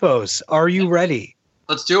David Pepose. Are you ready?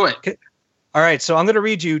 Let's do it. Okay. All right, so I'm going to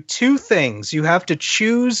read you 2 things. You have to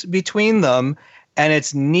choose between them, and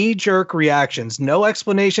it's knee-jerk reactions. No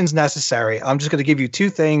explanations necessary. I'm just going to give you 2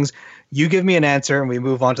 things. You give me an answer, and we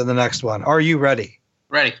move on to the next one. Are you ready?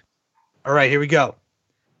 Ready. All right, here we go.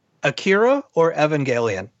 Akira or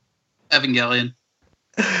Evangelion? Evangelion.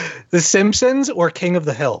 The Simpsons or King of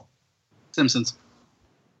the Hill? Simpsons.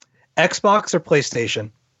 Xbox or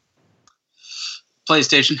PlayStation?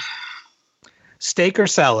 PlayStation. Steak or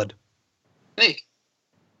salad? Steak.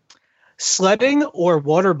 Sledding or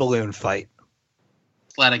water balloon fight?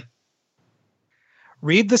 Sledding.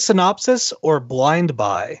 Read the synopsis or blind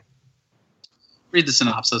buy? Read the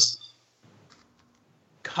synopsis.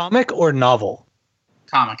 Comic or novel?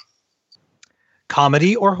 Comic.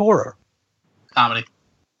 Comedy or horror? Comedy.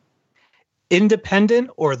 Independent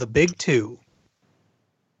or the big 2?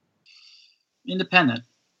 Independent.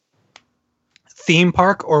 Theme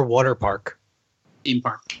park or water park? Theme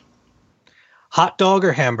park. Hot dog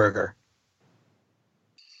or hamburger?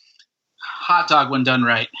 Hot dog when done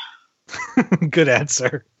right. Good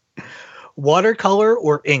answer. Watercolor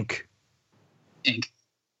or ink? Ink.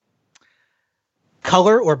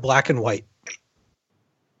 Color or black and white?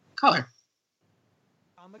 Color.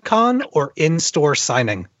 Comic-Con or in-store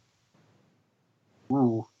signing?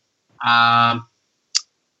 Ooh.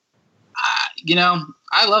 You know,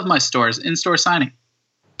 I love my stores. In-store signing.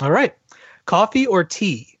 All right. Coffee or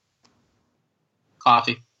tea?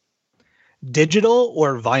 Coffee. Digital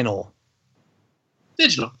or vinyl?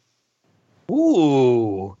 Digital.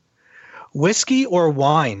 Ooh. Whiskey or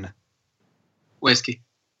wine? Whiskey.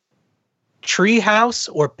 Treehouse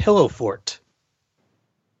or pillow fort?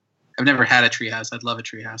 I've never had a treehouse. I'd love a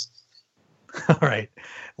treehouse. All right.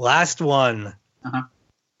 Last one. Uh-huh.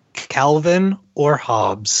 Calvin or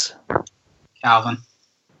Hobbes? Calvin.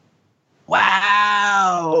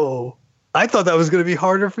 Wow. I thought that was going to be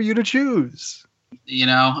harder for you to choose. You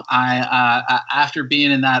know, I after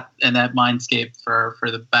being in that mindscape for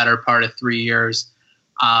the better part of 3 years,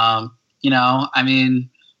 you know, I mean,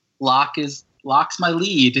 Locke's my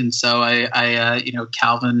lead, and so I you know,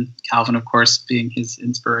 Calvin of course being his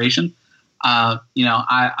inspiration. You know,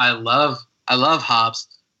 I love Hobbes,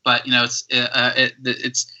 but you know,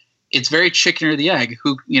 it's very chicken or the egg.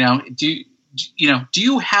 Who, you know, do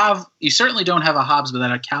you have? You certainly don't have a Hobbes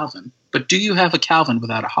without a Calvin, but do you have a Calvin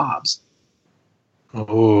without a Hobbes?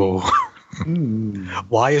 Oh,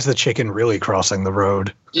 why is the chicken really crossing the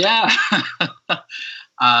road? Yeah,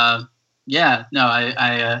 yeah. No,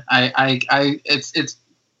 it's.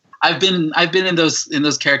 I've been in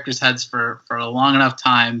those characters' heads for a long enough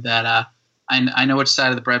time that I know which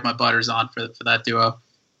side of the bread my butter's on for that duo.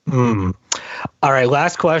 All right,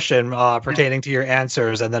 last question pertaining to your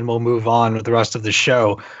answers, and then we'll move on with the rest of the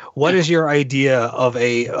show. What is your idea of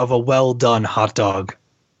a well done hot dog?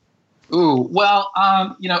 Ooh, well,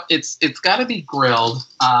 you know, it's got to be grilled.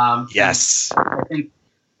 Yes. And,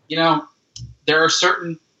 you know, there are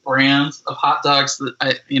certain brands of hot dogs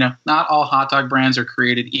that you know, not all hot dog brands are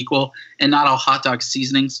created equal, and not all hot dog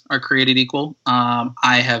seasonings are created equal.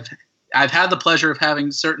 I've had the pleasure of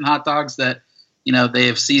having certain hot dogs that they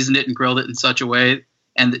have seasoned it and grilled it in such a way.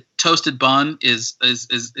 And the toasted bun is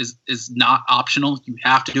not optional. You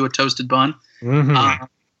have to do a toasted bun. Mm-hmm.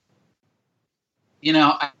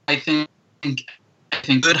 I think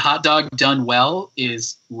good hot dog done well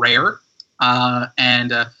is rare. So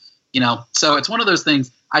it's one of those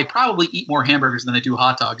things. I probably eat more hamburgers than I do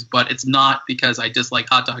hot dogs, but it's not because I dislike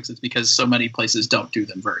hot dogs. It's because so many places don't do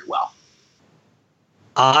them very well.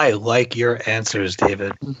 I like your answers,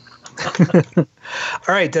 David. All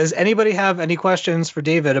right. Does anybody have any questions for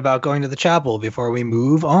David about going to the chapel before we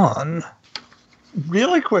move on?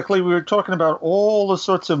 Really quickly, we were talking about all the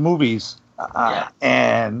sorts of movies,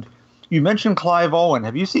 and you mentioned Clive Owen.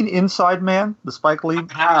 Have you seen Inside Man, the Spike Lee?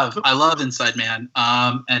 I have. I love Inside Man,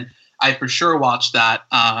 and I for sure watched that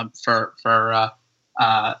for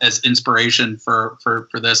as inspiration for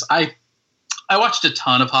this. I watched a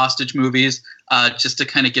ton of hostage movies just to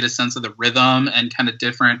kind of get a sense of the rhythm and kind of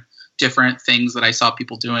different things that I saw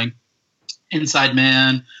people doing. Inside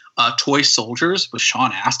Man, Toy Soldiers with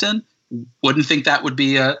Sean Astin. Wouldn't think that would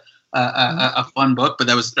be a fun book, but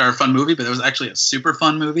that was or a fun movie, but it was actually a super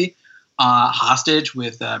fun movie. Hostage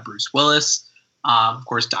with Bruce Willis, of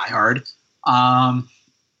course, Die Hard.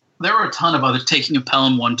 There were a ton of others. Taking of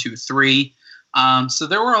Pelham 1, 2, 3. So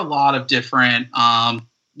there were a lot of different,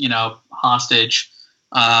 hostage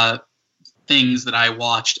things that I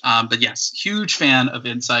watched. But yes, huge fan of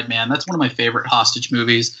Inside Man. That's one of my favorite hostage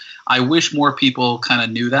movies. I wish more people kind of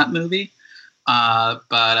knew that movie.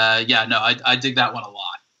 I dig that one a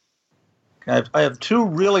lot. I have two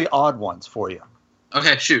really odd ones for you.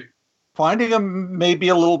 Okay, shoot. Finding them may be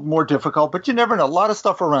a little more difficult, but you never know. A lot of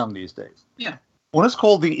stuff around these days. Yeah. One is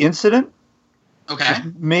called The Incident. Okay.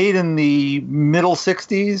 Made in the middle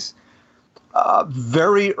 60s.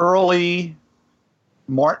 Very early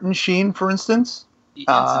Martin Sheen, for instance.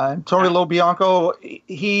 Tony LoBianco.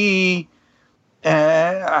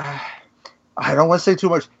 I don't want to say too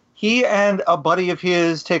much. He and a buddy of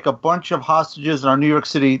his take a bunch of hostages in our New York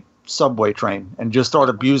City subway train and just start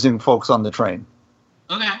abusing folks on the train.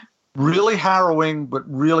 Okay. Really harrowing, but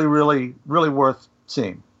really, really, really worth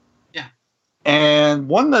seeing. Yeah. And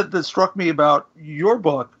one that struck me about your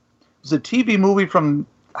book was a TV movie from,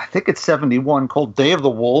 I think it's 1971, called Day of the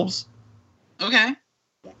Wolves. Okay.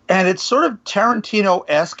 And it's sort of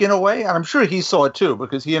Tarantino-esque in a way, and I'm sure he saw it too,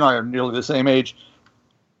 because he and I are nearly the same age.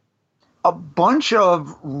 A bunch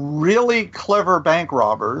of really clever bank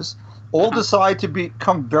robbers all decide to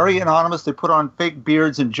become very anonymous. They put on fake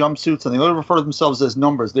beards and jumpsuits, and they only refer to themselves as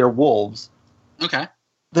numbers. They're wolves. Okay.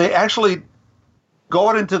 They actually go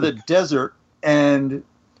out into the desert and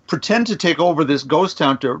pretend to take over this ghost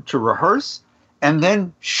town to rehearse, and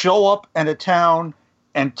then show up in a town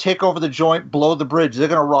and take over the joint, blow the bridge. They're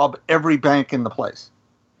going to rob every bank in the place.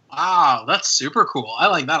 Wow, that's super cool. I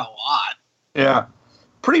like that a lot. Yeah.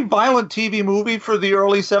 Pretty violent TV movie for the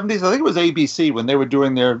early 70s. I think it was ABC when they were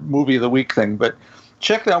doing their movie of the week thing, but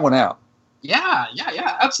check that one out. Yeah,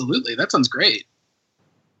 absolutely. That sounds great.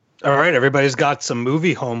 All right, everybody's got some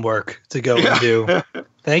movie homework to go and do.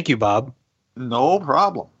 Thank you, Bob. No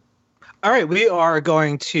problem. All right, we are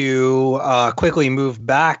going to quickly move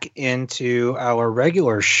back into our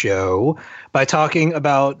regular show by talking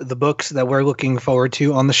about the books that we're looking forward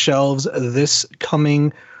to on the shelves this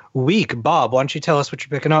coming week. Bob, why don't you tell us what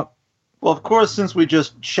you're picking up? Well, of course, since we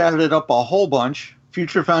just chatted it up a whole bunch,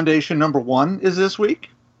 Future Foundation #1 is this week.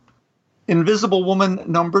 Invisible Woman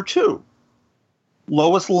 #2.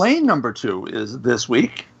 Lois Lane #2 is this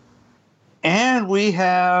week. And we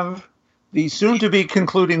have the soon-to-be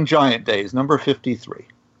concluding Giant Days, #53.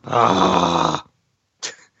 Ah,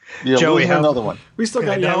 Yeah, Joey, another one. We still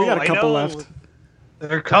got we got a couple left.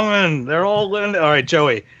 They're coming. They're all in. All right,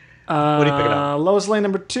 Joey. What are you picking up? Lois Lane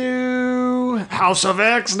 #2, House of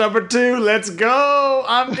X #2. Let's go!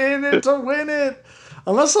 I'm in it to win it.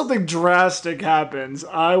 Unless something drastic happens,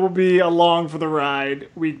 I will be along for the ride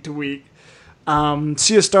week to week.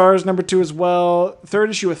 Sea of Stars #2 as well.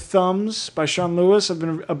 Third issue of Thumbs by Sean Lewis. I've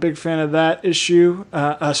been a big fan of that issue.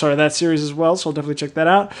 That series as well. So I'll definitely check that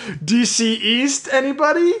out. DC East,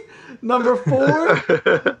 anybody?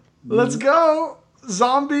 #4. Let's go.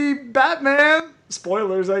 Zombie Batman.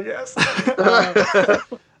 Spoilers, I guess.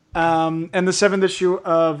 And the 7th issue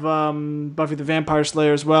of Buffy the Vampire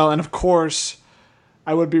Slayer as well. And of course,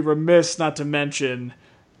 I would be remiss not to mention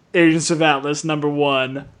Agents of Atlas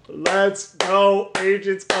 #1. Let's go,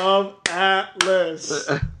 Agents of Atlas.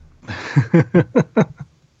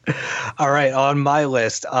 All right, on my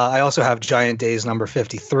list, I also have Giant Days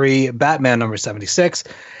 #53, Batman #76,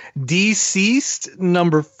 Deceased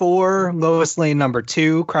 #4, Lois Lane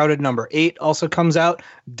 #2, Crowded #8 also comes out.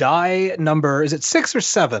 Die is it 6 or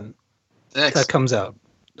 7? that comes out.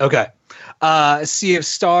 Okay. Sea of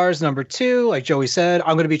Stars #2, like Joey said.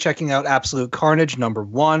 I'm going to be checking out Absolute Carnage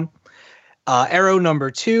 #1. Arrow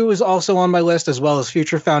 #2 is also on my list, as well as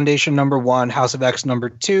Future Foundation #1, House of X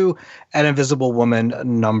 #2, and Invisible Woman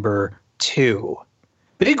 #2.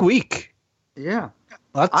 Big week. Yeah.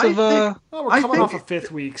 Lots of. Well, we're I coming think- off a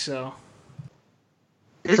fifth week, so.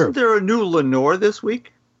 Isn't there a new Lenore this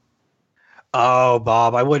week? Oh,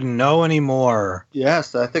 Bob, I wouldn't know anymore.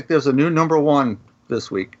 Yes, I think there's a new #1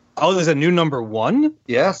 this week. Oh, there's a new #1?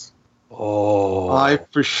 Yes. Oh. I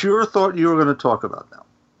for sure thought you were going to talk about that.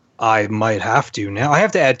 I might have to now. I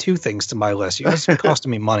have to add 2 things to my list. You guys are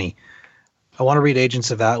costing me money. I want to read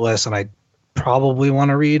Agents of Atlas, and I probably want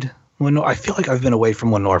to read Lenore. I feel like I've been away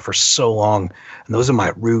from Lenore for so long, and those are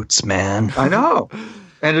my roots, man. I know.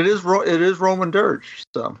 And it is Roman Dirge.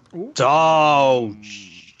 So Oh,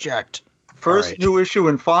 shit. first All right. new issue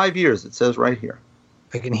in 5 years. It says right here.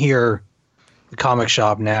 I can hear the comic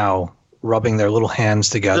shop now rubbing their little hands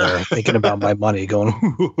together, thinking about my money, going,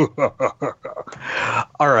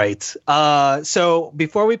 all right. So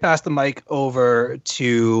before we pass the mic over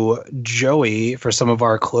to Joey for some of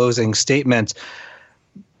our closing statements,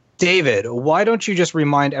 David, why don't you just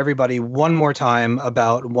remind everybody one more time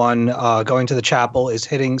about Going to the Chapel is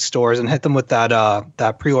hitting stores, and hit them with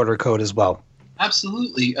that pre-order code as well.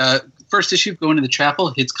 Absolutely. First issue of Going to the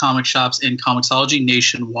Chapel hits comic shops and Comixology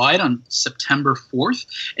nationwide on September 4th.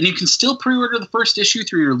 And you can still pre-order the first issue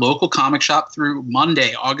through your local comic shop through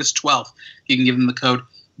Monday, August 12th. You can give them the code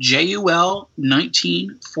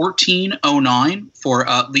JUL191409 for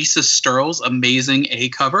Lisa Sterl's amazing A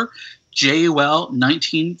cover,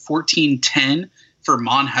 JUL191410 for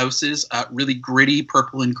Mon House's really gritty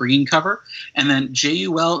purple and green cover, and then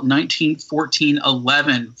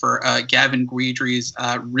JUL191411 for Gavin Guidry's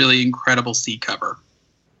really incredible C cover.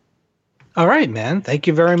 All right, man. Thank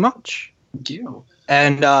you very much. Thank you.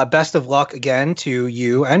 And best of luck again to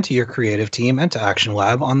you and to your creative team and to Action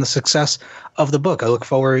Lab on the success of the book. I look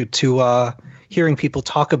forward to hearing people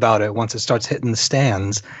talk about it once it starts hitting the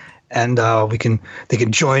stands, and they can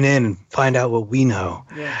join in and find out what we know.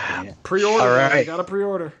 Yeah. Pre-order. All right. You got to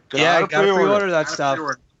pre-order. Gotta pre-order that stuff.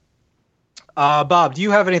 Bob, do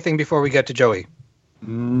you have anything before we get to Joey?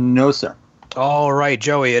 No, sir. All right,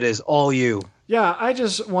 Joey, it is all you. Yeah, I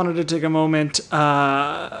just wanted to take a moment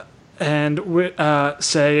and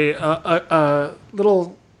say a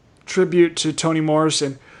little tribute to Toni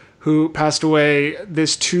Morrison, who passed away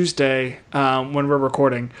this Tuesday when we're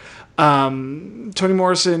recording. Toni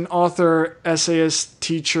Morrison, author, essayist,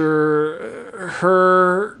 teacher,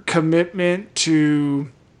 her commitment to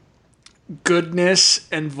goodness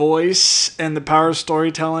and voice and the power of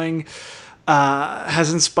storytelling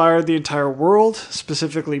has inspired the entire world,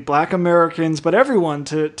 specifically Black Americans, but everyone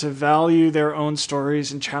to value their own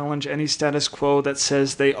stories and challenge any status quo that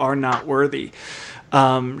says they are not worthy.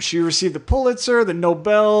 She received the Pulitzer, the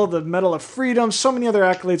Nobel, the Medal of Freedom, so many other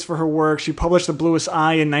accolades for her work. She published The Bluest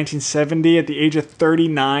Eye in 1970 at the age of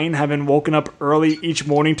 39, having woken up early each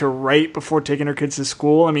morning to write before taking her kids to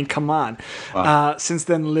school. I mean, come on. Wow. Since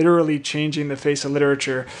then, literally changing the face of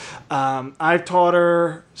literature. I've taught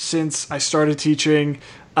her since I started teaching.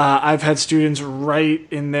 I've had students write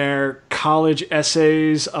in their college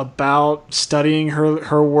essays about studying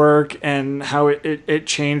her work and how it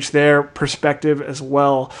changed their perspective as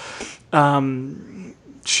well.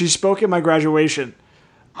 She spoke at my graduation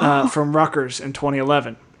from Rutgers in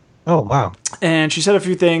 2011. Oh, wow. And she said a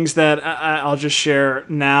few things that I'll just share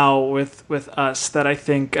now with us that I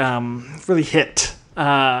think really hit.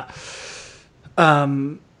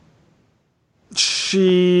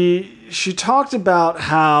 She talked about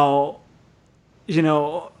how,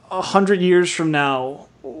 100 years from now,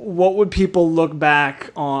 what would people look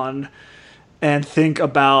back on and think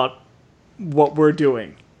about what we're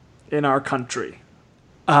doing in our country?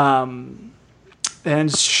 And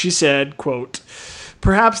she said, quote,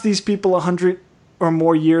 "Perhaps these people 100 or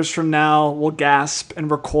more years from now will gasp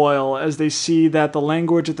and recoil as they see that the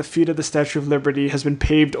language at the feet of the Statue of Liberty has been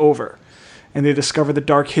paved over, and they discover the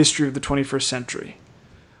dark history of the 21st century.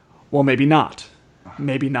 Well, maybe not.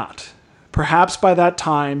 Maybe not. Perhaps by that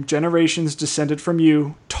time, generations descended from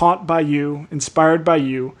you, taught by you, inspired by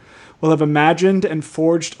you, will have imagined and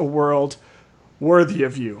forged a world worthy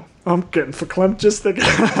of you." I'm getting verklempt just thinking.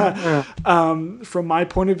 From my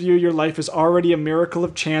point of view, your life is already a miracle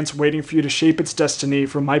of chance waiting for you to shape its destiny.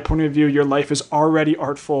 From my point of view, your life is already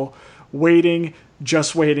artful,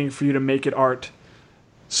 just waiting for you to make it art.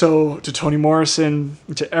 So to Toni Morrison,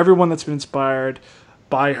 to everyone that's been inspired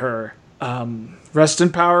by her, rest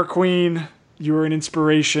in power, Queen. You are an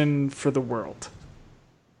inspiration for the world.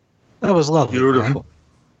 That was lovely. Beautiful. Man.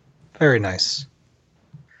 Very nice.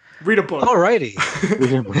 Read a book. Alrighty.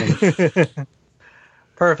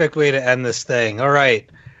 Perfect way to end this thing. All right.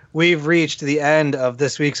 We've reached the end of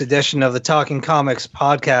this week's edition of the Talking Comics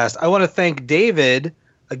podcast. I want to thank David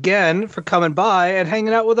again for coming by and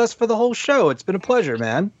hanging out with us for the whole show. It's been a pleasure,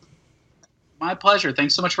 man. My pleasure.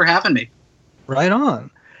 Thanks so much for having me. Right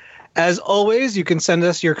on. As always, you can send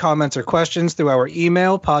us your comments or questions through our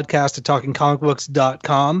email,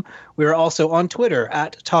 podcast@talkingcomicbooks.com. We are also on Twitter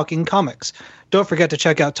 @TalkingComics. Don't forget to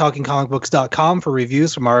check out TalkingComicBooks.com for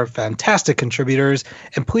reviews from our fantastic contributors.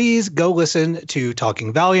 And please go listen to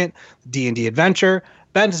Talking Valiant, D&D Adventure,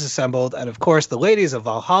 Band Disassembled, and of course the Ladies of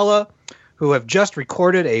Valhalla, who have just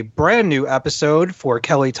recorded a brand new episode for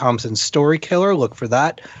Kelly Thompson's Story Killer. Look for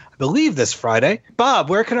that, I believe, this Friday. Bob,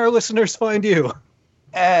 where can our listeners find you?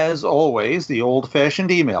 As always, the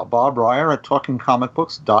old-fashioned email,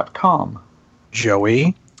 bobryer@talkingcomicbooks.com.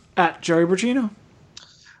 Joey? @Joey Bergino.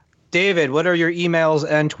 David, what are your emails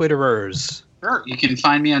and Twitterers? Sure. You can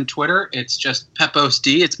find me on Twitter. It's just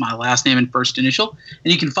PeposD. It's my last name and first initial.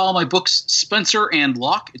 And you can follow my books, Spencer and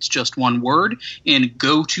Locke. It's just one word. And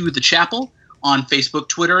Go to the Chapel on Facebook,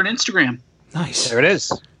 Twitter, and Instagram. Nice. There it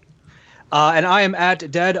is. And I am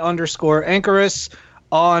 @dead_Anchorus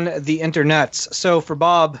on the internets. So for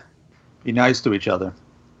Bob. Be nice to each other.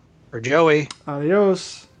 For Joey.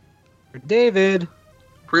 Adios. For David.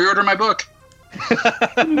 Pre-order my book.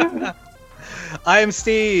 I am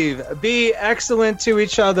Steve. Be excellent to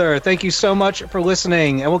each other. Thank you so much for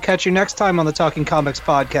listening, and we'll catch you next time on the Talking Comics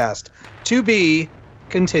podcast. To be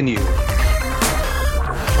continued.